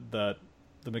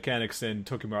mechanics in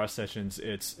Tokyo Mirage Sessions,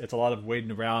 it's a lot of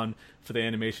waiting around for the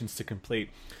animations to complete.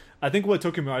 I think what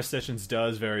Tokyo Mirage Sessions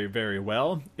does very, very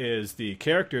well is the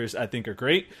characters, I think, are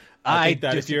great. I think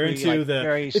that if you're into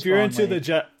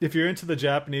the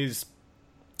Japanese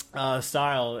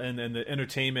style and the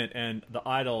entertainment and the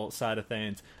idol side of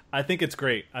things, I think it's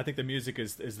great. I think the music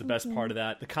is the best part of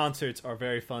that. The concerts are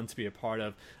very fun to be a part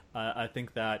of. I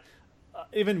think that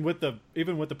even with the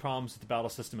problems with the battle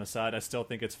system aside, I still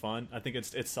think it's fun. I think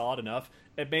it's solid enough.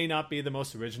 It may not be the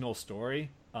most original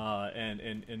story, and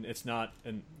it's not.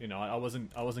 And I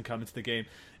wasn't coming to the game.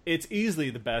 It's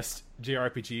easily the best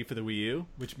JRPG for the Wii U,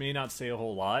 which may not say a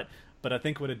whole lot, but I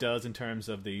think what it does in terms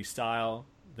of the style,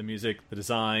 the music, the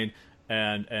design,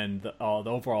 and the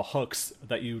overall hooks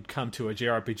that you'd come to a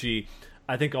JRPG,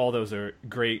 I think all those are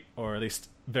great, or at least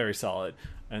very solid.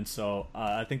 And so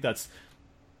I think that's.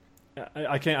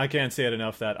 I can't say it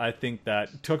enough that I think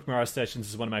that Tokyo Mirage Sessions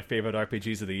is one of my favorite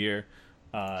RPGs of the year,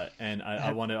 and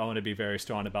I want to be very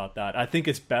strong about that. I think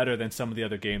it's better than some of the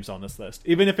other games on this list,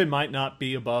 even if it might not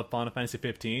be above Final Fantasy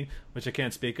 15, which I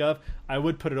can't speak of. I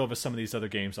would put it over some of these other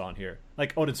games on here,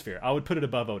 like Odin Sphere. I would put it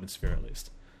above Odin Sphere at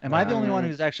least. Am I the only one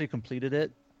who's actually completed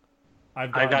it?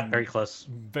 I've got very close.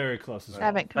 Very close as well. I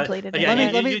haven't completed it.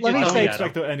 Let me say. I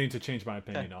expect the ending to change my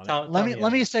opinion on it.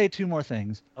 Let me say 2 more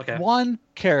things. Okay. 1,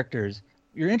 characters.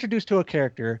 You're introduced to a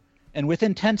character, and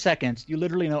within 10 seconds, you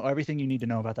literally know everything you need to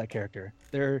know about that character.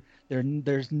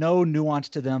 There's no nuance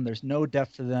to them. There's no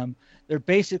depth to them. They're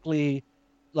basically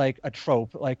like a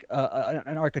trope, like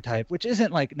an archetype, which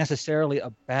isn't like necessarily a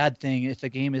bad thing if the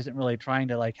game isn't really trying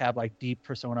to like have like deep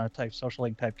Persona type, social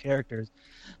link type characters.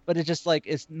 But it's just like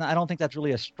I don't think that's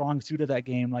really a strong suit of that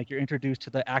game. Like you're introduced to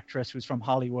the actress who's from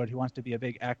Hollywood who wants to be a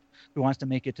big who wants to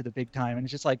make it to the big time, and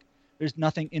it's just like there's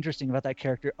nothing interesting about that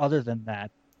character other than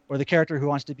that, or the character who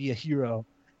wants to be a hero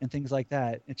and things like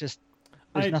that. It just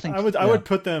nothing. I would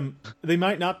put them. They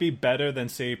might not be better than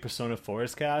say Persona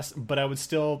 4's cast, but I would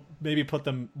still maybe put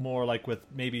them more like with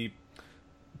maybe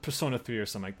Persona 3 or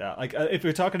something like that. Like if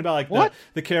you're talking about like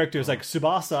the characters, like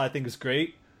Tsubasa, I think is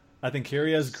great. I think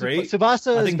Kiria is great.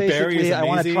 Tsubasa is basically I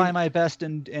want to try my best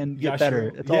and get better.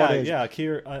 Sure. It's all it is. Yeah,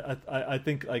 I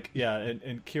think like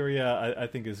and Kiria I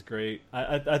think is great.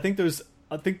 I think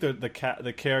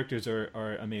the characters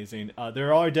are amazing.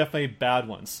 There are definitely bad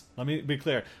ones. Let me be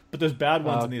clear, but there's bad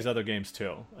ones in these other games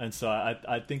too. And so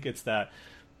I think it's that.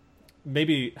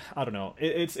 Maybe I don't know.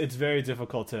 It's very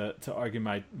difficult to argue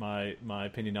my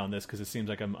opinion on this because it seems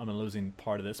like I'm a losing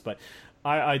part of this. But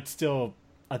I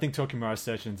think Tokyo Mirage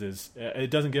Sessions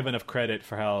it doesn't give enough credit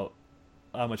for how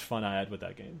much fun I had with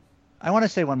that game. I want to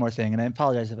say one more thing, and I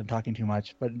apologize if I'm talking too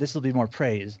much, but this will be more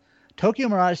praise. Tokyo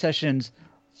Mirage Sessions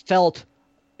felt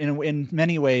in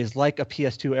many ways like a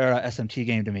PS2 era SMT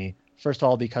game to me. First of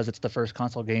all, because it's the first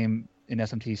console game in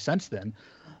SMT since then.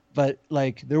 But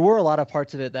like there were a lot of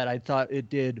parts of it that I thought it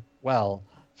did well.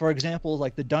 For example,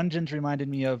 like the dungeons reminded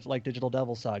me of like Digital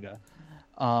Devil Saga.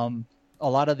 A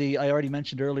lot of I already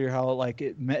mentioned earlier how like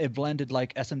it blended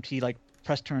like SMT like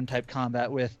press turn type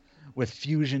combat with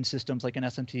fusion systems like an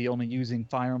SMT only using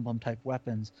Fire Emblem type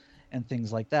weapons and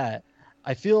things like that.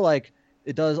 I feel like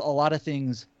it does a lot of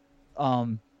things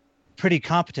pretty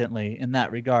competently in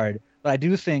that regard, But I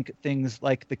do think things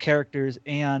like the characters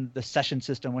and the session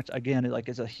system, which again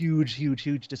is a huge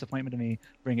disappointment to me,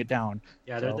 bring it down.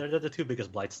 Yeah, they're the two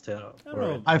biggest blights too.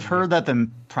 I've heard that the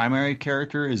primary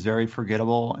character is very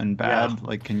forgettable and bad. Yeah.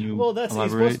 Like, can you? Well, he's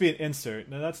elaborate? supposed to be an insert.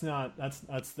 No, that's not.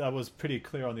 That was pretty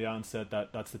clear on the onset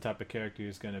that that's the type of character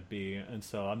he's going to be. And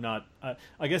so I'm not.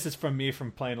 I guess it's from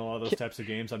playing a lot of those types of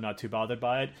games. I'm not too bothered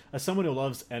by it. As someone who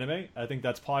loves anime, I think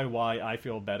that's probably why I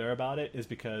feel better about it. Is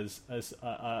because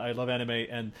I love anime,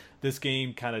 and this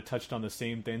game kind of touched on the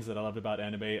same things that I loved about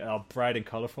anime. How bright and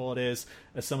colorful it is.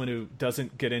 As someone who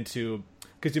doesn't get into,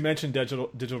 because you mentioned Digital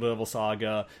Devil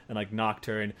Saga and like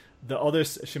Nocturne, the other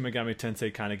Shin Megami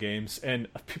Tensei kind of games, and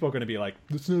people are going to be like,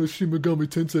 "It's not a Shin Megami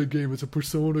Tensei game; it's a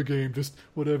Persona game, just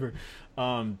whatever."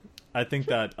 I think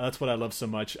that's what I love so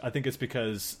much. I think it's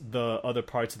because the other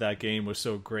parts of that game were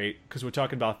so great. Because we're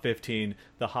talking about 15,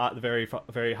 the very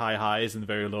very high highs and the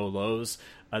very low lows.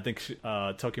 I think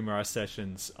Tokyo Mirage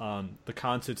Sessions, the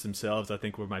concerts themselves, I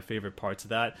think were my favorite parts of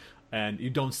that. And you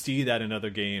don't see that in other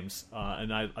games,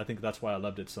 and I think that's why I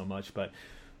loved it so much. But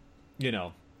you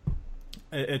know,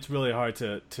 it's really hard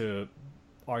to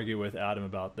argue with Adam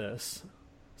about this.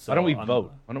 So why don't we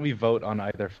vote? Why don't we vote on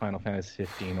either Final Fantasy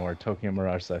 15 or Tokyo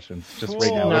Mirage Sessions? Just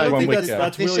right now. No, one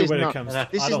that's really when it comes.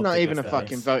 This is not even a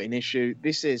fucking voting issue.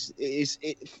 This is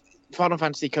Final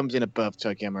Fantasy comes in above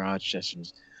Tokyo Mirage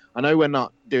Sessions. I know we're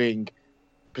not doing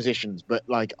positions, but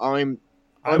like I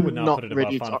would not put it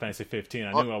above Final Fantasy 15.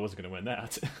 I knew I wasn't going to win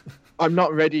that. I'm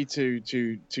not ready to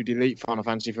delete Final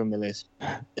Fantasy from the list,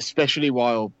 especially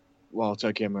while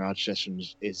Tokyo Mirage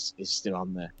Sessions is still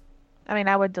on there. I mean,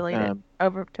 I would delete it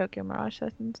over Tokyo Mirage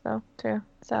Sessions, though, too.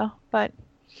 So, but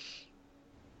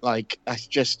like, that's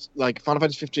just like Final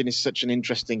Fantasy 15 is such an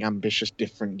interesting, ambitious,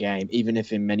 different game, even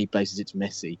if in many places it's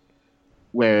messy.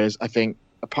 Whereas I think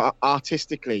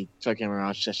artistically, Tokyo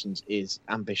Mirage Sessions is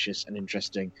ambitious and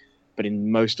interesting, but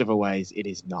in most other ways, it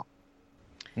is not.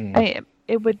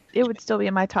 It would still be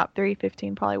in my top 3.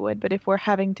 15 probably would, but if we're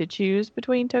having to choose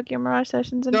between Tokyo Mirage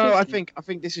Sessions and 15? I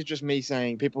think this is just me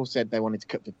saying people said they wanted to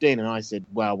cut 15, and I said,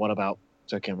 well, what about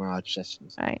Tokyo Mirage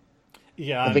Sessions? Right.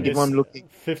 Yeah, I think if I'm looking,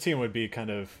 15 would be kind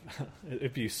of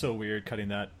it'd be so weird cutting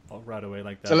that right away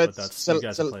like that.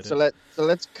 So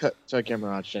let's cut Tokyo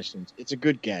Mirage Sessions. It's a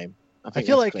good game. I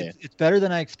feel like it's better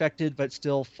than I expected, but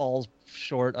still falls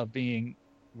short of being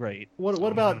great.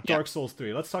 What about Dark Souls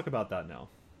 3? Let's talk about that now.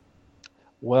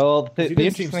 Well, the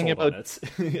interesting thing about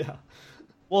yeah.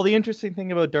 Well, the interesting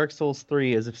thing about Dark Souls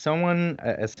 3 is as someone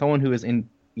who has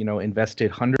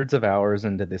invested hundreds of hours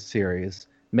into this series,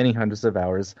 many hundreds of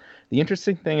hours, the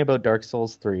interesting thing about Dark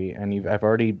Souls 3, and I've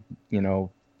already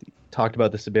talked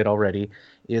about this a bit already,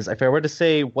 is if I were to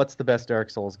say what's the best Dark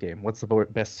Souls game, what's the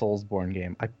best Soulsborne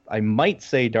game, I might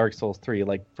say Dark Souls 3,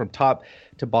 like from top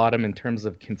to bottom in terms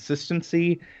of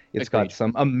consistency. It's got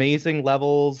some amazing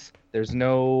levels.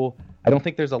 I don't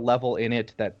think there's a level in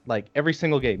it that, like, every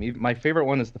single game, my favorite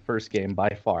one is the first game by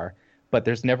far, but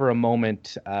there's never a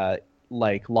moment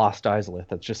like Lost Izalith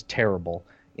that's just terrible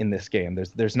in this game.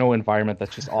 There's no environment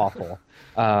that's just awful.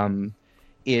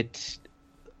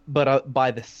 But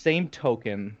by the same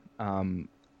token,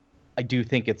 I do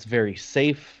think it's very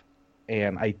safe,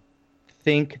 and I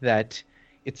think that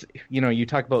it's, you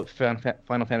talk about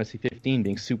Final Fantasy 15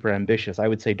 being super ambitious. I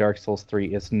would say Dark Souls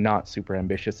 3 is not super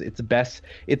ambitious. It's best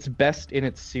in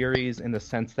its series in the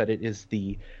sense that it is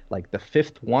the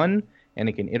fifth one, and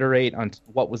it can iterate on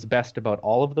what was best about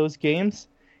all of those games.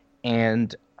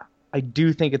 And I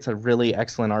do think it's a really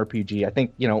excellent RPG. I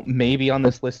think, maybe on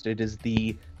this list it is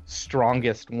the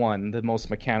strongest one, the most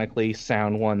mechanically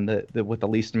sound one, the with the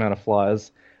least amount of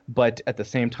flaws. But at the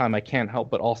same time, I can't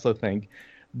help but also think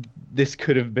this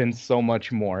could have been so much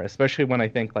more, especially when I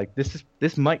think like this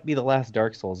might be the last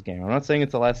Dark Souls game. I'm not saying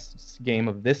it's the last game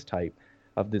of this type,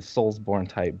 of this Soulsborne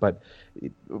type, but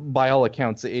by all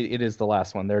accounts, it is the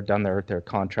last one. They're done their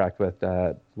contract with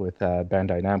Bandai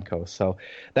Namco, so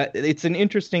that it's an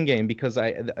interesting game because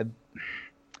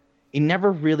it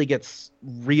never really gets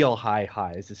real high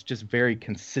highs. It's just very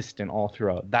consistent all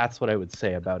throughout. That's what I would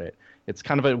say about it. It's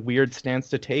kind of a weird stance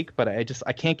to take, but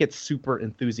I can't get super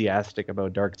enthusiastic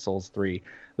about Dark Souls 3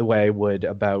 the way I would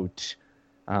about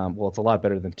it's a lot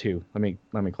better than 2. Let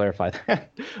me clarify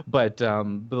that. But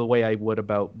the way I would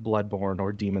about Bloodborne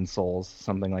or Demon Souls,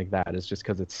 something like that, is just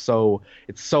because it's so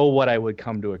what I would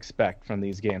come to expect from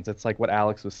these games. It's like what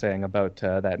Alex was saying about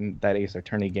that Ace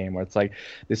Attorney game, where it's like,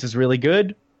 this is really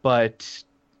good, but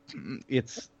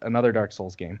it's another Dark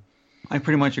Souls game. I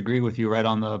pretty much agree with you right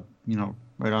on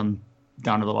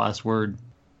down to the last word.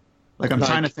 Like, I'm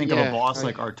trying to think of a boss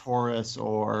like Artorias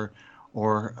or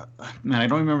or man, I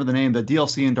don't remember the name. The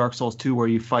DLC in Dark Souls 2 where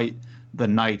you fight the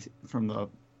knight from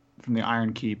the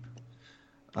Iron Keep.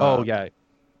 The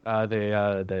I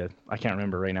can't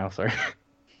remember right now. Sorry.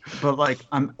 But like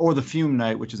or the Fume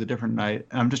Knight, which is a different knight.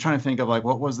 And I'm just trying to think of like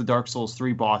what was the Dark Souls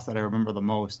 3 boss that I remember the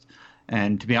most.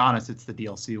 And to be honest, it's the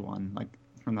DLC one. Like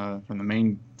from the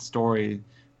main story,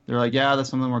 they're like, yeah,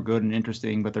 some of them are good and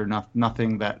interesting, but they're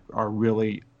nothing that are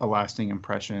really a lasting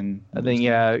impression. I think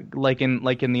like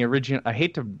in the original, I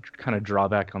hate to kind of draw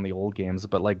back on the old games,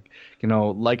 but like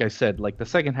I said, like the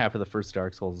second half of the first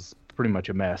Dark Souls is pretty much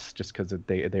a mess just because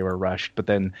they were rushed. But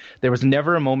then there was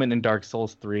never a moment in Dark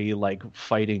Souls 3 like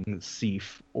fighting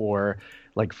Sif or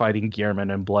like fighting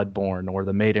Gehrman in Bloodborne or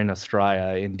the Maiden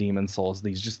Astraea in Demon Souls.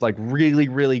 These just like really,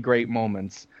 really great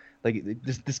moments. Like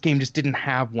this game just didn't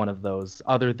have one of those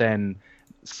other than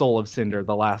Soul of Cinder,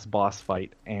 the last boss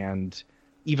fight, and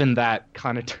even that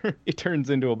kind of it turns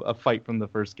into a fight from the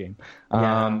first game.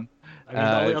 Yeah. I mean,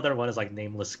 the only other one is like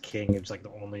Nameless King. It's like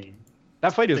the only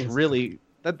that fight is really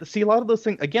see a lot of those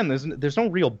things again. There's no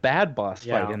real bad boss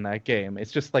fight in that game.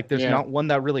 It's just like there's not one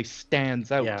that really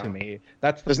stands out to me.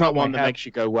 There's not one that makes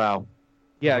you go wow.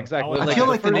 Yeah, exactly. I feel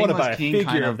like the Nameless King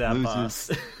kind of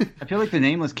loses. I feel like the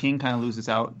Nameless King kind of loses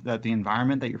out that the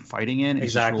environment that you're fighting in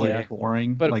is just really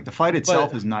boring. But like the fight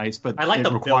itself is nice, but I like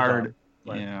the required.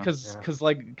 Because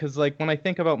like when I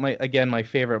think about my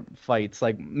favorite fights,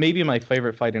 like maybe my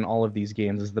favorite fight in all of these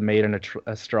games is the Maiden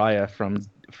Astraea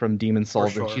from Demon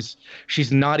Souls, and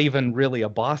she's not even really a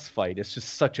boss fight. It's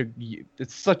just such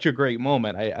a great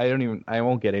moment. I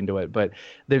won't get into it, but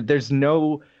there's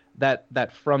no that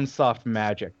FromSoft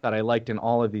magic that I liked in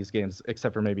all of these games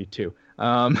except for maybe 2.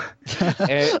 I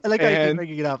like how you keep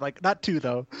bringing it up. Like not 2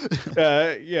 though.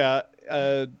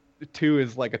 2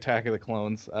 is like Attack of the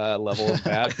Clones level of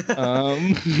bad.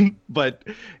 But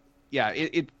yeah,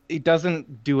 it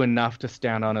doesn't do enough to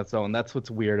stand on its own. That's what's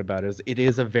weird about it. It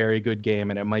is a very good game,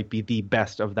 and it might be the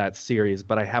best of that series.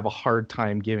 But I have a hard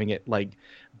time giving it like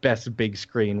best big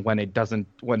screen when it doesn't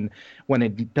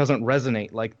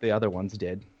resonate like the other ones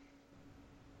did.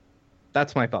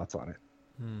 That's my thoughts on it.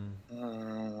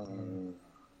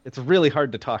 It's really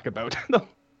hard to talk about.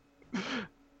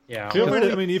 Yeah. Feel free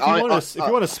to, I mean, if you want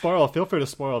to spoil, feel free to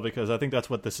spoil because I think that's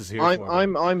what this is here for.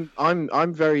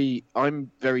 I'm very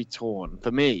torn.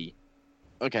 For me,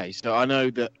 okay, so I know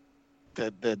that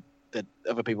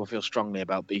other people feel strongly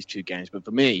about these 2 games, but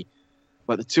for me,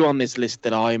 like the 2 on this list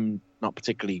that I'm not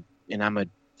particularly enamored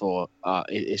for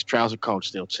is Trials of Cold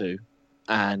Steel 2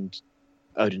 and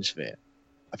Odin Sphere.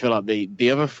 I feel like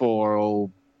the other 4 are all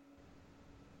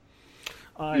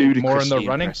more in the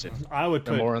running. Impressive. I would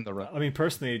put more in the running. I mean,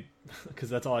 personally, because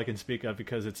that's all I can speak of.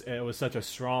 Because it was such a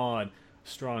strong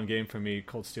game for me.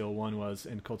 Cold Steel 1 was,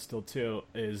 and Cold Steel 2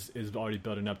 is already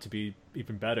building up to be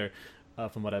even better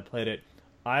from what I played it.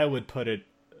 I would put it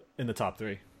in the top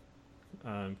 3.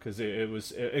 Because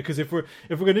if we're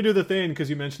gonna do the thing, because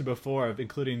you mentioned before of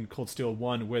including Cold Steel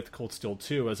 1 with Cold Steel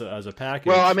 2 as a package.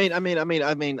 Well, I mean,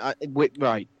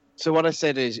 right. So what I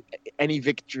said is any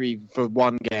victory for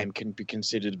one game can be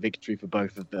considered a victory for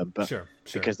both of them, but sure.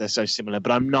 because they're so similar.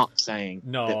 But I'm not saying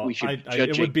that we should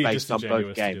judge it based on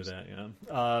both games. To do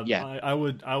that,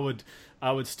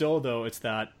 I would still, though, it's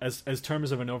that as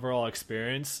terms of an overall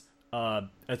experience.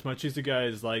 As much as you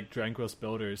guys like Dragon Quest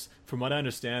Builders, from what I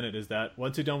understand it is that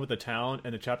once you're done with the town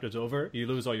and the chapter's over, you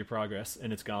lose all your progress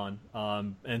and it's gone.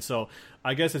 And so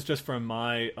I guess it's just from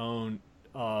my own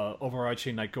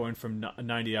overarching, like going from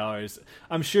 90 hours.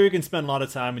 I'm sure you can spend a lot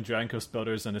of time in Dragon Quest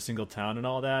Builders in a single town and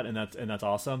all that, and that's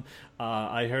awesome.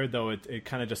 I heard though it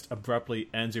kind of just abruptly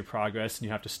ends your progress and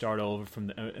you have to start over from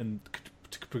and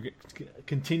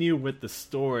continue with the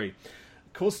story.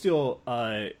 Cold Steel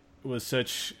was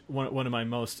such one of my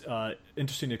most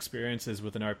interesting experiences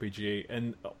with an RPG,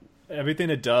 and everything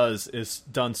it does is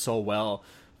done so well.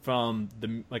 From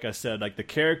the, like I said, like the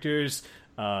characters,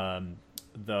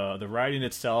 the writing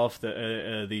itself,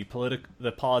 the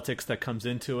politics that comes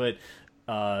into it,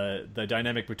 the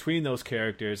dynamic between those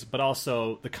characters, but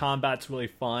also the combat's really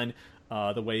fun.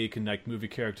 The way you can like move your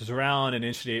characters around and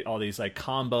initiate all these like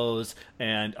combos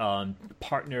and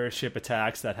partnership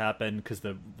attacks that happen because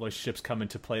the relationships come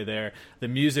into play there. The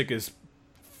music is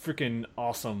freaking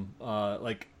awesome.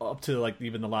 Like up to like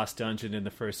even the last dungeon in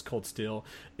the first Cold Steel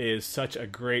is such a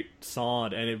great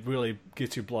song, and it really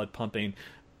gets your blood pumping.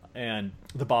 And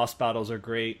the boss battles are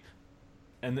great,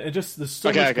 and it just there's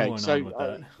so much going on with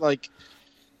that.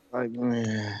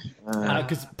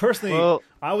 Because personally,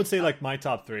 I would say like my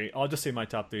top 3. I'll just say my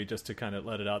top 3 just to kind of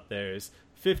let it out there is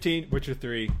 15, Witcher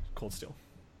 3, Cold Steel.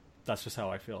 That's just how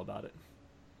I feel about it.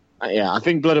 I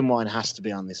think Blood and Wine has to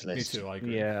be on this list. Me too. I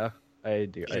agree. Yeah. I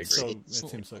do. I agree. It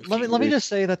seems so. Let me just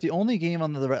say that the only game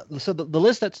on the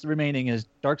list that's remaining is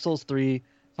Dark Souls 3,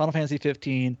 Final Fantasy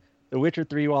 15, The Witcher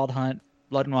 3 Wild Hunt,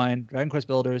 Blood and Wine, Dragon Quest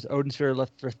Builders, Odin Sphere,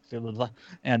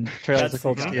 and Trails of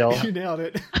Cold Steel. You nailed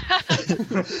it.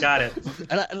 Got it.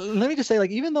 And let me just say,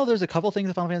 like, even though there's a couple things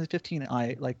in Final Fantasy 15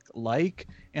 I like,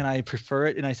 and I prefer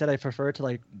it, and I said I prefer it to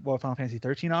like what Final Fantasy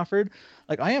 13 offered,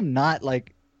 like I am not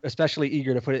like especially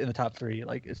eager to put it in the top 3.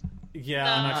 Like, it's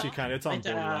I'm actually kind of it's on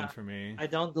borderline for me. I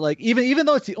don't like even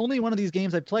though it's the only one of these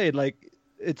games I've played, like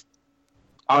it's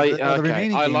I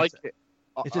games, like it.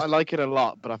 I like it a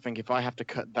lot, but I think if I have to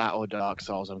cut that or Dark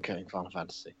Souls, I'm cutting Final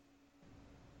Fantasy.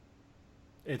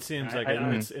 It seems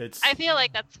it's. I feel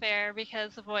like that's fair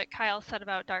because of what Kyle said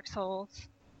about Dark Souls.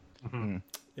 Mm-hmm.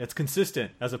 It's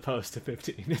consistent as opposed to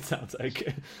 15. It sounds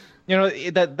like.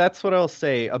 That's what I'll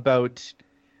say about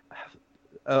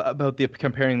the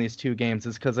comparing these two games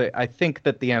is because I think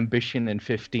that the ambition in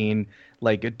 15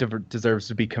 deserves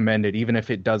to be commended, even if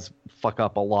it does fuck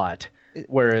up a lot.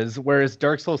 Whereas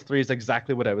Dark Souls 3 is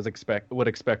exactly what I would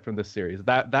expect from this series.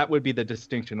 That would be the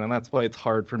distinction, and that's why it's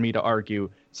hard for me to argue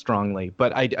strongly.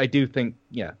 But I do think,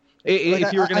 yeah.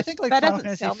 If you were gonna, I think like that Final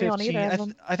doesn't Fantasy sell me on 15, either of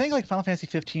them. I think like Final Fantasy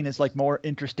 15 is like more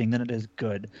interesting than it is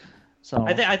good. So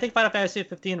I think Final Fantasy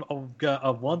 15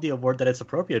 won the award that it's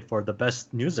appropriate for, the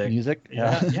best music.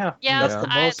 Yeah,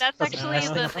 That's actually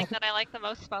the thing that I like the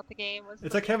most about the game.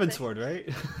 It's like Heaven's Sword, right?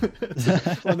 It's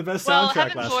one of the best well, soundtrack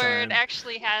Heaven's last Sword time.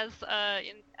 actually has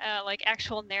like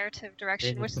actual narrative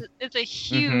direction, which is a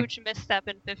huge misstep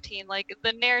in 15. Like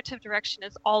the narrative direction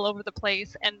is all over the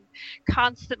place, and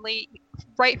constantly,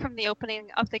 right from the opening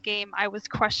of the game, I was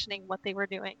questioning what they were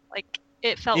doing. Like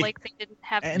it felt like they didn't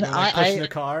have. And pushing a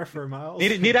car for miles.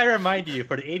 Need I remind you,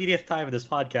 for the 80th time in this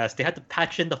podcast, they had to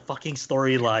patch in the fucking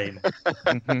storyline.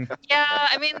 Yeah,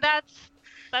 I mean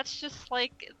that's just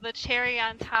like the cherry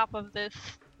on top of this.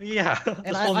 Yeah,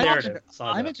 and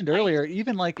I mentioned earlier,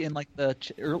 even like in like the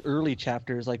early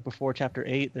chapters, like before chapter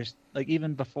 8, there's like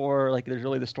even before like there's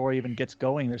really the story even gets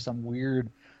going, there's some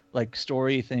weird like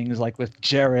story things like with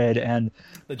Jared and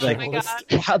the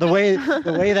the way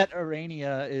that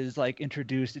Arania is like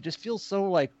introduced, it just feels so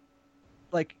like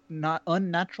not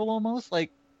unnatural almost like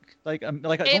it's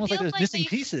almost like there's missing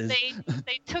pieces.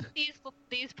 They took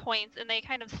these points and they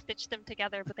kind of stitched them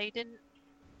together, but they didn't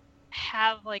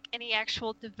have like any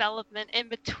actual development in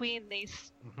between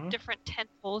these different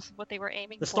tentpoles of what they were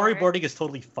aiming for. The storyboarding is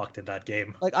totally fucked in that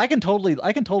game. Like I can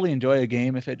totally enjoy a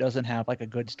game if it doesn't have like a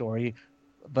good story,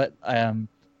 but when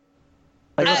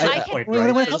it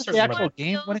comes to the actual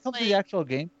game, when it comes to the actual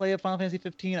gameplay of Final Fantasy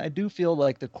 15, I do feel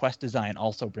like the quest design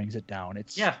also brings it down.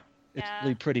 It's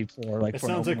really pretty for like. It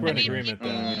sounds like we're in agreement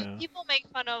then. People make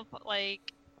fun of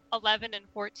like 11 and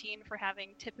 14 for having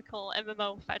typical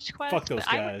MMO fetch quests. Fuck those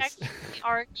but guys. I would actually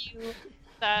argue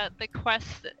that the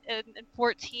quests in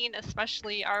 14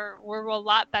 especially were a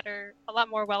lot better, a lot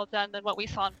more well done than what we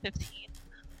saw in 15.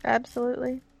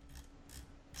 Absolutely.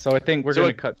 So I think we're going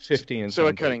to cut 15. So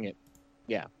we're cutting it.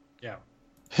 Yeah.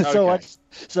 So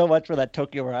much for that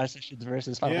Tokyo Mirage Sessions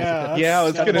versus Final Fantasy. I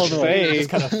was going to say. Just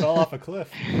kind of fell off a cliff.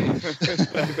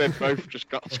 They both just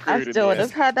got screwed. I still would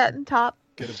have had that in top.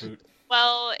 Get a boot.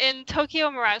 Well, in Tokyo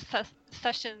Mirage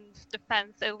Sessions'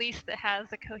 defense, at least it has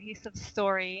a cohesive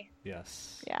story.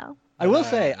 Yes. Yeah. I will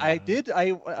say, I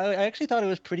actually thought it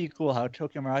was pretty cool how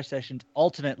Tokyo Mirage Sessions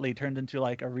ultimately turned into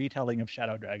like a retelling of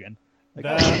Shadow Dragon.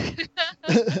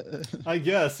 I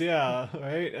guess, yeah,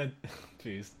 right?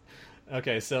 Jeez.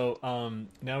 Okay, so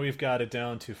now we've got it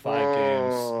down to 5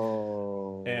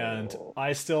 games, and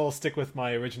I still stick with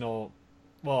my original.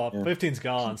 Well, 15's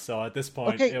gone, so at this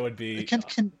point it would be.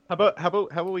 How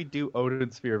about we do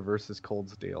Odin Sphere versus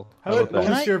Cold Steel? How about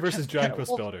Odin Sphere versus Dragon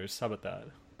Quest Builders? How about that?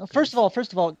 First of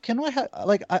all, can I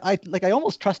I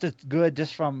almost trust it's good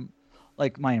just from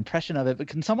like my impression of it, but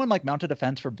can someone like mount a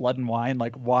defense for Blood and Wine,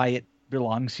 like why it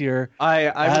belongs here?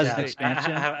 I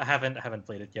haven't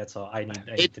played it yet, so I need to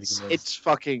begin with. It's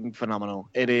fucking phenomenal.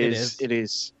 It is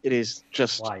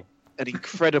just an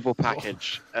incredible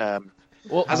package.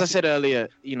 Well, as I said earlier,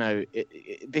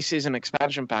 this is an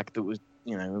expansion pack that was,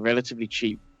 a relatively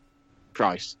cheap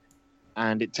price,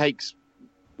 and it takes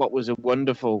what was a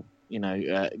wonderful,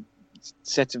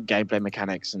 set of gameplay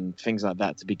mechanics and things like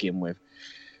that to begin with,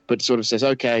 but sort of says,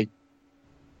 okay,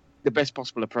 the best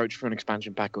possible approach for an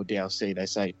expansion pack or DLC. They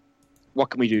say, what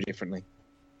can we do differently?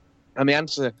 And the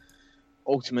answer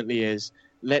ultimately is,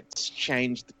 let's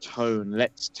change the tone.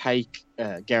 Let's take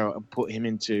Geralt and put him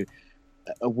into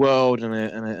a world and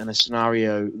a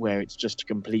scenario where it's just a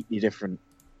completely different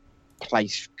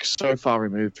place, so far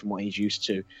removed from what he's used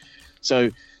to. So,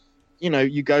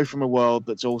 you go from a world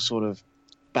that's all sort of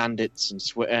bandits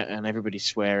and everybody's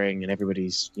swearing and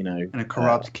everybody's and a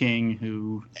corrupt king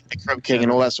who and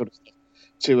all that sort of stuff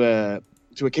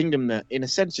to a kingdom that in a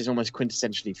sense is almost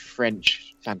quintessentially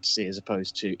French fantasy as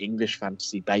opposed to English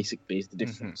fantasy. Basically, is the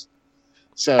difference.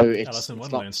 So Alice in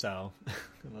Wonderland style.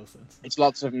 In those sense. It's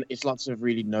lots of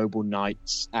really noble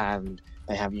knights, and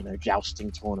they have jousting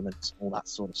tournaments, all that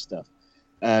sort of stuff.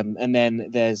 And then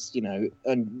there's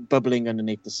bubbling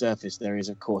underneath the surface, there is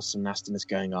of course some nastiness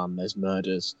going on. There's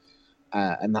murders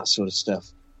and that sort of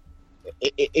stuff.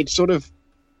 It sort of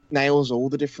nails all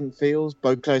the different feels.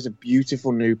 Beauclerc is a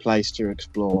beautiful new place to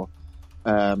explore.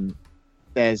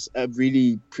 There's a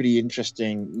really pretty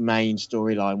interesting main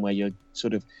storyline where you're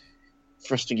sort of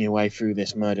thrusting your way through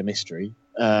this murder mystery.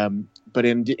 But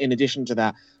in addition to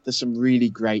that, there's some really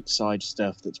great side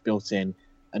stuff that's built in.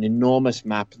 An enormous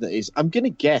map that is, I'm going to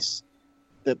guess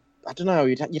that, I don't know,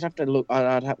 you'd have to look,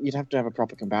 you'd have to have a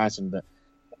proper comparison,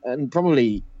 and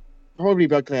probably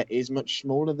Beauclerc is much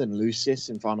smaller than Lucis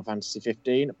in Final Fantasy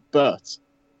 15, but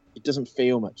it doesn't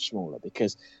feel much smaller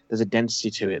because there's a density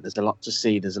to it. There's a lot to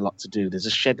see. There's a lot to do. There's a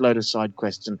shed load of side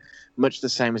quests, and much the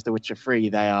same as The Witcher 3,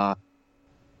 they are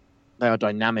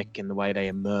dynamic in the way they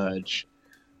emerge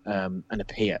and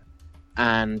appear,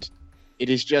 and it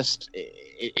is just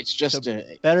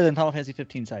better than Final Fantasy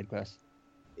 15 side quests.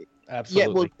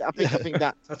 Absolutely. Yeah, well, I think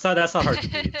that that's not hard to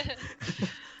beat.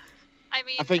 I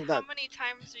mean, how many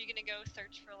times are you gonna go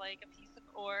search for like a piece of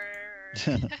ore?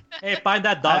 Hey, find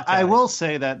that dog. I will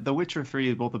say that The Witcher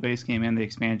 3, both the base game and the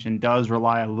expansion, does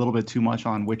rely a little bit too much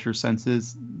on Witcher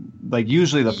senses. Like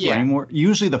usually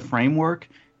the framework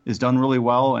is done really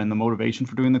well, and the motivation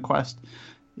for doing the quest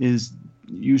is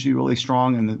usually really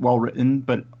strong and well written,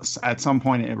 but at some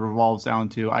point it revolves down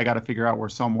to I got to figure out where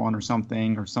someone or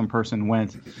something or some person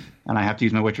went, and I have to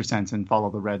use my Witcher sense and follow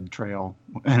the red trail,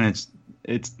 and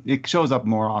it shows up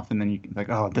more often than you can, like,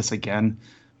 oh, this again,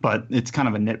 but it's kind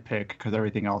of a nitpick because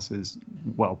everything else is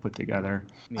well put together.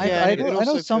 I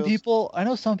know some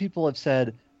people have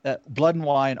said that Blood and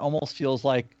Wine almost feels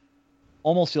like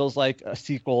a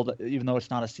sequel, even though it's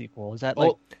not a sequel. Is that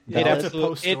like?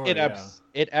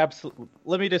 It absolutely.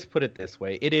 Let me just put it this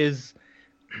way: it is.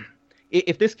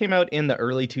 If this came out in the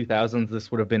early 2000s,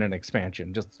 this would have been an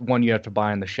expansion, just one you have to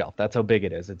buy on the shelf. That's how big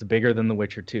it is. It's bigger than The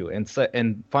Witcher 2.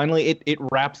 And finally, it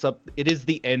wraps up. It is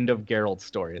the end of Geralt's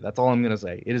story. That's all I'm gonna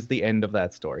say. It is the end of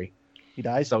that story. He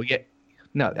dies. So yeah.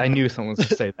 No, I knew someone was going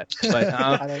to say that. But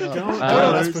I don't know.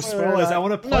 That's for spoilers. I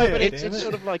want to play it. But it's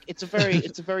sort of like it's a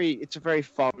very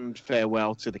fond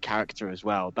farewell to the character as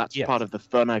well. That's part of the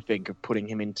fun, I think, of putting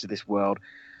him into this world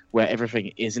where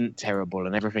everything isn't terrible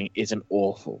and everything isn't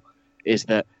awful. Is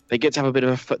that they get to have a bit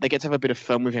of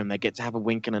fun with him. They get to have a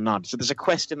wink and a nod. So there's a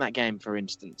quest in that game, for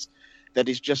instance, that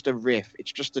is just a riff.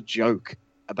 It's just a joke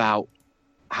about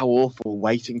how awful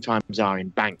waiting times are in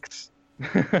banks.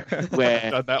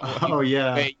 Where where you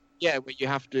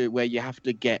have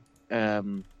to get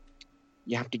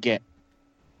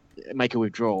make a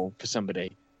withdrawal for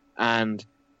somebody, and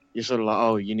you're sort of like,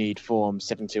 oh, you need form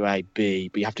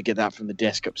 728B, but you have to get that from the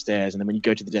desk upstairs, and then when you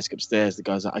go to the desk upstairs, the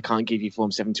guy's like, I can't give you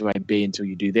form 728B until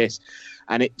you do this,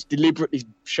 and it's deliberately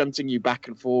shunting you back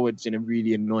and forwards in a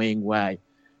really annoying way,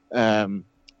 and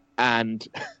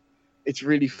it's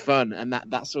really fun, and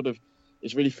that sort of.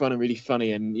 It's really fun and really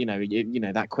funny, and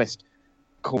that quest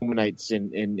culminates in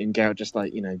Geralt just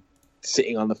like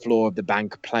sitting on the floor of the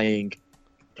bank playing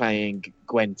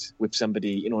Gwent with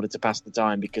somebody in order to pass the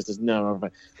time because there's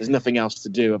nothing else to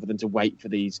do other than to wait for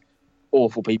these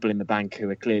awful people in the bank who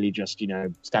are clearly just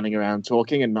standing around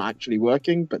talking and not actually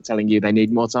working, but telling you they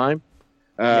need more time.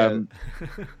 And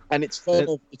it's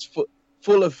full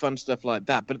of fun stuff like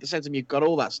that. But at the same time, you've got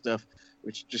all that stuff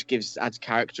which just adds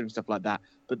character and stuff like that.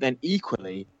 But then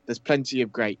equally, there's plenty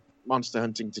of great monster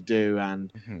hunting to do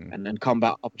and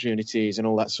combat opportunities and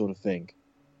all that sort of thing.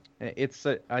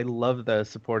 I love the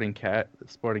supporting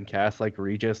cast. Like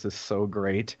Regis is so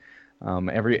great.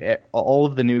 All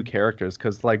of the new characters,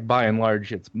 because like by and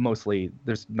large, it's mostly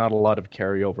there's not a lot of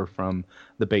carryover from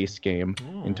the base game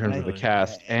in terms of the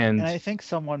cast. And I think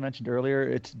someone mentioned earlier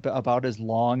it's about as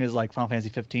long as like Final Fantasy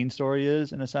 15 story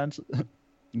is in a sense.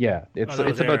 Yeah, it's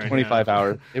about 25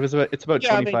 hours. It's about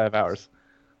 25 hours.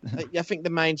 I think the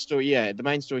main story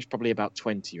is probably about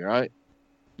 20, right?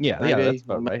 Yeah, maybe, that's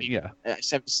about right. Yeah.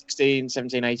 16,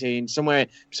 17, 18, somewhere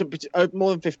more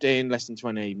than 15, less than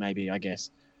 20 maybe, I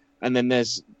guess. And then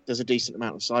there's a decent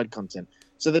amount of side content.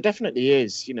 So there definitely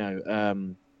is,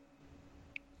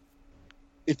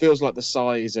 it feels like the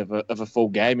size of a full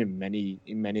game in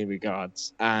many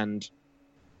regards. And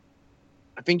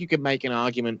I think you could make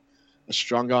a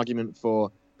strong argument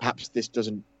for perhaps this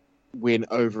doesn't win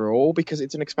overall because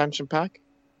it's an expansion pack.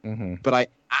 Mm-hmm. But I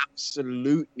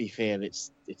absolutely feel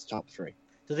it's top 3.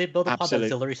 Do they build upon the Absolutely.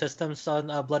 auxiliary systems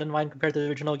on Blood and Wine compared to the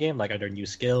original game? Like, are there new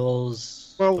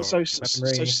skills? Well, or so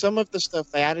weaponry? some of the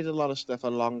stuff, they added a lot of stuff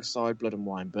alongside Blood and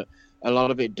Wine, but a lot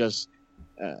of it does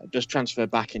transfer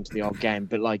back into the old game.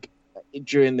 But like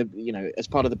during the, as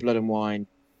part of the Blood and Wine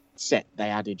set, they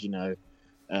added,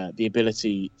 the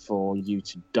ability for you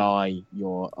to dye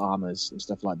your armors and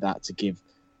stuff like that to give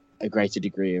a greater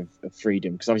degree of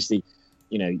freedom. Because obviously,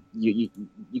 you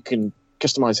can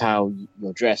customize how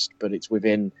you're dressed, but it's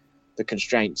within the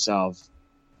constraints of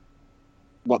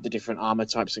what the different armor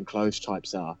types and clothes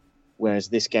types are. Whereas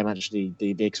this game actually,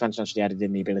 the expansion actually added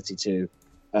in the ability to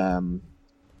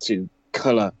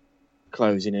color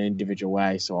clothes in an individual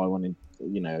way. So I wanted,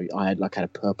 I had a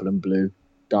purple and blue,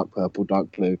 dark purple,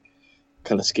 dark blue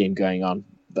color scheme going on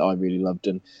that I really loved,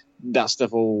 and that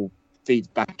stuff all feeds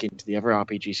back into the other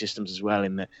RPG systems as well,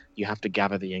 in that you have to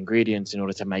gather the ingredients in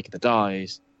order to make the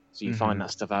dyes. So you find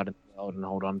that stuff out in the world and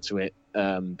hold on to it.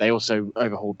 They also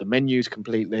overhauled the menus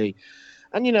completely.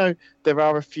 And, there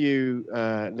are a few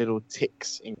little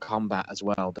ticks in combat as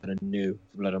well that are new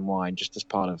for Blood and Wine, just as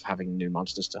part of having new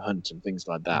monsters to hunt and things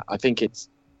like that. I think it's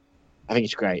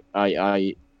great. And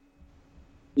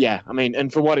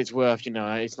for what it's worth,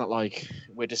 it's not like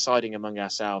we're deciding among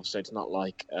ourselves, so it's not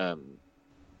like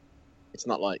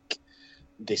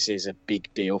this is a big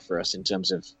deal for us in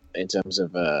terms of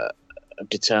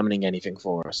determining anything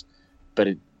for us. But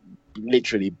it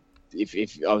literally,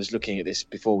 if I was looking at this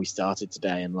before we started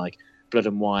today, and Blood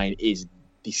and Wine is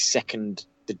the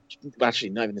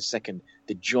not even the second,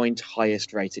 the joint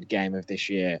highest rated game of this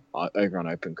year over on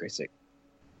OpenCritic.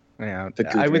 Yeah, for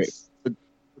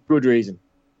good reason.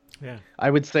 Yeah,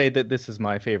 I would say that this is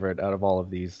my favorite out of all of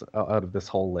these, out of this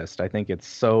whole list. I think it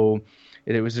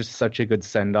was just such a good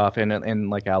send off, and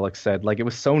like Alex said, it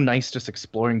was so nice just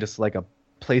exploring just a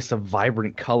place of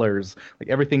vibrant colors,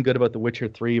 everything good about The Witcher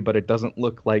 3, but it doesn't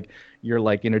look like you're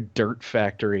in a dirt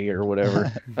factory or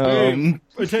whatever.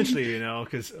 Potentially,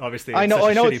 because obviously it's I know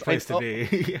such a shitty it's place to be.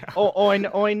 Yeah.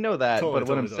 I know that. Totally, but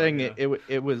what I'm saying, yeah.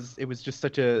 it was just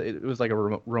it was like a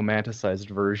romanticized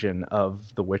version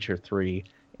of The Witcher 3.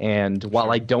 And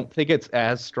while I don't think it's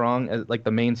as strong as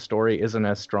the main story isn't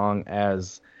as strong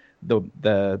as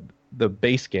the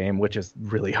base game, which is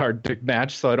really hard to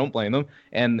match, so I don't blame them,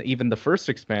 and even the first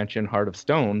expansion, Heart of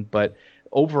Stone. But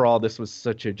overall, this was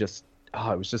it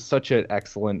was just such an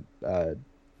excellent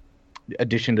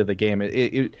addition to the game.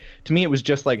 It to me, it was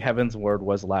just like Heaven's Ward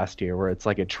was last year, where it's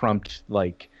it trumped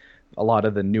a lot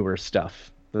of the newer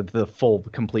stuff, the full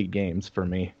complete games for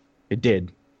me. It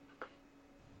did.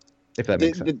 If that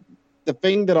makes sense. The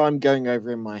thing that I'm going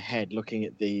over in my head, looking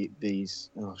at these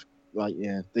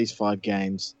 5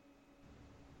 games.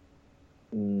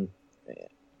 I'm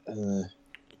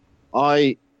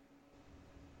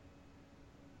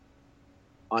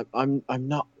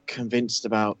not convinced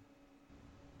about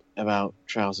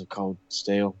Trials of Cold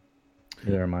Steel.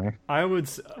 Neither am I. I would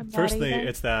firstly,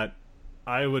 it's that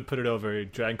I would put it over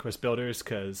Dragon Quest Builders,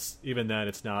 because even then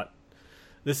it's not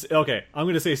this. Okay, I'm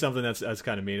going to say something that's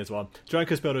kind of mean as well. Dragon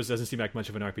Quest Builders doesn't seem like much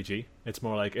of an RPG. It's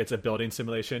more like it's a building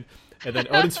simulation. And then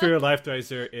Odin Sphere Life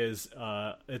Tracer is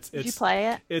Did you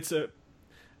play it?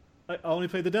 I only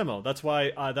played the demo. That's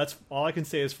why. That's all I can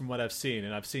say is from what I've seen,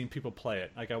 and I've seen people play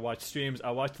it. I watched streams.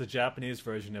 I watched the Japanese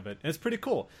version of it, and it's pretty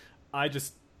cool.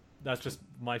 That's just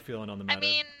my feeling on the matter. I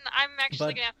mean, I'm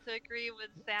actually gonna have to agree with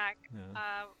Zach.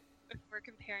 Yeah. If we're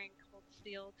comparing Cold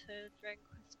Steel to Dragon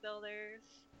Quest Builders,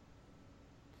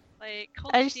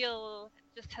 Cold Steel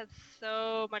just has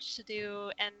so much to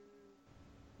do, and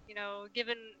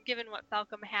given what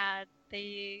Falcom had,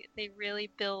 they really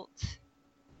built.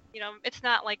 It's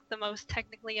not the most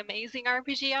technically amazing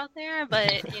RPG out there,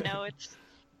 but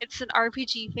it's an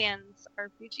RPG fan's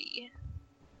RPG.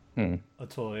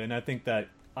 Totally, and I think that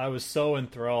I was so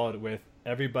enthralled with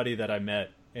everybody that I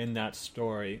met in that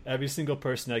story. Every single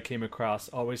person I came across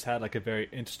always had a very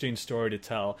interesting story to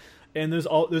tell. And there's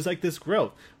this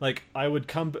growth. I would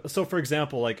come. So for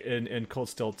example, in Cold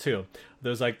Steel 2,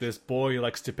 there's this boy who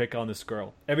likes to pick on this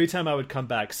girl. Every time I would come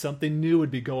back, something new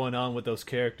would be going on with those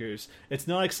characters. It's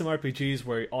not like some RPGs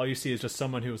where all you see is just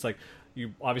someone who's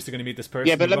you're obviously going to meet this person.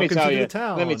 Yeah, but let me tell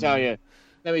you,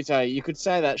 you could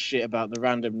say that shit about the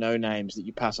random no names that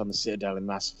you pass on the Citadel in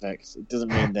Mass Effect. It doesn't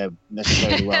mean they're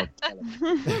necessarily well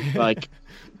developed.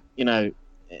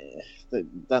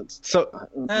 That's so.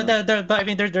 But I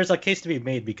mean, there's a case to be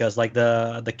made, because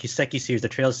the Kiseki series, the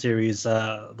Trail series,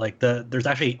 there's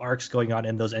actually arcs going on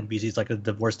in those NPCs, the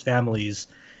divorced families,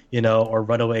 or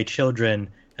runaway children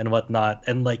and whatnot,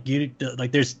 and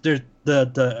there's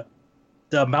the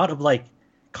the amount of like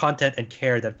content and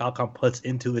care that Falcom puts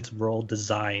into its world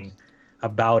design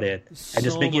about it, and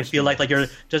just making it feel like you're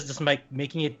just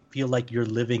making it feel like you're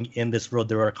living in this world.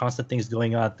 There are constant things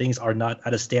going on. Things are not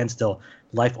at a standstill.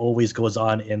 Life always goes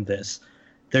on in this.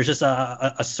 There's just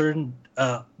a certain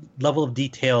level of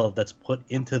detail that's put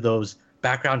into those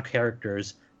background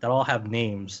characters that all have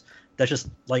names. That's just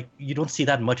like you don't see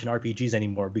that much in RPGs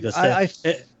anymore because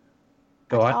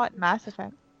go on. Mass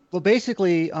Effect. Well,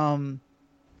 basically,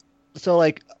 so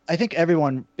like I think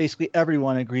everyone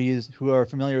agrees who are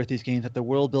familiar with these games that the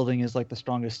world building is like the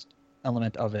strongest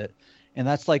element of it, and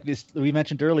that's like this we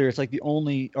mentioned earlier. It's like the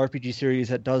only RPG series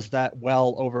that does that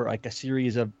well over like a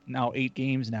series of now 8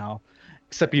 games now.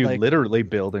 Except you literally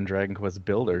build in Dragon Quest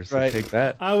Builders. So right. Take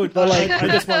that. I would. But like, I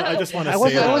just want to say I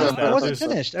wasn't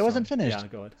finished. I wasn't finished. Yeah,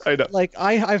 go ahead. I know. Like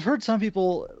I've heard some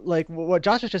people like what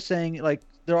Josh was just saying. Like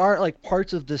there are like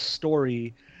parts of this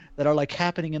story that are like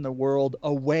happening in the world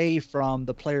away from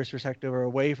the player's perspective or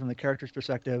away from the character's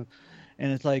perspective,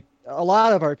 and it's like a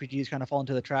lot of RPGs kind of fall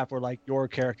into the trap where like your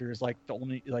character is like the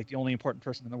only important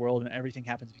person in the world and everything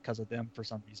happens because of them for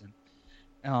some reason.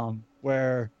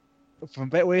 Where from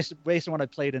based on what I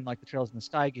played in like the Trails in the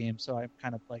Sky game, so I'm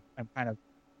kind of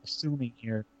assuming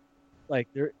here, like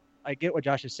I get what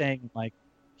Josh is saying, like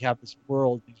you have these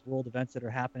world events that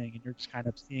are happening, and you're just kind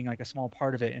of seeing like a small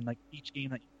part of it, and like each game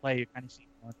that you play, you're kind of seeing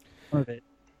one part of it,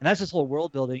 and that's this whole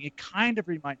world building. It kind of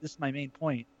this is my main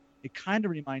point. It kind of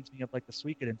reminds me of like the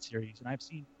Suikoden series, and I've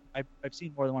seen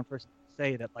more than one person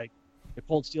say that like the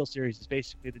Cold Steel series is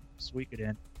basically the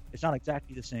Suikoden. It's not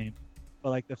exactly the same. But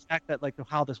like the fact that like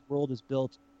how this world is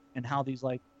built and how these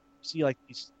like see like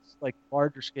these like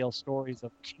larger scale stories of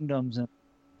kingdoms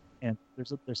and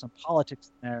there's some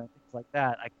politics in there and things like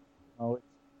that.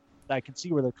 I can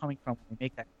see where they're coming from when they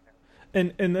make that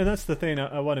comparison. And that's the thing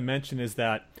I want to mention is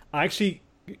that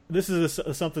this is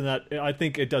something that I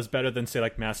think it does better than say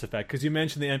like Mass Effect, because you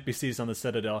mentioned the NPCs on the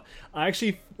Citadel. I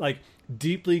actually like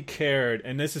deeply cared,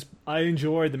 and I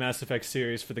enjoyed the Mass Effect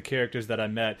series for the characters that I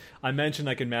met. I mentioned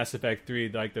like in Mass Effect 3,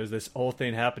 like there's this whole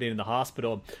thing happening in the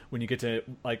hospital when you get to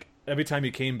like every time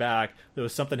you came back, there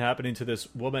was something happening to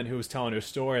this woman who was telling her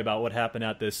story about what happened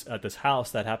at this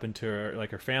house that happened to her, like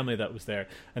her family that was there,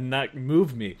 and that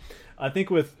moved me. I think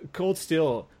with Cold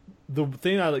Steel, the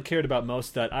thing I cared about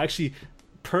most that I actually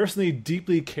personally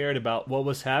deeply cared about what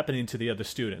was happening to the other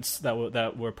students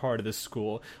that were part of this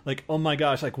school. Like, oh my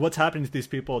gosh, like what's happening to these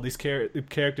people, these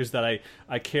characters that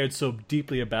I cared so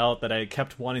deeply about, that I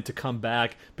kept wanting to come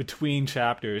back between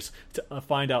chapters to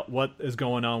find out what is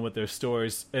going on with their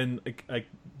stories. And like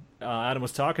Adam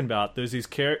was talking about, there's these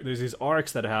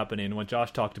arcs that are happening, what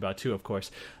Josh talked about too, of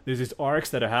course. There's these arcs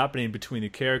that are happening between the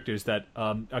characters that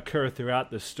occur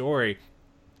throughout the story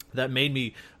that made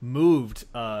me moved,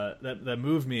 that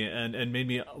moved me and made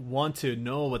me want to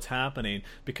know what's happening,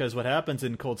 because what happens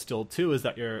in Cold Steel 2 is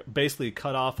that you're basically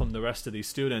cut off from the rest of these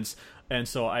students, and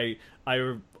so I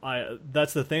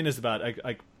that's the thing is about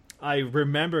I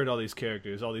remembered all these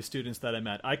characters, all these students that I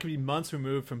met. I could be months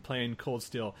removed from playing Cold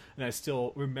Steel, and I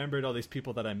still remembered all these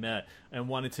people that I met and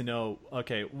wanted to know,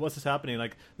 okay, what's this happening?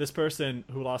 Like this person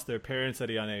who lost their parents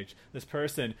at a young age, this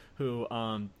person who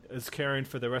is caring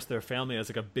for the rest of their family as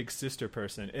like a big sister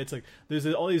person. It's like there's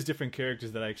all these different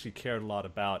characters that I actually cared a lot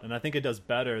about, and I think it does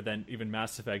better than even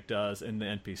Mass Effect does in the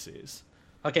NPCs.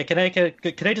 Okay, can I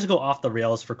just go off the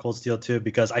rails for Cold Steel 2,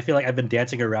 because I feel like I've been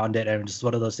dancing around it, and it's just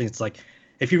one of those things. It's like,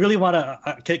 if you really want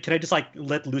to, can I just like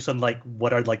let loose on like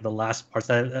what are like the last parts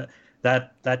that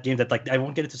game that like I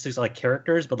won't get into specific like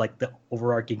characters, but like the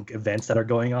overarching events that are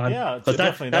going on. Yeah,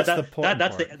 definitely that's the point.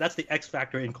 That's the X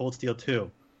factor in Cold Steel 2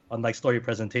 on like story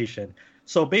presentation.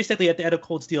 So basically, at the end of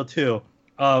Cold Steel 2,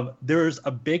 there's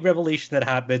a big revelation that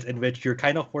happens in which you're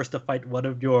kind of forced to fight one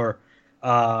of your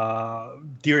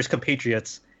dearest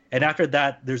compatriots, and after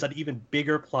that, there's an even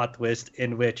bigger plot twist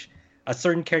in which a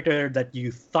certain character that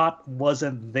you thought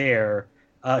wasn't there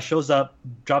shows up,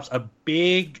 drops a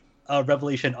big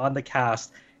revelation on the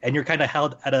cast, and you're kind of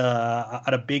held at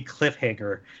a big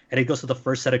cliffhanger, and it goes to the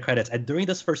first set of credits. And during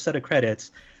this first set of credits,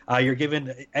 you're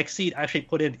given Xseed actually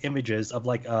put in images of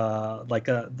the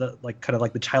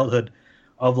childhood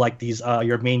of like these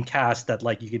your main cast that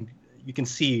like you can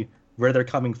see where they're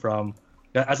coming from.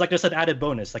 As like there's an added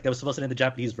bonus, like that was supposed to be in the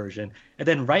Japanese version, and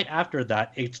then right after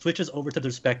that, it switches over to the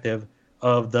perspective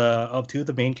of two of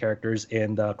the main characters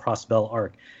in the Crossbell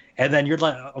arc, and then you're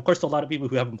like, of course, to a lot of people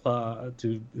who haven't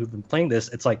who've been playing this,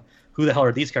 it's like, who the hell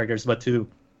are these characters? But to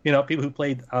people who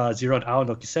played Zero and Ao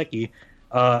no Kiseki,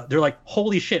 they're like,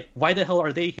 holy shit, why the hell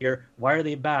are they here? Why are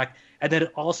they back? And then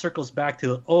it all circles back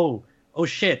to, oh, oh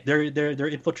shit, they're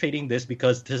infiltrating this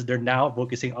because they're now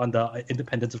focusing on the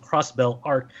independence of Crossbell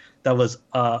arc that was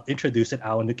introduced in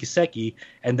Ao no Kiseki,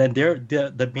 and then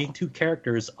the main two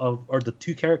characters of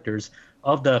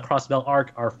the Crossbell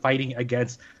arc are fighting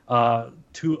against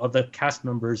two of the cast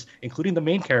members, including the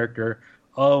main character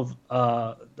of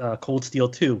Cold Steel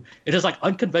 2. It is like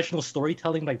unconventional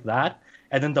storytelling like that,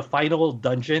 and then the final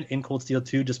dungeon in Cold Steel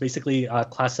 2 just basically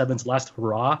Class 7's last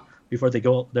hurrah before they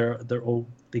go their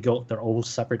own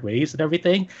separate ways and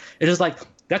everything. It is like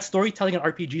that storytelling in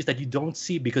RPGs that you don't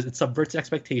see because it subverts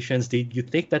expectations. You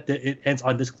think that it ends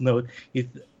on this note,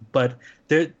 but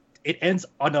it ends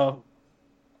on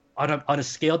a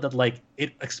scale that like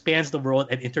it expands the world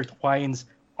and intertwines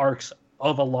arcs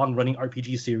of a long running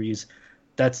RPG series.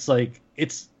 That's like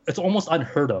it's almost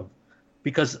unheard of,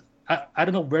 because I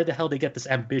don't know where the hell they get this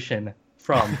ambition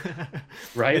from,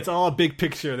 right? It's all a big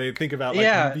picture. They think about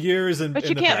like years and. But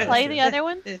you can't play the other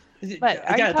one. But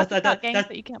are you talking about games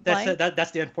that you can't play?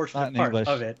 That's the unfortunate part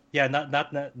of it. Yeah,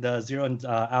 not the Zero and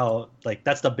Ao. Like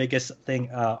that's the biggest thing,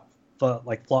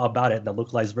 flaw about it. The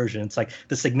localized version. It's like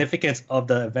the significance of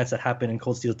the events that happen in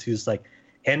Cold Steel 2's like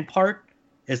end part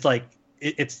is like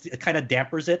it kind of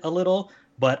dampers it a little.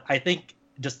 But I think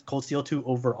just Cold Steel 2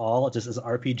 overall, just as an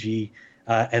RPG.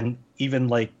 And even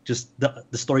like just the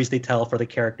stories they tell for the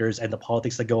characters and the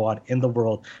politics that go on in the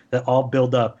world that all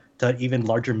build up to an even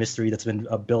larger mystery that's been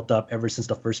built up ever since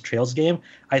the first Trails game.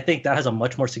 I think that has a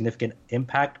much more significant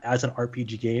impact as an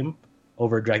RPG game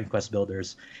over Dragon Quest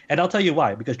Builders. And I'll tell you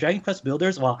why. Because Dragon Quest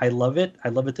Builders, while I love it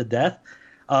to death,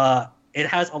 it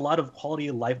has a lot of quality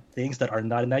of life things that are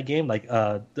not in that game, like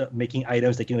making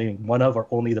items that you can only one of or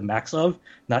only the max of,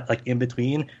 not like in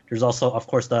between. There's also, of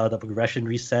course, the progression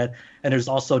reset, and there's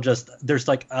also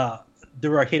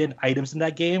there are hidden items in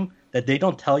that game that they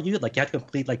don't tell you. Like you have to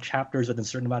complete like chapters within a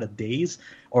certain amount of days,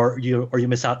 or you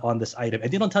miss out on this item,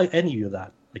 and they don't tell you any of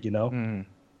that. Like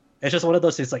It's just one of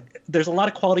those things. Like there's a lot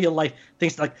of quality of life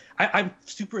things. Like I'm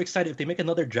super excited if they make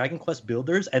another Dragon Quest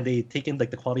Builders and they take in like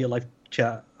the quality of life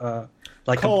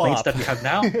complaints that we have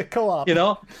now. Co-op.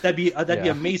 That'd be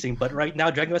amazing. But right now,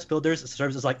 Dragon Quest Builders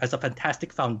serves as a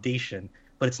fantastic foundation,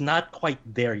 but it's not quite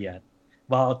there yet.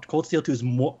 While Cold Steel 2 is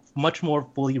much more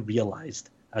fully realized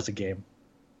as a game.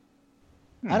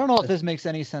 I don't know if this makes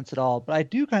any sense at all, but I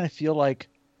do kind of feel like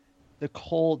the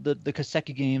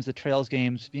Kiseki games, the Trails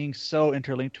games being so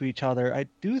interlinked to each other, I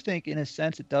do think in a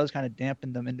sense it does kind of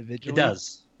dampen them individually. It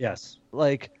does, yes.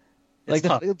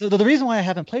 The reason why I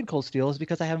haven't played Cold Steel is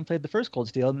because I haven't played the first Cold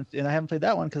Steel, and I haven't played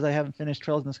that one because I haven't finished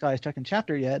Trails in the Sky's second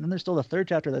chapter yet, and then there's still the third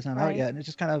chapter that's not out yet, and it's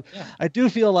just kind of, I do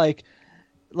feel like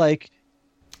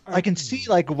I can see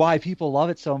like why people love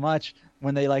it so much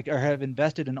when they like or have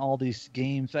invested in all these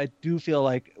games. I do feel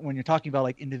like when you're talking about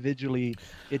like individually,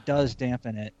 it does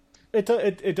dampen it.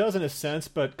 It does in a sense,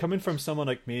 but coming from someone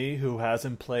like me who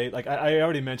hasn't played, like I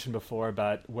already mentioned before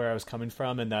about where I was coming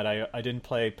from and that I didn't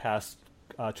play past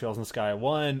Trails in the Sky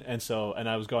 1, and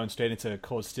I was going straight into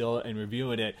Cold Steel and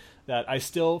reviewing it, that I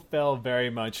still fell very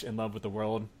much in love with the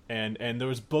world, and there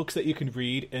was books that you can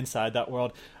read inside that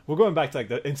world. We're going back to like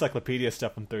the encyclopedia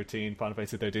stuff from Final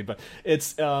Fantasy 13, but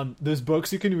it's there's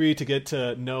books you can read to get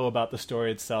to know about the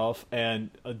story itself,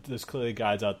 and there's clearly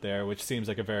guides out there, which seems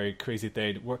like a very crazy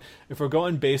thing. If we're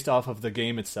going based off of the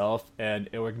game itself and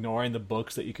we're ignoring the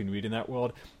books that you can read in that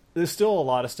world, there's still a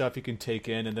lot of stuff you can take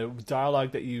in, and the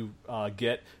dialogue that you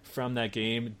get from that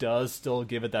game does still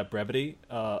give it that brevity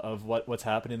of what's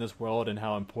happening in this world and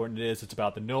how important it is. It's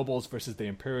about the nobles versus the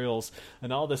Imperials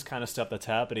and all this kind of stuff that's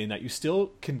happening that you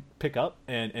still can pick up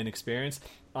and experience.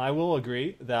 I will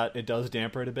agree that it does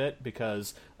damper it a bit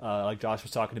because, like Josh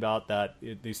was talking about, that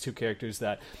these two characters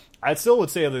that I still would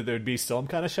say that there'd be some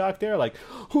kind of shock there, like,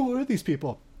 who are these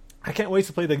people? I can't wait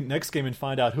to play the next game and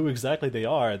find out who exactly they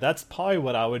are. That's probably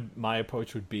what my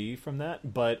approach would be from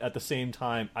that. But at the same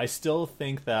time, I still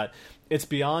think that it's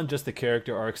beyond just the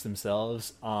character arcs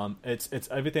themselves. It's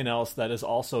everything else that is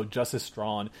also just as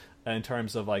strong in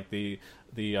terms of like the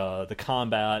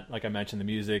combat, like I mentioned, the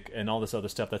music and all this other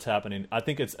stuff that's happening. I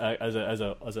think it's as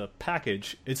a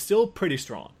package, it's still pretty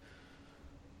strong.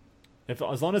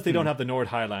 As long as they don't have the Nord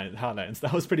Highlands,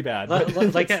 that was pretty bad.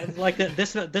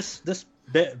 This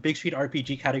Big Street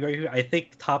RPG category, I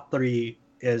think top 3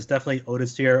 is definitely Odin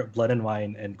Sphere, Blood and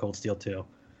Wine, and Cold Steel 2.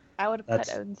 I would have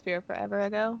put Odin Sphere forever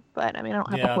ago, but I mean, I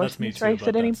don't have a horse in this race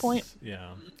at any point.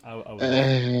 Yeah,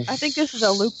 I think this is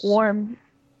a lukewarm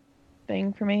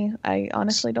thing for me. I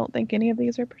honestly don't think any of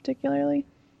these are particularly.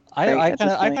 I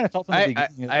kind of felt from the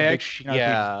beginning. I actually,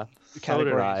 yeah, so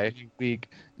did I. Weak.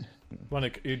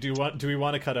 Do we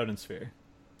want to cut Odin Sphere?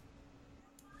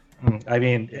 I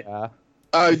mean,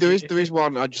 Oh, there is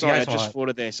one. I just thought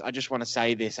of this. I just want to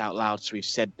say this out loud, so we've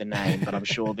said the name, but I'm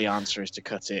sure the answer is to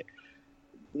cut it.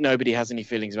 Nobody has any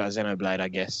feelings about Xenoblade, I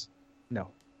guess. No.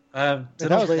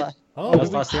 Xenoblade. Oh, that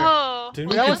was last year.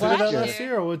 Didn't we consider that last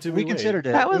year, or did we considered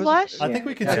it? That was last year. I think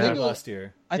we considered it last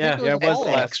year. I think it was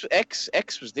last.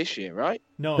 X was this year, right?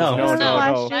 No.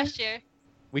 Last year.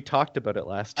 We talked about it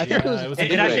last year. I think it was.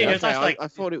 I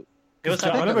thought it.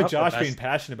 I remember Josh being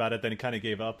passionate about it, then he kind of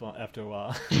gave up after a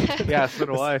while. Yeah, so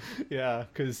do I. Yeah,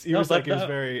 because he was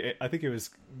very. I think he was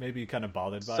maybe kind of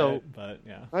bothered by it, but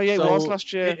yeah. Oh yeah, it was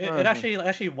last year. It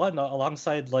actually won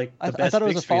alongside like the best I thought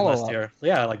it was a follow last year.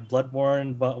 Yeah, like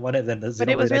Bloodborne won it, then the Xenoblade. But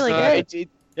it was really good.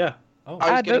 Yeah. Oh.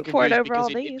 I'd vote for it over all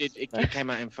these. It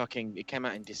came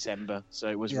out in December, so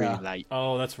it was really late.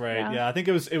 Oh, that's right. Yeah, I think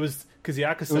it was because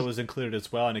Yakuza was included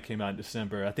as well, and it came out in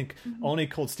December. I think only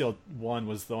Cold Steel 1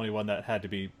 was the only one that had to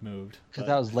be moved. Because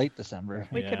that was late December.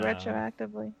 We could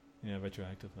retroactively. Yeah,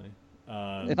 retroactively.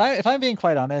 If I'm being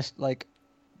quite honest, like,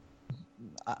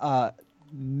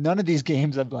 none of these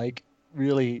games have like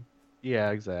really.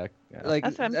 Yeah, exactly. Yeah. Like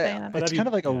that's what I'm saying. It's kind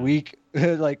of like a weak,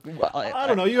 like. I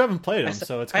don't know. You haven't played them,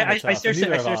 so it's kind of tough. I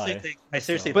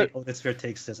seriously think Odin Sphere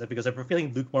takes this, because if we're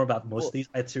feeling lukewarm about most of these,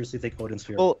 I seriously think Odin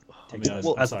Sphere takes this.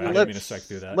 Sorry, I didn't mean to strike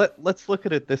through that. Let's look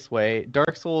at it this way.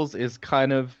 Dark Souls is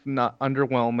kind of not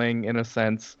underwhelming in a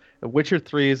sense. Witcher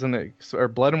 3 is or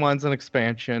Blood and Wine's an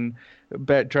expansion.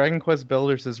 But Dragon Quest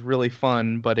Builders is really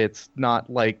fun, but it's not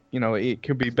like, it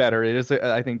could be better. It is.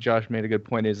 I think Josh made a good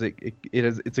point. It's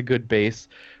a good base.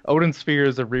 Odin Sphere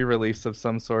is a re-release of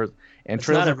some sort, and it's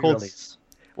not a re-release.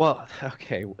 Well,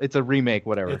 okay, it's a remake,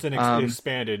 whatever. It's an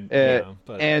expanded.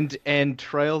 And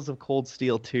Trails of Cold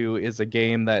Steel 2 is a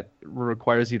game that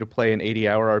requires you to play an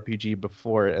 80-hour RPG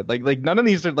before it. Like none of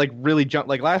these are like really jump.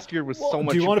 Like last year was so much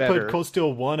better. Do you want to put Cold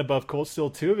Steel 1 above Cold Steel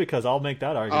 2? Because I'll make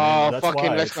that argument. Oh, that's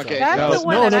fucking why. let's not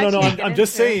get. No. I'm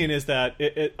just saying is that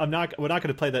we're not going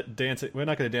to play that dance. We're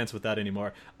not going to dance with that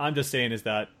anymore. I'm just saying is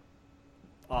that.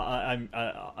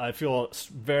 I feel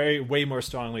way more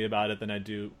strongly about it than I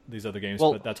do these other games,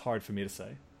 but that's hard for me to say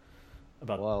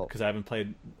because I haven't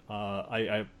played.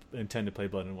 I intend to play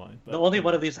Blood and Wine. But, the only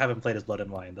one of these I haven't played is Blood and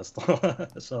Wine. That's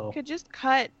so. You could just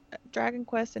cut Dragon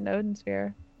Quest and Odin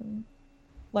Sphere and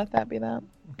let that be that.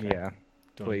 Okay. Yeah,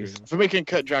 please. If we can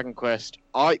cut Dragon Quest,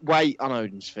 I wait on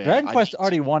Odin Sphere. Dragon Quest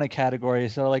already won a category,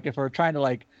 so like if we're trying to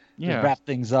like. Wrap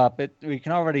things up. We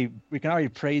can already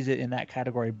praise it in that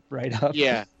category right up.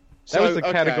 Yeah, that was the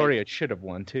category it should have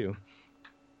won too.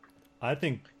 I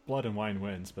think Blood and Wine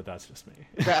wins, but that's just me.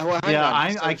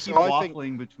 I keep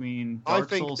waffling between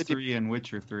Dark Souls 3 and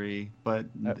Witcher 3, but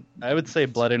I would say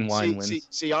Blood and Wine wins.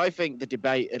 See, I think the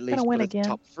debate, at least for the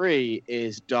top 3,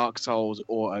 is Dark Souls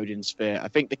or Odin Sphere. I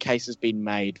think the case has been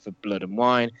made for Blood and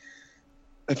Wine.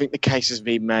 I think the case has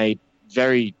been made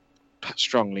very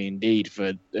strongly indeed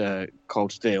for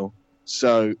Cold Steel.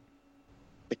 So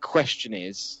the question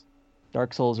is,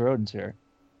 Dark Souls or Odin Sphere?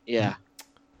 Yeah.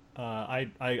 I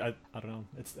don't know.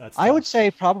 I would say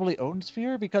probably Odin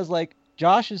Sphere, because like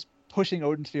Josh is pushing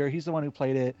Odin Sphere. He's the one who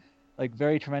played it like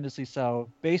very tremendously. So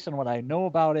based on what I know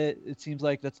about it, it seems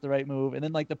like that's the right move. And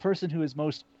then like the person who is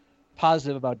most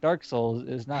positive about Dark Souls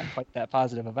is not quite that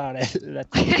positive about it.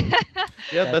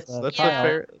 That's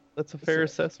a fair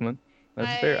assessment.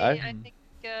 That's fair. I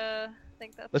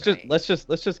think that's Let's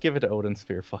just give it to Odin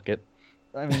Sphere. Fuck it.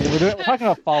 I mean, we're talking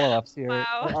about follow-ups here.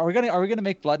 Wow. Are we gonna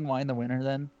make Blood and Wine the winner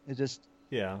then? It just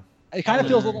It kind of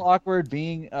feels a little awkward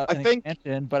being an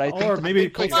expansion, but I think or maybe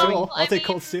Cold Steel. I'll take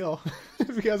Cold Steel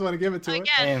if you guys want to give it to it.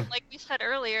 Again, like we said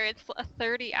earlier, it's a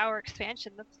 30-hour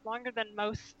expansion. That's longer than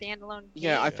most standalone games.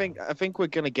 Yeah, I think we're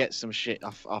gonna get some shit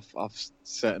off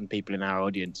certain people in our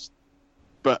audience,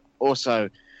 but also.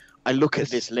 I look at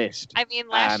this list. I mean,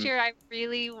 last year I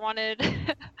really wanted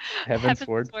Heaven's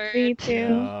Word. Me too.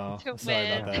 To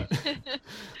win. About that.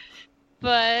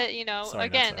 But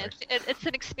again, it's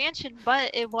an expansion,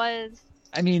 but it was.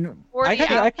 I mean, 40 I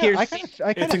kind of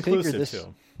figured this.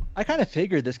 Too. I kind of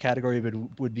figured this category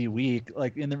would be weak.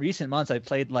 Like in the recent months, I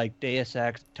played like Deus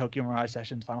Ex, Tokyo Mirage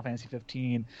Sessions, Final Fantasy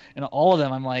 15, and all of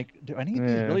them. I'm like, do any of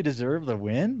these really deserve the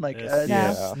win? Like,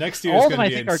 next year is going to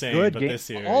be insane, but this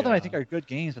year, all of them I think are good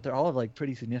games, but they're all like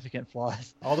pretty significant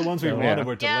flaws. All the ones we wanted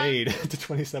were delayed to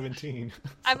 2017.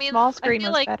 I mean, small screen I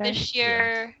feel was like better. This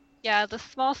year, the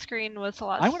small screen was a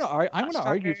lot. I'm gonna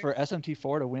argue for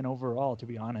SMT4 to win overall. To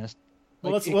be honest.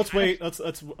 Well, let's wait. Let's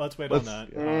wait on that.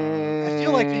 I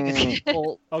feel like we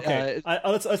can. Okay,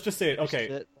 let's just say it.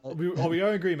 Okay, we are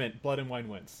in agreement. Blood and Wine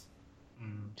wins.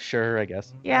 Sure, I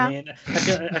guess. Yeah. I mean,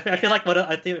 I feel like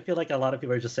I feel like a lot of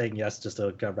people are just saying yes just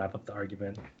to wrap up the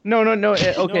argument. No.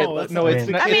 Okay, no, it's not.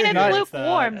 It's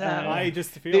lukewarm though. I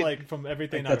just feel like from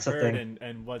everything I've heard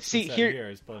and what's said here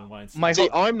is Blood and Wine.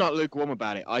 I'm not lukewarm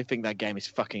about it. I think that game is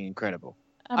fucking incredible.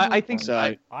 I think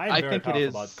so. I think it is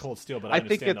about Cold Steel, but I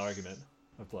understand the argument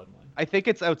of Blood and Wine. I think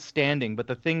it's outstanding, but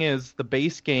the thing is, the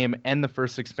base game and the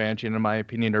first expansion, in my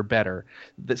opinion, are better.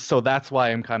 So that's why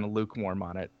I'm kind of lukewarm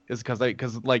on it. Is because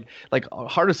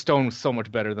Heart of Stone was so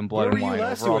much better than Blood and Wine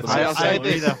overall. I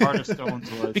agree that Heart of Stone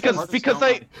was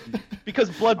because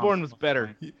Bloodborne was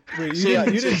better. Wait, you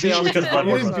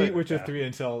didn't beat Witcher 3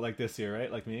 until like this year,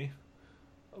 right? Like me.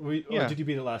 Or did you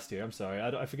beat it last year? I'm sorry,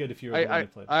 I forget if you were the one who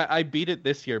played. I beat it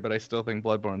this year, but I still think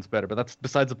Bloodborne's better. But that's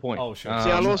besides the point. Oh, sure.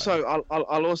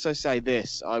 I'll also say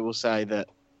this. I will say that.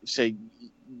 So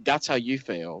that's how you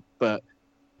feel, but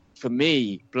for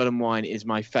me, Blood and Wine is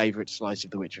my favorite slice of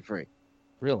The Witcher 3.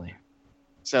 Really?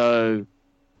 So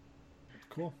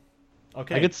cool.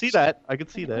 Okay. I could see that. All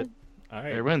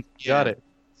right. Everyone got it.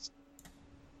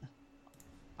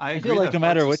 I feel like no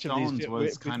matter which of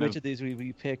these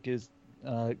we pick is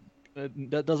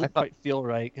that doesn't quite feel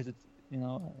right because it's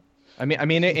I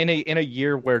mean, in a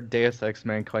year where Deus Ex: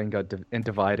 Mankind got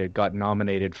Divided got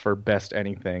nominated for best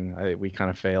anything, we kind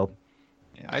of failed.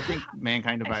 Yeah, I think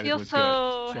Mankind Divided was good.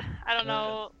 I don't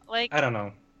know. I don't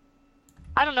know.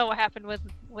 I don't know what happened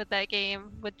with that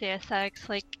game with Deus Ex.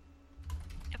 Like,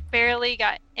 it barely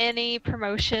got any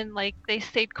promotion. Like, they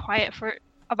stayed quiet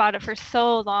about it for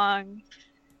so long.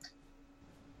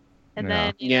 And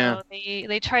then, you know,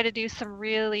 they try to do some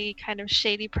really kind of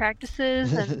shady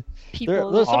practices, and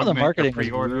people... some of the marketing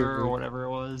pre-order or whatever it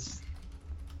was.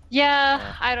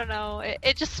 Yeah, I don't know.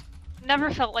 It just never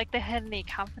felt like they had any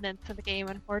confidence in the game,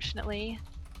 unfortunately.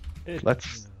 I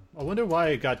wonder why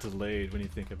it got delayed when you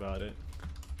think about it.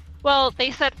 Well, they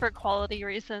said for quality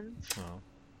reasons. Oh.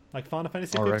 Like Final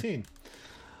Fantasy 15.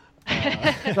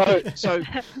 Right. So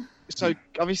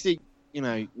obviously,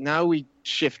 now we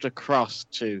shift across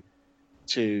to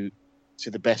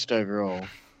the best overall,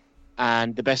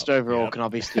 and the best overall can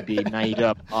obviously be made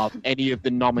up of any of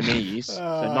the nominees,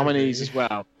 so nominees as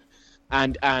well,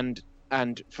 and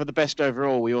for the best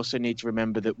overall, we also need to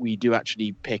remember that we do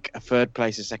actually pick a third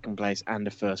place, a second place, and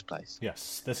a first place.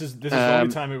 Yes, this is the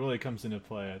only time it really comes into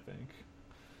play, I think.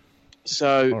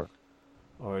 So,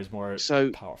 or is more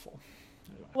powerful.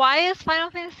 Why is Final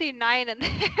Fantasy IX in there?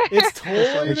 It's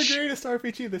totally the greatest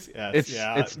RPG this.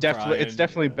 It's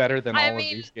definitely better than all of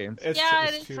these games.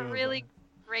 It's a really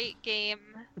great game.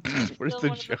 Where's the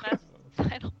joke? One of the best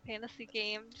Final Fantasy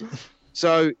games.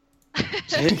 So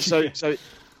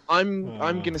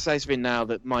I'm gonna say something now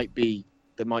that might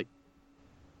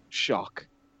shock,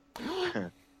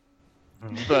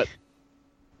 but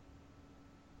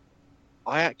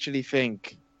I actually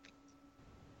think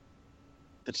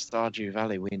that Stardew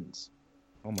Valley wins.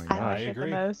 Oh my god, I agree.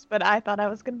 The most, but I thought I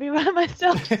was going to be by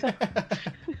myself. So.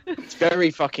 It's very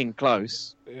fucking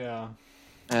close. Yeah.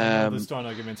 There's strong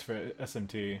arguments for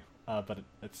SMT, but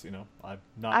it's I'm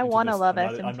not. I want to love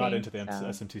SMT. I'm not into the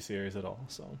SMT series at all.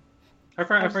 So. I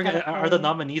forget. Are the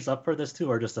nominees up for this too,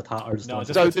 or just the top? Or just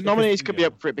the nominees could be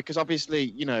up for it because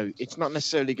obviously, it's not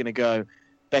necessarily going to go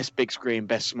best big screen,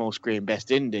 best small screen, best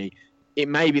indie. It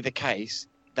may be the case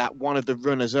that one of the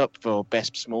runners-up for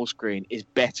best small screen is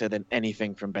better than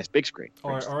anything from best big screen,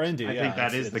 or indie. I think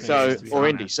that is the case. Or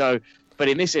indie. So, but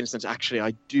in this instance, actually,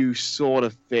 I do sort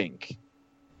of think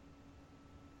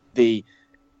the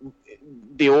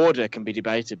order can be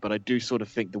debated, but I do sort of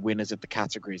think the winners of the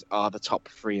categories are the top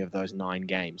 3 of those 9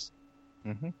 games.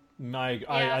 Mm-hmm.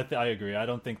 I agree. I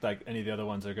don't think any of the other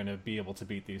ones are going to be able to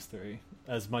beat these 3.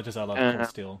 As much as I love Cold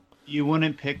Steel. You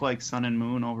wouldn't pick like Sun and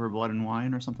Moon over Blood and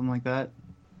Wine or something like that?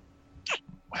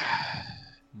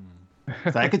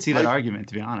 So I could see that argument,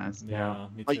 to be honest. Yeah,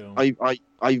 me too.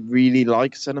 I really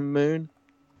like Sun and Moon,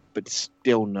 but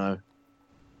still no.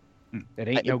 It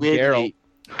ain't no Geralt.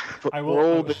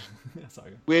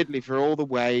 Weirdly, for all the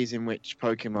ways in which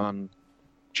Pokemon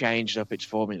changed up its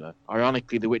formula,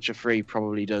 ironically, The Witcher 3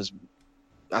 probably does,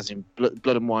 as in Blood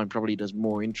and Wine probably does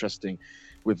more interesting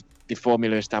with the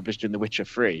formula established in The Witcher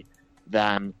 3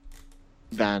 than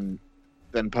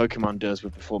Pokemon does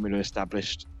with the formula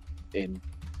established in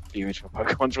the original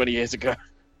Pokemon 20 years ago.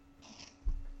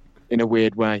 In a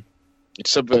weird way, it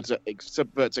subverts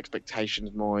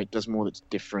expectations more. It does more that's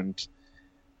different.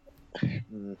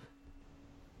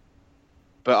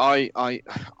 But I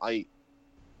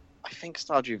think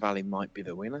Stardew Valley might be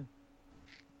the winner.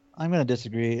 I'm going to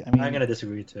disagree. I'm going to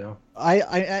disagree too.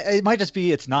 It might just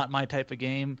be it's not my type of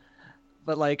game,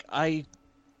 but like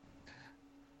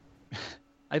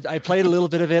I played a little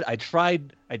bit of it. I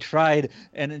tried,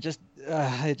 and it just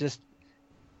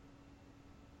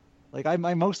like I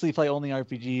mostly play only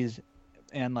RPGs,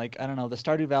 and like I don't know, the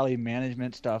Stardew Valley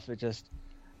management stuff. It just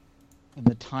and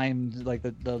the time, like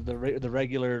the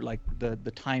regular like the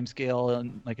time scale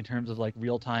and like in terms of like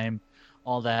real time,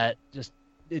 all that just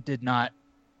it did not.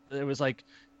 It was like,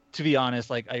 to be honest,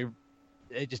 like I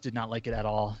just did not like it at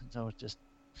all. So it just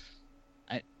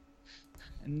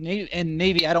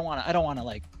maybe I don't want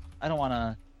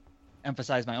to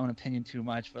emphasize my own opinion too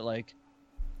much, but like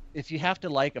if you have to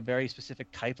like a very specific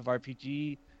type of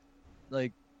RPG,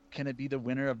 like can it be the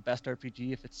winner of best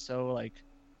RPG if it's so like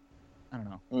I don't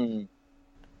know.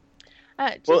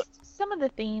 Some of the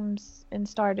themes in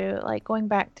Stardew, like going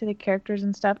back to the characters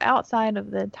and stuff outside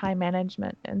of the time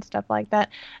management and stuff like that.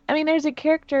 I mean, there's a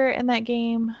character in that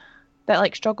game that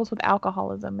like struggles with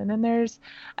alcoholism, and then there's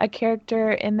a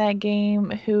character in that game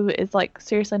who is like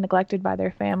seriously neglected by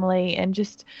their family, and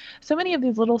just so many of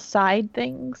these little side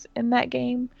things in that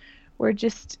game were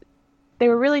just they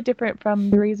were really different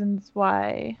from the reasons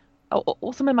why.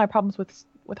 Some of my problems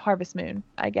with Harvest Moon,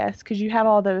 I guess, because you have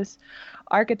all those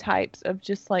archetypes of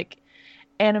just like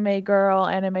anime girl,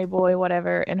 anime boy,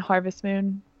 whatever in Harvest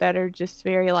Moon that are just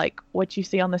very like what you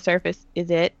see on the surface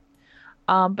is it.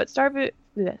 But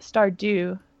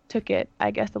Stardew took it,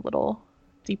 I guess, a little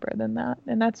deeper than that,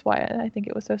 and that's why I think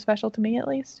it was so special to me, at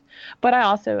least. But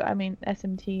I mean,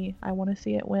 SMT, I want to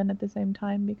see it win at the same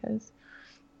time because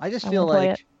I just feel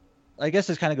like I guess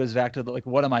this kind of goes back to like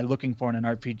what am I looking for in an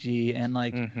RPG, and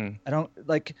like I don't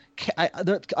like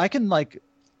I can like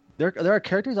there are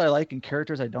characters I like and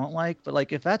characters I don't like, but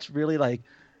like if that's really like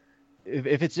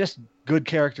if it's just good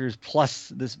characters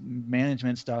plus this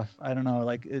management stuff, I don't know,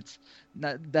 like it's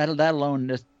not, that alone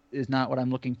just is not what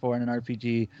I'm looking for in an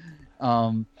RPG.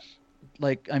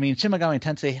 Like I mean, Shin Megami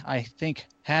Tensei I think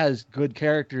has good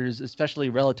characters, especially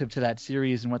relative to that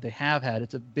series and what they have had.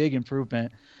 It's a big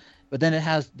improvement. But then it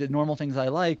has the normal things I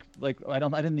like I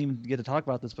didn't even get to talk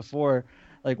about this before.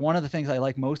 Like one of the things I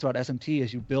like most about SMT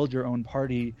is you build your own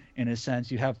party in a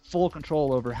sense. You have full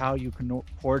control over how you can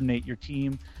coordinate your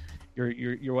team,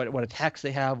 your what attacks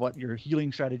they have, what your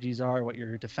healing strategies are, what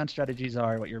your defense strategies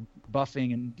are, what your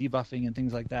buffing and debuffing and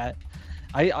things like that.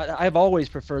 I've always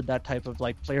preferred that type of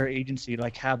like player agency to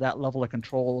like have that level of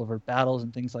control over battles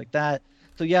and things like that.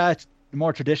 So yeah, it's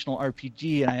more traditional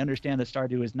RPG, and I understand that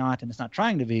Stardew is not, and it's not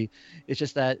trying to be. It's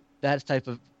just that type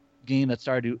of game that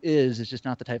Stardew is just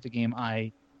not the type of game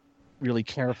I really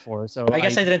care for. So I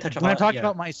guess I didn't touch on when I'm talking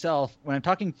about myself, when I'm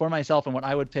talking for myself and what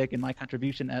I would pick and my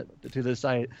contribution to the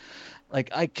site, like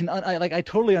I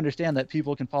totally understand that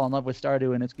people can fall in love with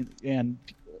Stardew, and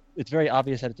it's very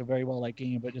obvious that it's a very well liked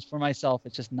game, but just for myself,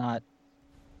 it's just not.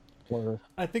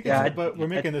 I think but we're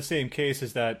making the same case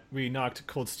is that we knocked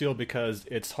Cold Steel because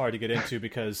it's hard to get into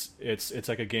because it's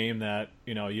like a game that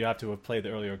you have to have played the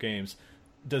earlier games.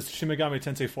 Does Shin Megami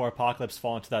Tensei 4 Apocalypse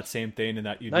fall into that same thing in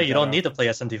that you don't need to play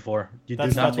SMT4.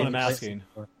 That's what I'm asking.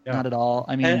 Yeah. Not at all.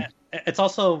 I mean, and it's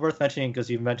also worth mentioning because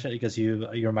you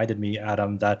reminded me,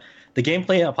 Adam, that the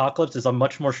gameplay in Apocalypse is a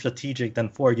much more strategic than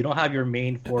 4. You don't have your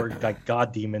main 4 like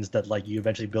god demons that like you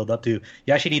eventually build up to.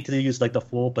 You actually need to use like the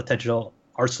full potential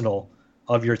arsenal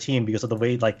of your team because of the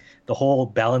way like the whole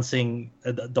balancing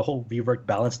the whole rework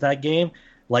balance that game.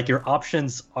 Like your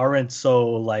options aren't so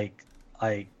like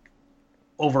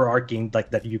overarching like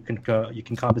that you can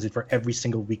compensate for every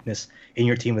single weakness in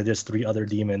your team with just 3 other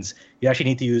demons. You actually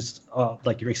need to use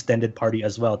like your extended party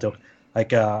as well to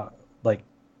like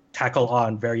tackle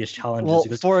on various challenges.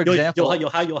 Well, for example,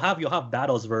 you'll have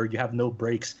battles where you have no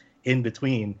breaks in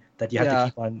between that you have to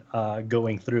keep on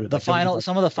going through.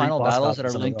 Some of the final battles that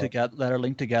are linked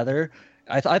together.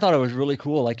 I thought it was really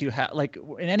cool. Like you have like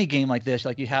in any game like this,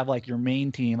 like you have like your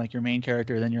main team, like your main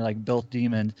character, then you're like built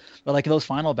demons. But like those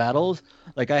final battles,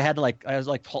 like I was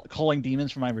like calling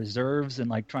demons from my reserves and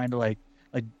like trying to like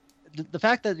the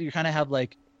fact that you kind of have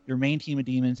like your main team of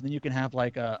demons, and then you can have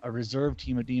like a reserve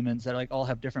team of demons that like all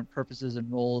have different purposes and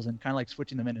roles, and kind of like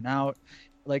switching them in and out.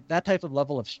 Like that type of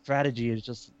level of strategy is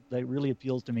just like really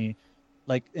appeals to me.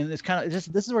 Like, and it's kind of this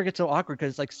is where it gets so awkward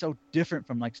because it's like so different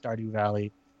from like Stardew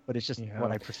Valley, but it's just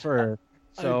what I prefer.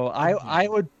 So I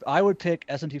would pick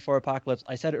SMT4 Apocalypse.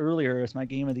 I said earlier it's my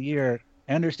game of the year.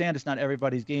 I understand it's not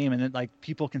everybody's game, and like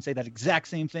people can say that exact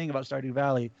same thing about Stardew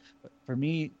Valley. But for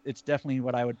me, it's definitely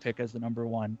what I would pick as the number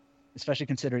one, especially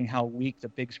considering how weak the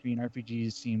big screen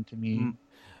RPGs seem to me.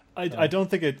 I don't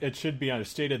think it should be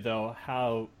understated though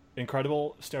how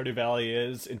incredible Stardew Valley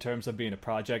is in terms of being a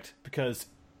project, because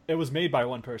it was made by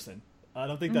one person. I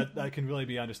don't think that can really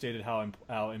be understated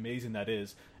how amazing that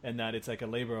is, and that it's like a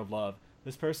labor of love.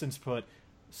 This person's put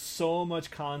so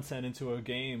much content into a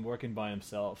game working by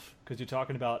himself, because you're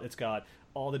talking about it's got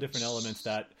all the different elements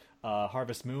that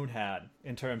Harvest Moon had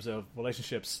in terms of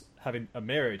relationships, having a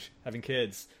marriage, having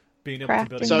kids, being able to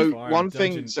build a farm. One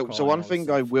thing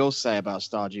I will say about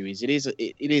Stardew is it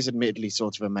is admittedly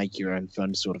sort of a make your own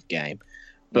fun sort of game,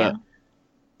 but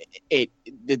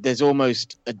there's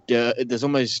almost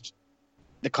the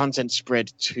content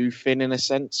spread too thin in a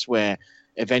sense, where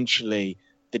eventually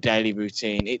the daily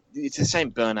routine it's the same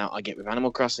burnout I get with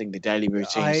Animal Crossing. The daily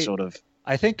routine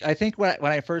I think when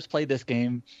I first played this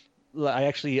game,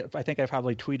 I think I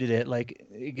probably tweeted it, like,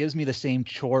 it gives me the same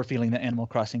chore feeling that Animal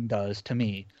Crossing does to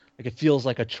me. Like, it feels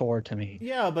like a chore to me.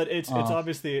 Yeah, but it's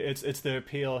obviously it's the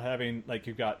appeal of having, like,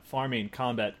 you've got farming,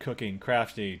 combat, cooking,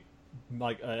 crafting,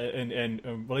 like and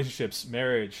relationships,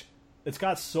 marriage. It's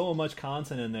got so much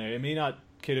content in there. It may not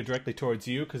cater directly towards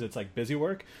you because it's like busy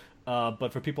work, but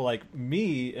for people like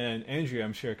me and Andrea,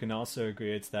 I'm sure can also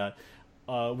agree, it's that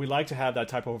we like to have that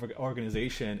type of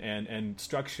organization and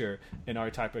structure in our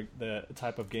type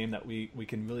of game that we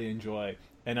can really enjoy.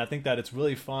 And I think that it's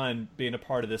really fun being a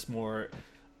part of this more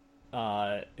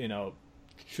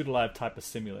shoot alive type of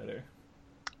simulator.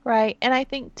 Right, and I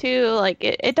think too, like,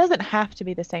 it doesn't have to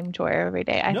be the same chore every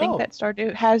day. I think that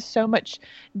Stardew has so much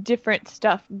different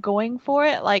stuff going for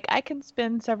it. Like, I can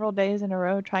spend several days in a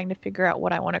row trying to figure out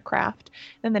what I want to craft.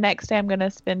 Then the next day I'm going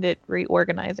to spend it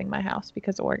reorganizing my house,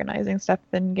 because organizing stuff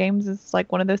in games is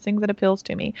like one of those things that appeals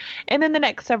to me. And then the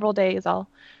next several days I'll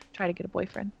try to get a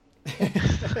boyfriend.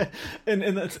 and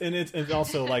it's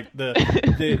also like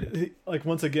the like,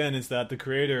 once again, is that the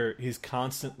creator, he's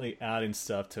constantly adding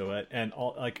stuff to it, and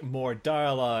all, like, more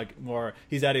dialogue,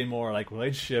 he's adding more like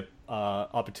relationship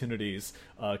opportunities,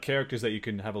 characters that you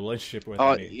can have a relationship with.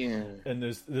 And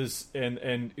there's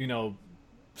and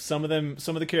some of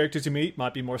the characters you meet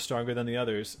might be more stronger than the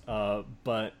others,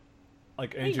 but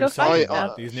like Andrew said,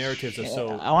 these narratives are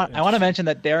so. I want to mention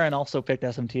that Darren also picked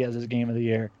SMT as his game of the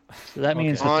year, so that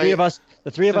means the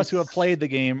three of us who have played the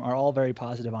game are all very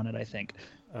positive on it, I think.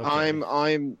 Okay.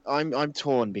 I'm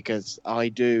torn, because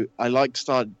I like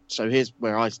So here's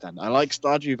where I stand. I like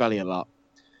Stardew Valley a lot,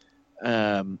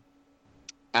 and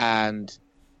I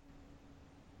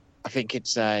think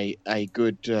it's a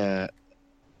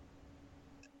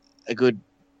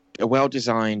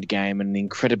well-designed game and an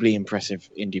incredibly impressive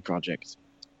indie project.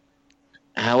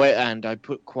 And I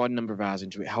put quite a number of hours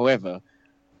into it. However,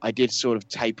 I did sort of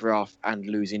taper off and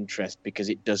lose interest, because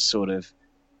it does sort of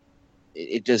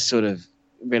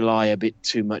rely a bit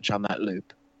too much on that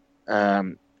loop.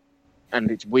 And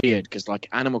it's weird, because like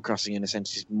Animal Crossing, in a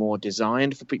sense, is more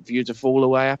designed for you to fall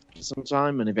away after some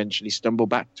time and eventually stumble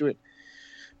back to it.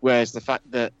 Whereas the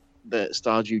fact that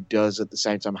Stardew does at the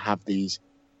same time have these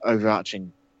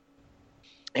overarching,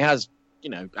 it has,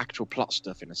 actual plot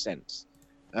stuff in a sense,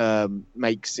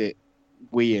 makes it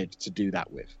weird to do that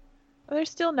with. Well, there's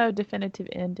still no definitive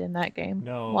end in that game.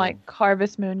 No. Like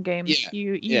Harvest Moon games,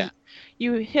 you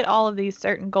hit all of these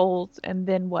certain goals, and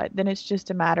then what? Then it's just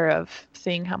a matter of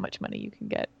seeing how much money you can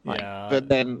get. But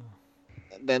then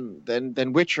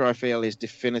Witcher, I feel, is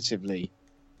definitively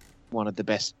one of the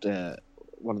best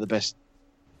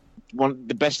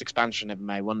expansion ever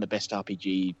made, one of the best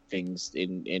RPG things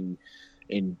in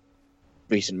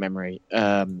recent memory.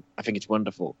 I think it's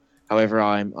wonderful. However,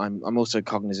 I'm also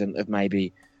cognizant of,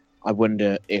 maybe I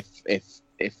wonder if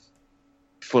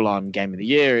full on Game of the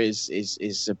Year is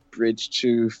a bridge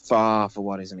too far for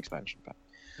what is an expansion pack.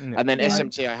 And then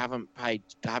SMT, I haven't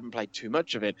played too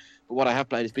much of it, but what I have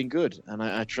played has been good, and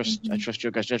I trust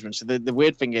your guys' judgment. So the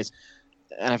weird thing is,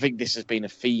 and I think this has been a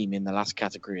theme in the last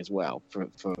category as well for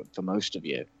most of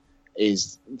you,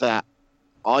 is that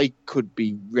I could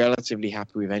be relatively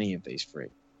happy with any of these three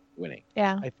winning.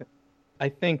 Yeah. I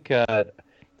think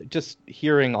just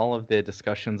hearing all of the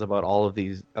discussions about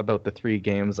the three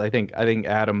games, I think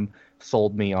Adam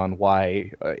sold me on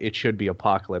why it should be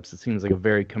Apocalypse. It seems like a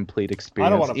very complete experience. I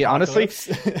don't want Apocalypse.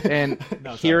 Honestly, and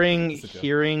hearing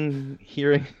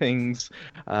things.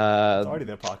 It's already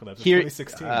the Apocalypse. It's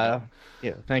 2016.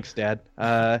 Yeah, thanks, Dad.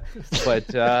 But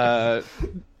now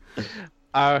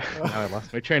I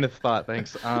lost my train of thought.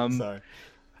 Thanks. Sorry.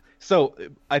 So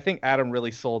I think Adam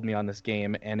really sold me on this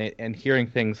game, and hearing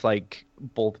things like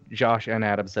both Josh and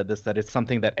Adam said this, that it's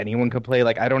something that anyone could play.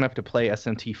 Like, I don't have to play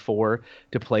SMT4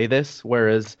 to play this,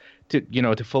 whereas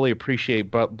to fully appreciate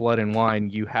Blood and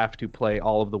Wine, you have to play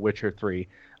all of The Witcher 3.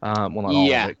 Well, not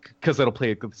all of it, because it'll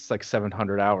play like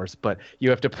 700 hours, but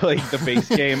you have to play the base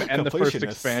game and the first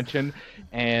expansion,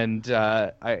 and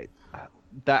I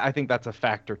think that's a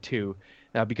factor too.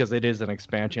 because it is an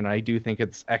expansion. I do think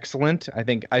it's excellent. I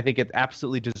think it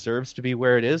absolutely deserves to be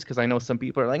where it is, because I know some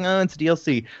people are like, oh, it's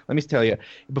DLC. Let me tell you,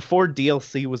 before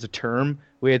DLC was a term,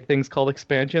 we had things called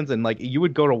expansions, and like you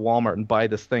would go to Walmart and buy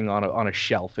this thing on a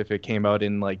shelf if it came out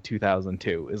in like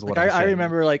 2002. Is what I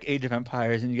remember like Age of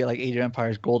Empires, and you get like Age of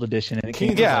Empires Gold Edition, and it came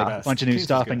with like a bunch of new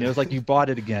stuff, and it was like you bought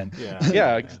it again.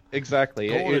 Exactly.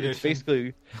 It's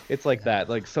basically it's like that.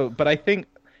 Like so, but I think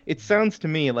it sounds to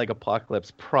me like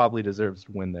Apocalypse probably deserves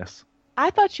to win this. I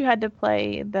thought you had to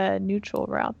play the neutral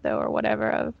route though, or whatever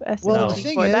of SMT4. Well, the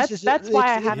thing is, that's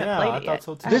why I haven't played it yet.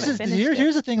 So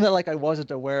here's the thing that like I wasn't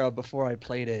aware of before I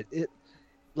played it. It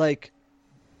like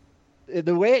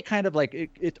the way it kind of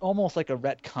like it's almost like a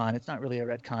retcon. It's not really a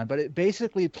retcon, but it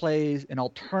basically plays an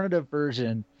alternative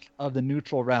version of the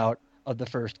neutral route of the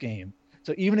first game.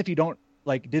 So even if you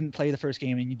didn't play the first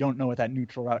game and you don't know what that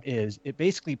neutral route is, it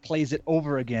basically plays it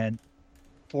over again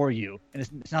for you, and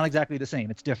it's not exactly the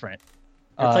same. It's different.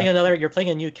 You're playing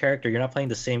a new character. You're not playing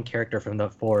the same character from the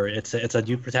 4. It's a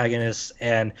new protagonist,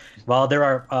 and while there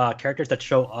are characters that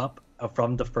show up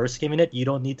from the first game in it, you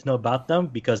don't need to know about them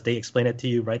because they explain it to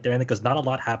you right there, and because not a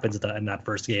lot happens in that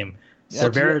first game. So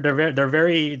they're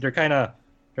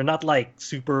not like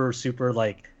super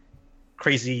like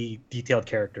crazy detailed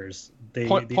characters. They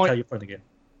tell you from the game.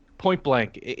 Point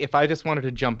blank, if I just wanted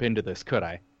to jump into this, could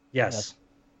I? Yes.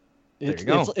 There you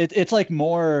go. It's like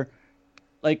more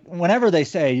like whenever they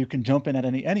say you can jump in at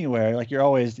anywhere, like you're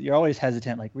always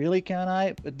hesitant. Like, really, can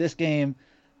I? But this game,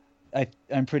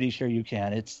 I'm pretty sure you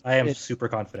can. I am super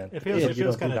confident. It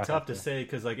feels kind of tough to say,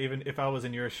 because like even if I was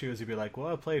in your shoes, you'd be like,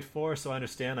 well, I played 4, so I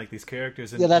understand like these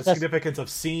characters and the significance of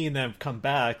seeing them come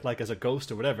back like as a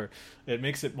ghost or whatever. It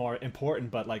makes it more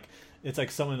important, but like it's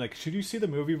like someone like, should you see the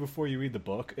movie before you read the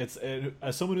book? As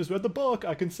someone who's read the book,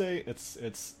 I can say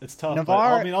it's tough.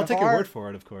 I'll take your word for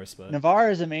it, of course. But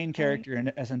Navarre is a main character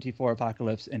in SMT4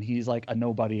 Apocalypse, and he's like a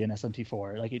nobody in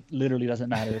SMT4. Like, it literally doesn't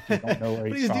matter if you don't know where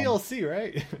he's from. But he's DLC,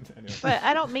 right? Anyway. But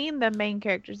I don't mean the main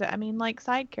characters. I mean like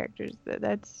side characters.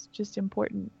 That's just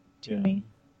important to me.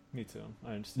 Me too.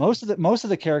 I understand. Most of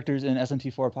the characters in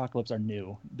SMT4 Apocalypse are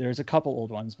new. There's a couple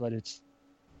old ones, but it's.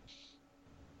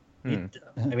 I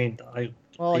mean, you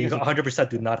 100%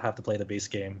 do not have to play the base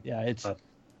game. Yeah, it's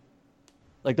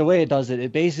like the way it does it.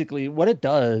 It basically what it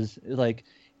does is like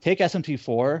take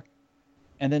SMT4,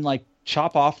 and then like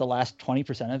chop off the last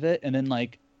 20% of it, and then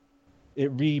like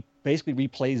it basically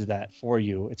replays that for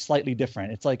you. It's slightly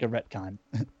different. It's like a retcon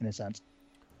in a sense.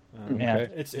 Okay.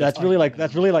 That's really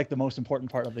like the most important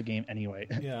part of the game anyway.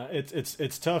 Yeah,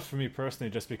 it's tough for me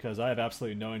personally just because I have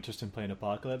absolutely no interest in playing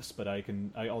Apocalypse, but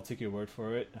I'll take your word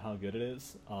for it how good it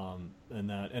is.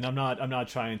 And I'm not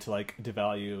trying to like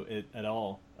devalue it at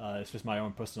all. It's just my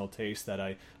own personal taste that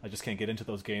I just can't get into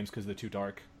those games because they're too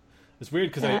dark. It's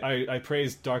weird because I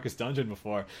praised Darkest Dungeon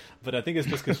before, but I think it's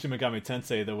just because Shin Megami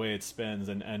Tensei, the way it spins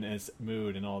and its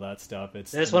mood and all that stuff.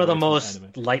 It's one of the most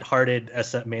lighthearted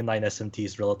mainline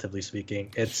SMTs, relatively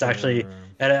speaking. It actually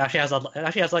has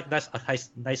like a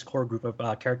nice core group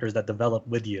of characters that develop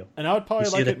with you. And I would probably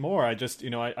like it more. I just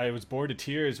I was bored to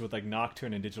tears with like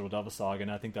Nocturne and Digital Devil Saga, and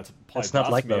I think that's probably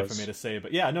blasphemy for me to say.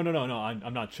 But yeah, no.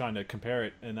 I'm not trying to compare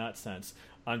it in that sense.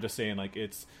 I'm just saying like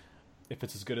if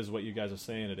it's as good as what you guys are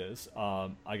saying it is,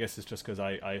 I guess it's just because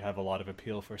I have a lot of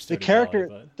appeal for Stardew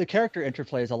Valley, the character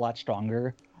interplay is a lot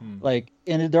stronger. Like,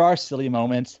 and there are silly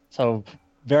moments. So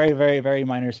very, very, very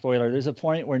minor spoiler. There's a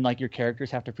point where like your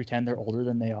characters have to pretend they're older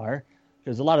than they are,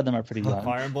 because a lot of them are pretty young.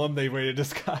 Fire Emblem, they wear a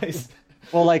disguise.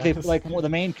 Well, like the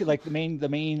main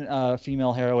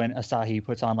female heroine Asahi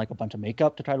puts on like a bunch of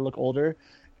makeup to try to look older,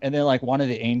 and then like one of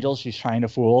the angels she's trying to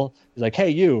fool is like, hey,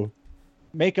 you,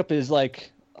 makeup is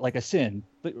like a sin.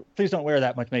 Please don't wear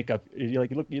that much makeup. You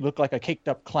look like a caked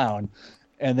up clown.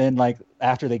 And then like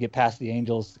after they get past the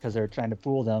angels because they're trying to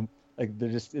fool them, like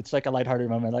it's like a lighthearted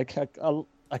moment, like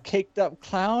a caked up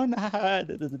clown.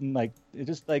 Like it's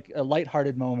just like a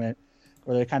lighthearted moment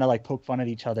where they kind of like poke fun at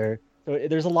each other. So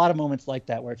there's a lot of moments like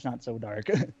that where it's not so dark.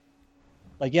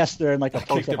 Like, yes, they're in like a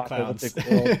post-apocalyptic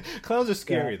world. Clowns are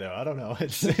scary though. I don't know.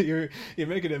 You're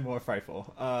making it more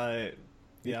frightful. I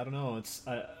don't know.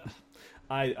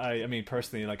 I mean,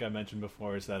 personally, like I mentioned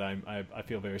before, is that I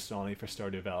feel very strongly for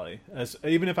Stardew Valley.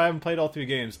 Even if I haven't played all 3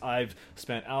 games, I've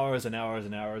spent hours and hours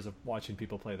and hours of watching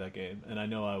people play that game, and I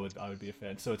know I would be a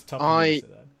fan. So it's tough for me to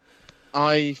say that.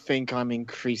 I think I'm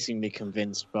increasingly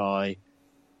convinced by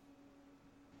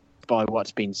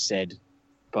what's been said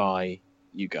by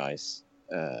you guys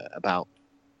about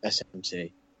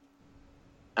SMT.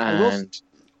 And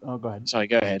go ahead. Sorry,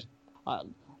 go ahead.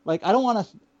 Like, I don't want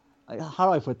to. how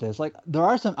do I put this? Like, there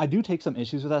are I do take some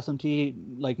issues with SMT,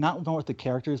 like not with the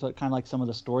characters, but kind of like some of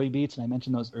the story beats, and I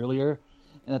mentioned those earlier,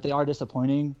 and that they are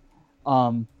disappointing.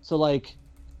 So like,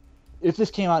 if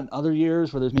this came out in other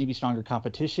years where there's maybe stronger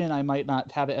competition, I might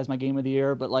not have it as my game of the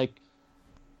year. But like,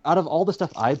 out of all the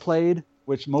stuff I played,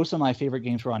 which most of my favorite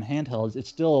games were on handhelds, it's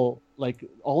still like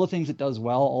all the things it does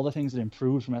well, all the things it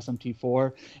improved from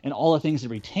SMT4, and all the things it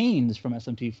retains from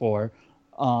SMT4,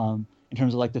 in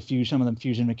terms of like some of the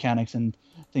fusion mechanics and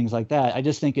things like that. I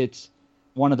just think it's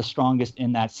one of the strongest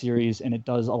in that series, and it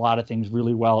does a lot of things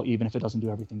really well, even if it doesn't do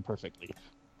everything perfectly.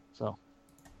 So,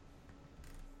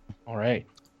 all right.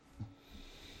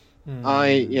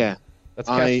 Let's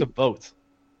cast some votes.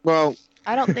 Well,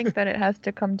 I don't think that it has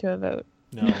to come to a vote.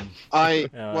 No.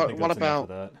 What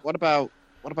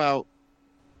about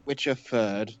Witcher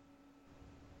 3rd,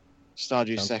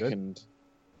 Stardew Sounds 2nd,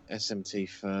 SMT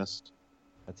 1st?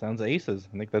 That sounds aces.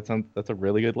 I think that's a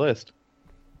really good list.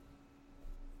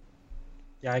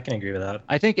 Yeah, I can agree with that.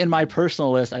 I think in my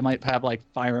personal list, I might have like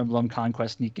Fire Emblem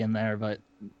Conquest sneak in there, but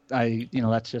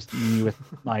that's just me with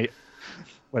my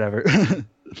whatever.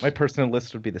 My personal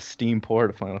list would be the Steam port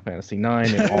of Final Fantasy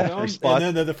IX in all 3 spots.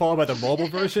 And then they're followed by the mobile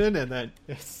version, and then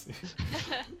it's.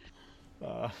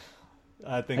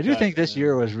 I think this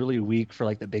year was really weak for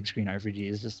like the big screen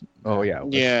RPGs. Just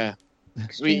yeah.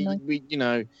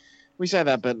 We say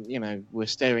that, but we're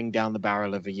staring down the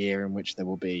barrel of a year in which there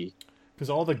will be because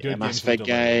all the good Mass Effect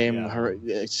game,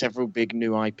 several big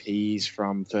new IPs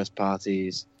from first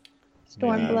parties,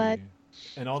 Stormblood,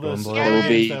 and all those. There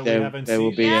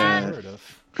will be.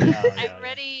 I'm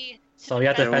ready. So we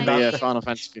have to defend a Final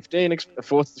Fantasy 15,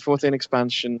 14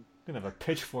 expansion. You're gonna have a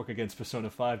pitchfork against Persona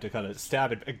 5 to kind of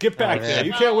stab it. Get back there!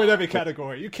 You can't win every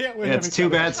category. You can't win. It's too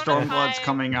bad Stormblood's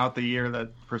coming out the year that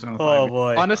Persona 5. Oh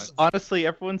boy! Honestly,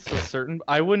 everyone's so certain.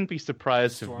 I wouldn't be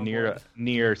surprised if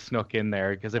Nier snuck in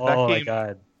there because if that game. My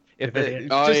God.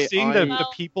 Just seeing the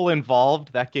people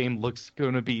involved, that game looks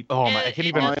going to be. Oh my! I can't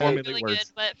even formulate really words.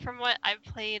 Good, but from what I've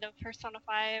played of Persona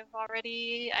 5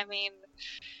 already, I mean,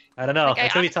 I don't know.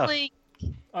 It's gonna be tough.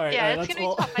 All right, it's gonna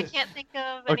be tough. I can't think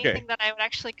of anything that I would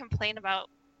actually complain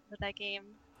about with that game.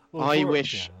 Well,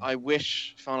 I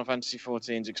wish Final Fantasy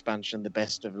 14's expansion the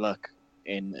best of luck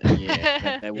in a year.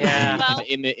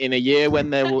 In a year when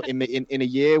there will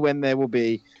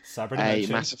be a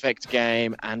Mass Effect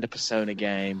game and a Persona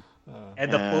game.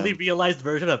 And the fully realized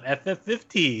version of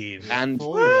FF15. And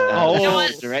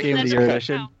Direct Game of the Year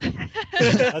edition.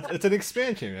 It's an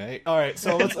expansion, right? All right,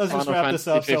 so let's just wrap this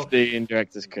up. 15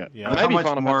 Director's Cut. Yeah. How much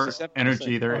more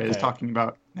energy there is talking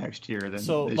about next year than this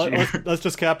year. Let's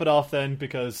just cap it off then,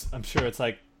 because I'm sure it's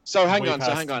like. So hang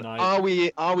on. Are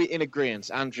we in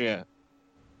agreement, Andrea,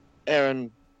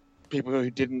 Aaron, people who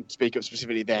didn't speak up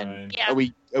specifically then?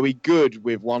 Right. Are we good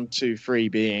with 1, 2, 3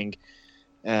 being?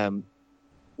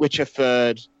 Witcher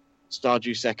 3rd,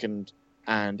 Stardew 2nd,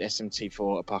 and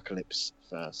SMT4 Apocalypse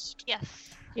 1st.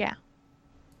 Yes. Yeah.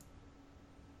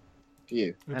 For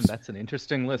you. And that's an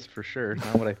interesting list for sure.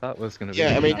 Not what I thought was going to be.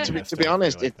 Yeah, I mean, to be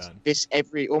honest,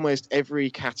 almost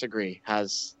every category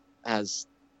has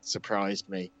surprised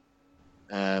me.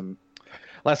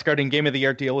 Last Guardian Game of the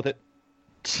Year, deal with it.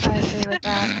 I agree with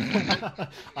that.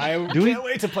 I can't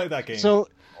wait to play that game. So,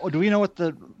 do we know what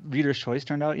the Reader's Choice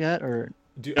turned out yet, or?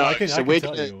 I can tell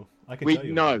you.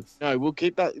 We'll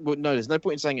keep that. Well, no, there's no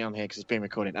point in saying it on here because it's being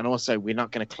recorded, and also we're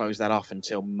not going to close that off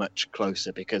until much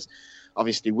closer because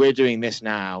obviously we're doing this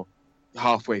now,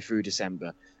 halfway through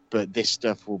December, but this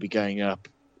stuff will be going up,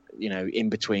 in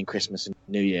between Christmas and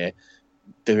New Year.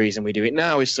 The reason we do it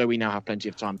now is so we now have plenty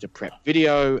of time to prep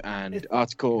video and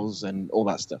articles and all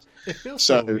that stuff. It feels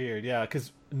so weird, yeah,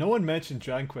 because no one mentioned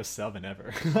Dragon Quest VII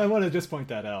ever. I want to just point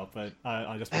that out, but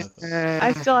I just want to.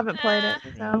 I still haven't played it,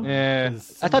 so. Yeah,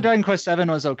 I thought Dragon Quest VII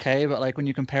was okay, but like when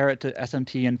you compare it to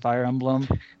SMT and Fire Emblem,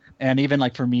 and even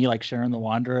like for me, like Sharon the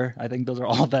Wanderer, I think those are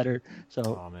all better.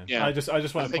 So, yeah, I just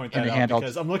want to point that out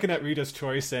because I'm looking at Reader's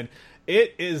Choice and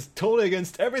it is totally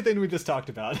against everything we just talked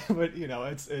about. But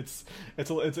it's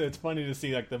funny to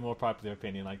see like the more popular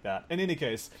opinion like that. In any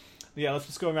case, yeah, let's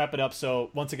just go and wrap it up. So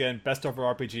once again, best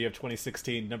overall RPG of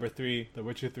 2016. Number 3, The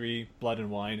Witcher 3: Blood and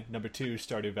Wine. Number 2,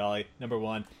 Stardew Valley. Number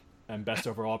 1, and best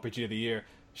overall RPG of the year,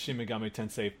 Shin Megami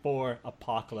Tensei 4: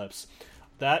 Apocalypse.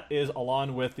 That is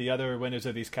along with the other winners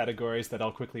of these categories that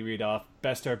I'll quickly read off.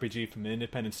 Best RPG from an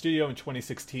independent studio in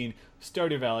 2016,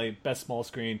 Stardew Valley. Best small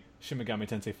screen, Shin Megami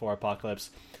Tensei 4: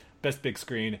 Apocalypse. Best big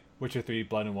screen, Witcher 3: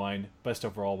 Blood and Wine. Best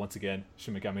overall, once again,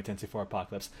 Shin Megami Tensei 4: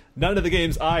 Apocalypse. None of the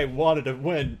games I wanted to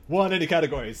win won any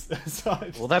categories.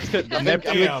 Well, that's good.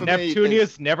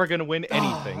 Neptunia's never going to win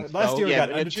anything. Last year we got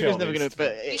Neptunia's never going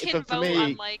to. You can vote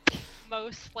on like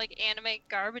most like anime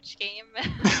garbage game.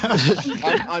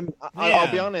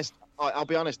 I'll be honest. I'll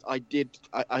be honest.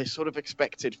 I sort of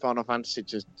expected Final Fantasy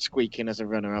to squeak in as a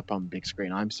runner-up on big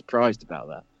screen. I'm surprised about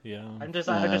that. Yeah. I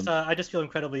just feel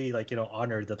incredibly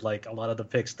honored that like a lot of the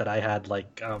picks that I had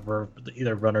were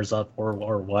either runners-up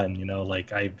or won.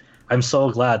 I'm so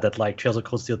glad that like Trails of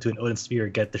Cold Steel 2 and Odin Sphere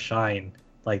get to shine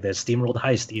like the Steamworld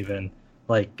Heist even.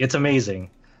 Like it's amazing.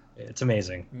 It's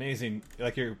amazing. Amazing.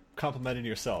 Like you're complimenting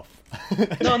yourself.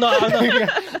 No, I'm glad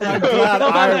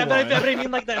I didn't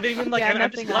mean like that. I didn't mean like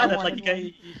I'm just glad that like you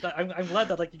guys. I'm glad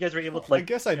that like you guys were able to like. I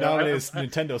guess I nominated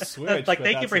Nintendo Switch. Like,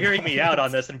 thank you for hearing me out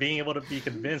on this and being able to be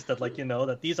convinced that like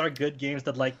that these are good games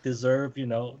that like deserve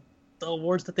the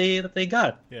awards that they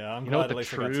got. Yeah, I'm glad what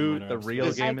the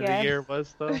real game of the year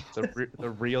was though. The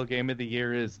real game of the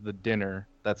year is the dinner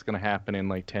that's gonna happen in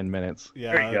like 10 minutes.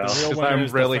 Yeah, because I'm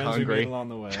really hungry. Along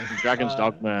the way. Dragon's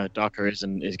Dogma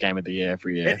is game of the year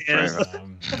every year.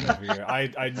 Every year. I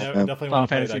definitely want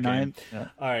to play that game. Yeah.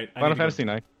 All right, Final Fantasy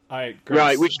 9. All right,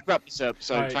 right. We should wrap this up.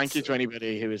 So right, thank you to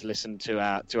anybody who has listened to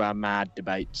our mad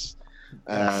debates.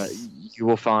 You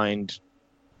will find,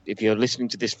 if you're listening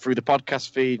to this through the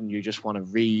podcast feed and you just want to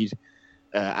read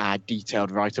our detailed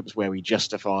write-ups where we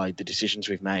justify the decisions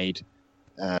we've made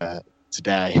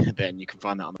today, then you can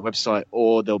find that on the website,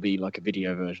 or there'll be like a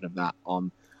video version of that on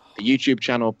the YouTube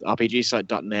channel,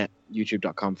 rpgsite.net,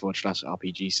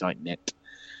 youtube.com/rpgsite.net.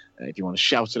 If you want to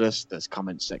shout at us, there's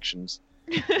comment sections.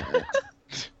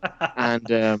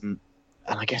 And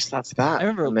I guess that's that. I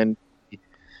remember, and then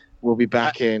we'll be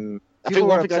back in. People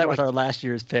were upset with our last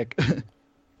year's pick.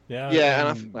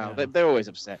 Yeah, they're always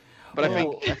upset. But I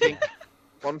think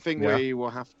one thing we'll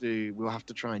have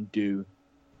to try and do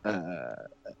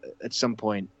at some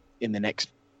point in the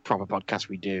next proper podcast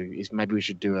we do is maybe we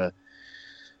should do a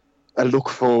look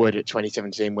forward at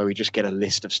 2017 where we just get a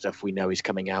list of stuff we know is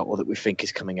coming out or that we think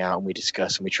is coming out and we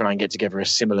discuss and we try and get together a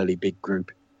similarly big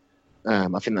group. I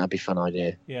think that'd be a fun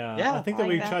idea. Yeah, I think that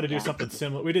we try to do something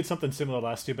similar. We did something similar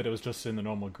last year, but it was just in the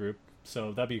normal group.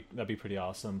 So that'd be pretty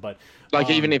awesome. But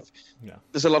even if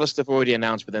there's a lot of stuff already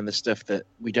announced, but then there's stuff that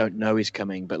we don't know is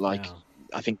coming. But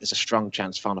I think there's a strong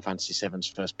chance Final Fantasy VII's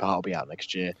first part will be out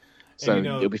next year. So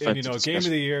it'll be fun. Game of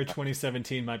the Year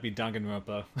 2017 might be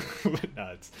Danganronpa.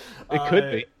 It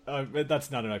could be. But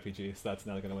that's not an RPG, so that's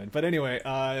not going to win. But anyway,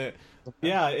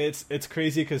 it's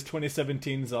crazy because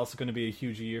 2017 is also going to be a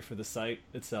huge year for the site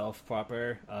itself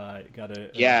proper. Got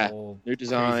a whole new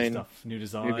design, new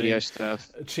video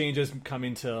stuff, changes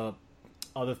coming to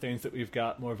other things that we've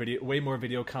got. Way more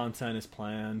video content is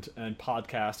planned, and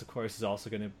podcast, of course, is also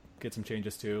going to get some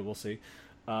changes too. We'll see.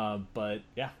 But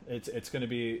yeah, it's going to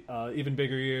be even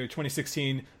bigger year.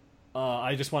 2016.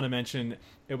 I just want to mention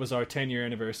it was our 10-year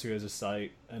anniversary as a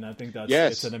site, and I think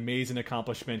it's an amazing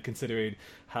accomplishment considering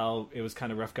how it was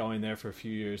kind of rough going there for a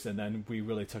few years, and then we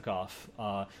really took off.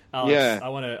 Alex, I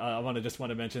want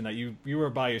to mention that you were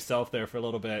by yourself there for a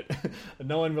little bit.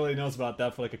 No one really knows about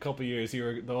that. For like a couple of years, you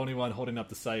were the only one holding up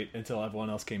the site until everyone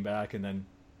else came back, and then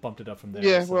bumped it up from there.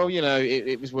 Yeah, so. Well,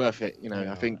 it was worth it.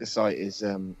 I think the site is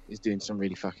doing some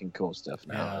really fucking cool stuff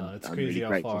now. Yeah, it's I'm crazy really how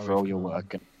grateful far for all your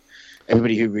work and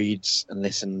everybody who reads and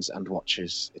listens and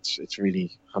watches. It's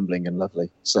really humbling and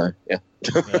lovely. So yeah,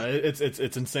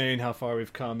 it's insane how far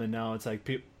we've come, and now it's like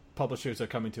publishers are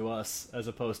coming to us as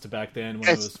opposed to back then when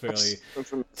it was fairly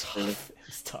tough.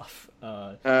 It's tough.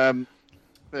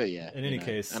 But yeah, in any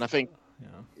case, and I think.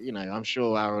 I'm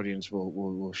sure our audience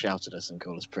will shout at us and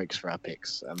call us pricks for our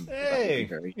picks. Hey,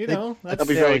 that'll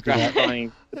be very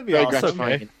gratifying. That'd be awesome.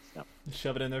 Gratifying.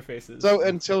 Shove it in their faces. So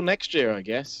until next year, I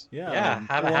guess. Yeah.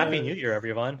 Have a happy New Year,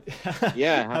 everyone.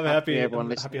 Yeah. Have a happy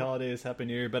holidays, happy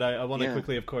New Year. But I want to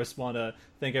quickly, of course,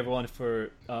 thank everyone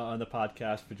for on the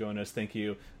podcast for joining us. Thank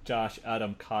you, Josh,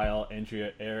 Adam, Kyle,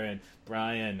 Andrea, Aaron,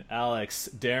 Brian, Alex,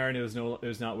 Darren, who's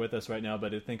not with us right now,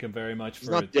 but I thank him very much for. He's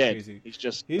not dead. Crazy. He's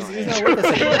just. He's not with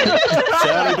us anymore.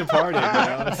 Sadly departed.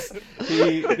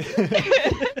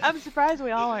 I'm surprised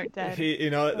we all aren't dead.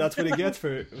 That's what he gets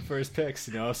for his picks.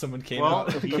 Someone came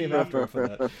after him for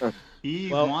that.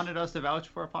 He wanted us to vouch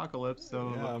for Apocalypse, so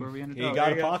look where we ended up. He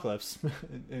got Apocalypse,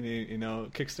 and he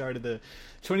kickstarted the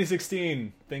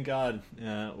 2016. Thank God,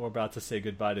 we're about to say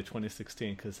goodbye to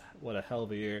 2016 because what a hell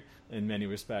of a year in many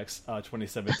respects.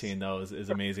 2017 though is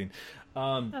amazing.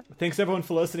 Thanks everyone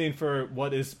for listening for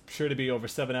what is sure to be over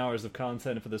 7 hours of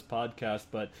content for this podcast.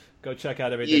 But go check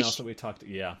out everything else that we talked.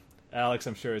 Yeah, Alex,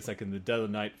 I'm sure it's like in the dead of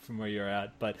the night from where you're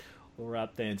at, but we'll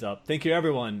wrap things up. Thank you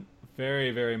everyone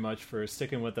very, very much for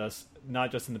sticking with us,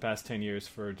 not just in the past 10 years,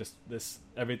 for just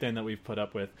everything that we've put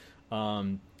up with.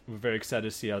 We're very excited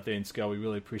to see how things go. We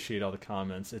really appreciate all the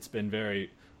comments. It's been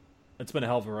very been a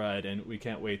hell of a ride, and we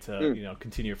can't wait to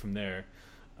continue from there.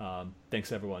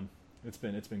 Thanks everyone. It's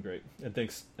been great, and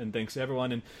thanks to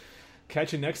everyone, and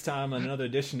catch you next time on another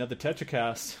edition of the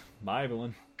TetraCast. Bye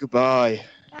everyone. Goodbye.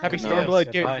 Happy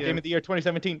Stormblood Game of the Year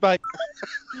 2017. Bye.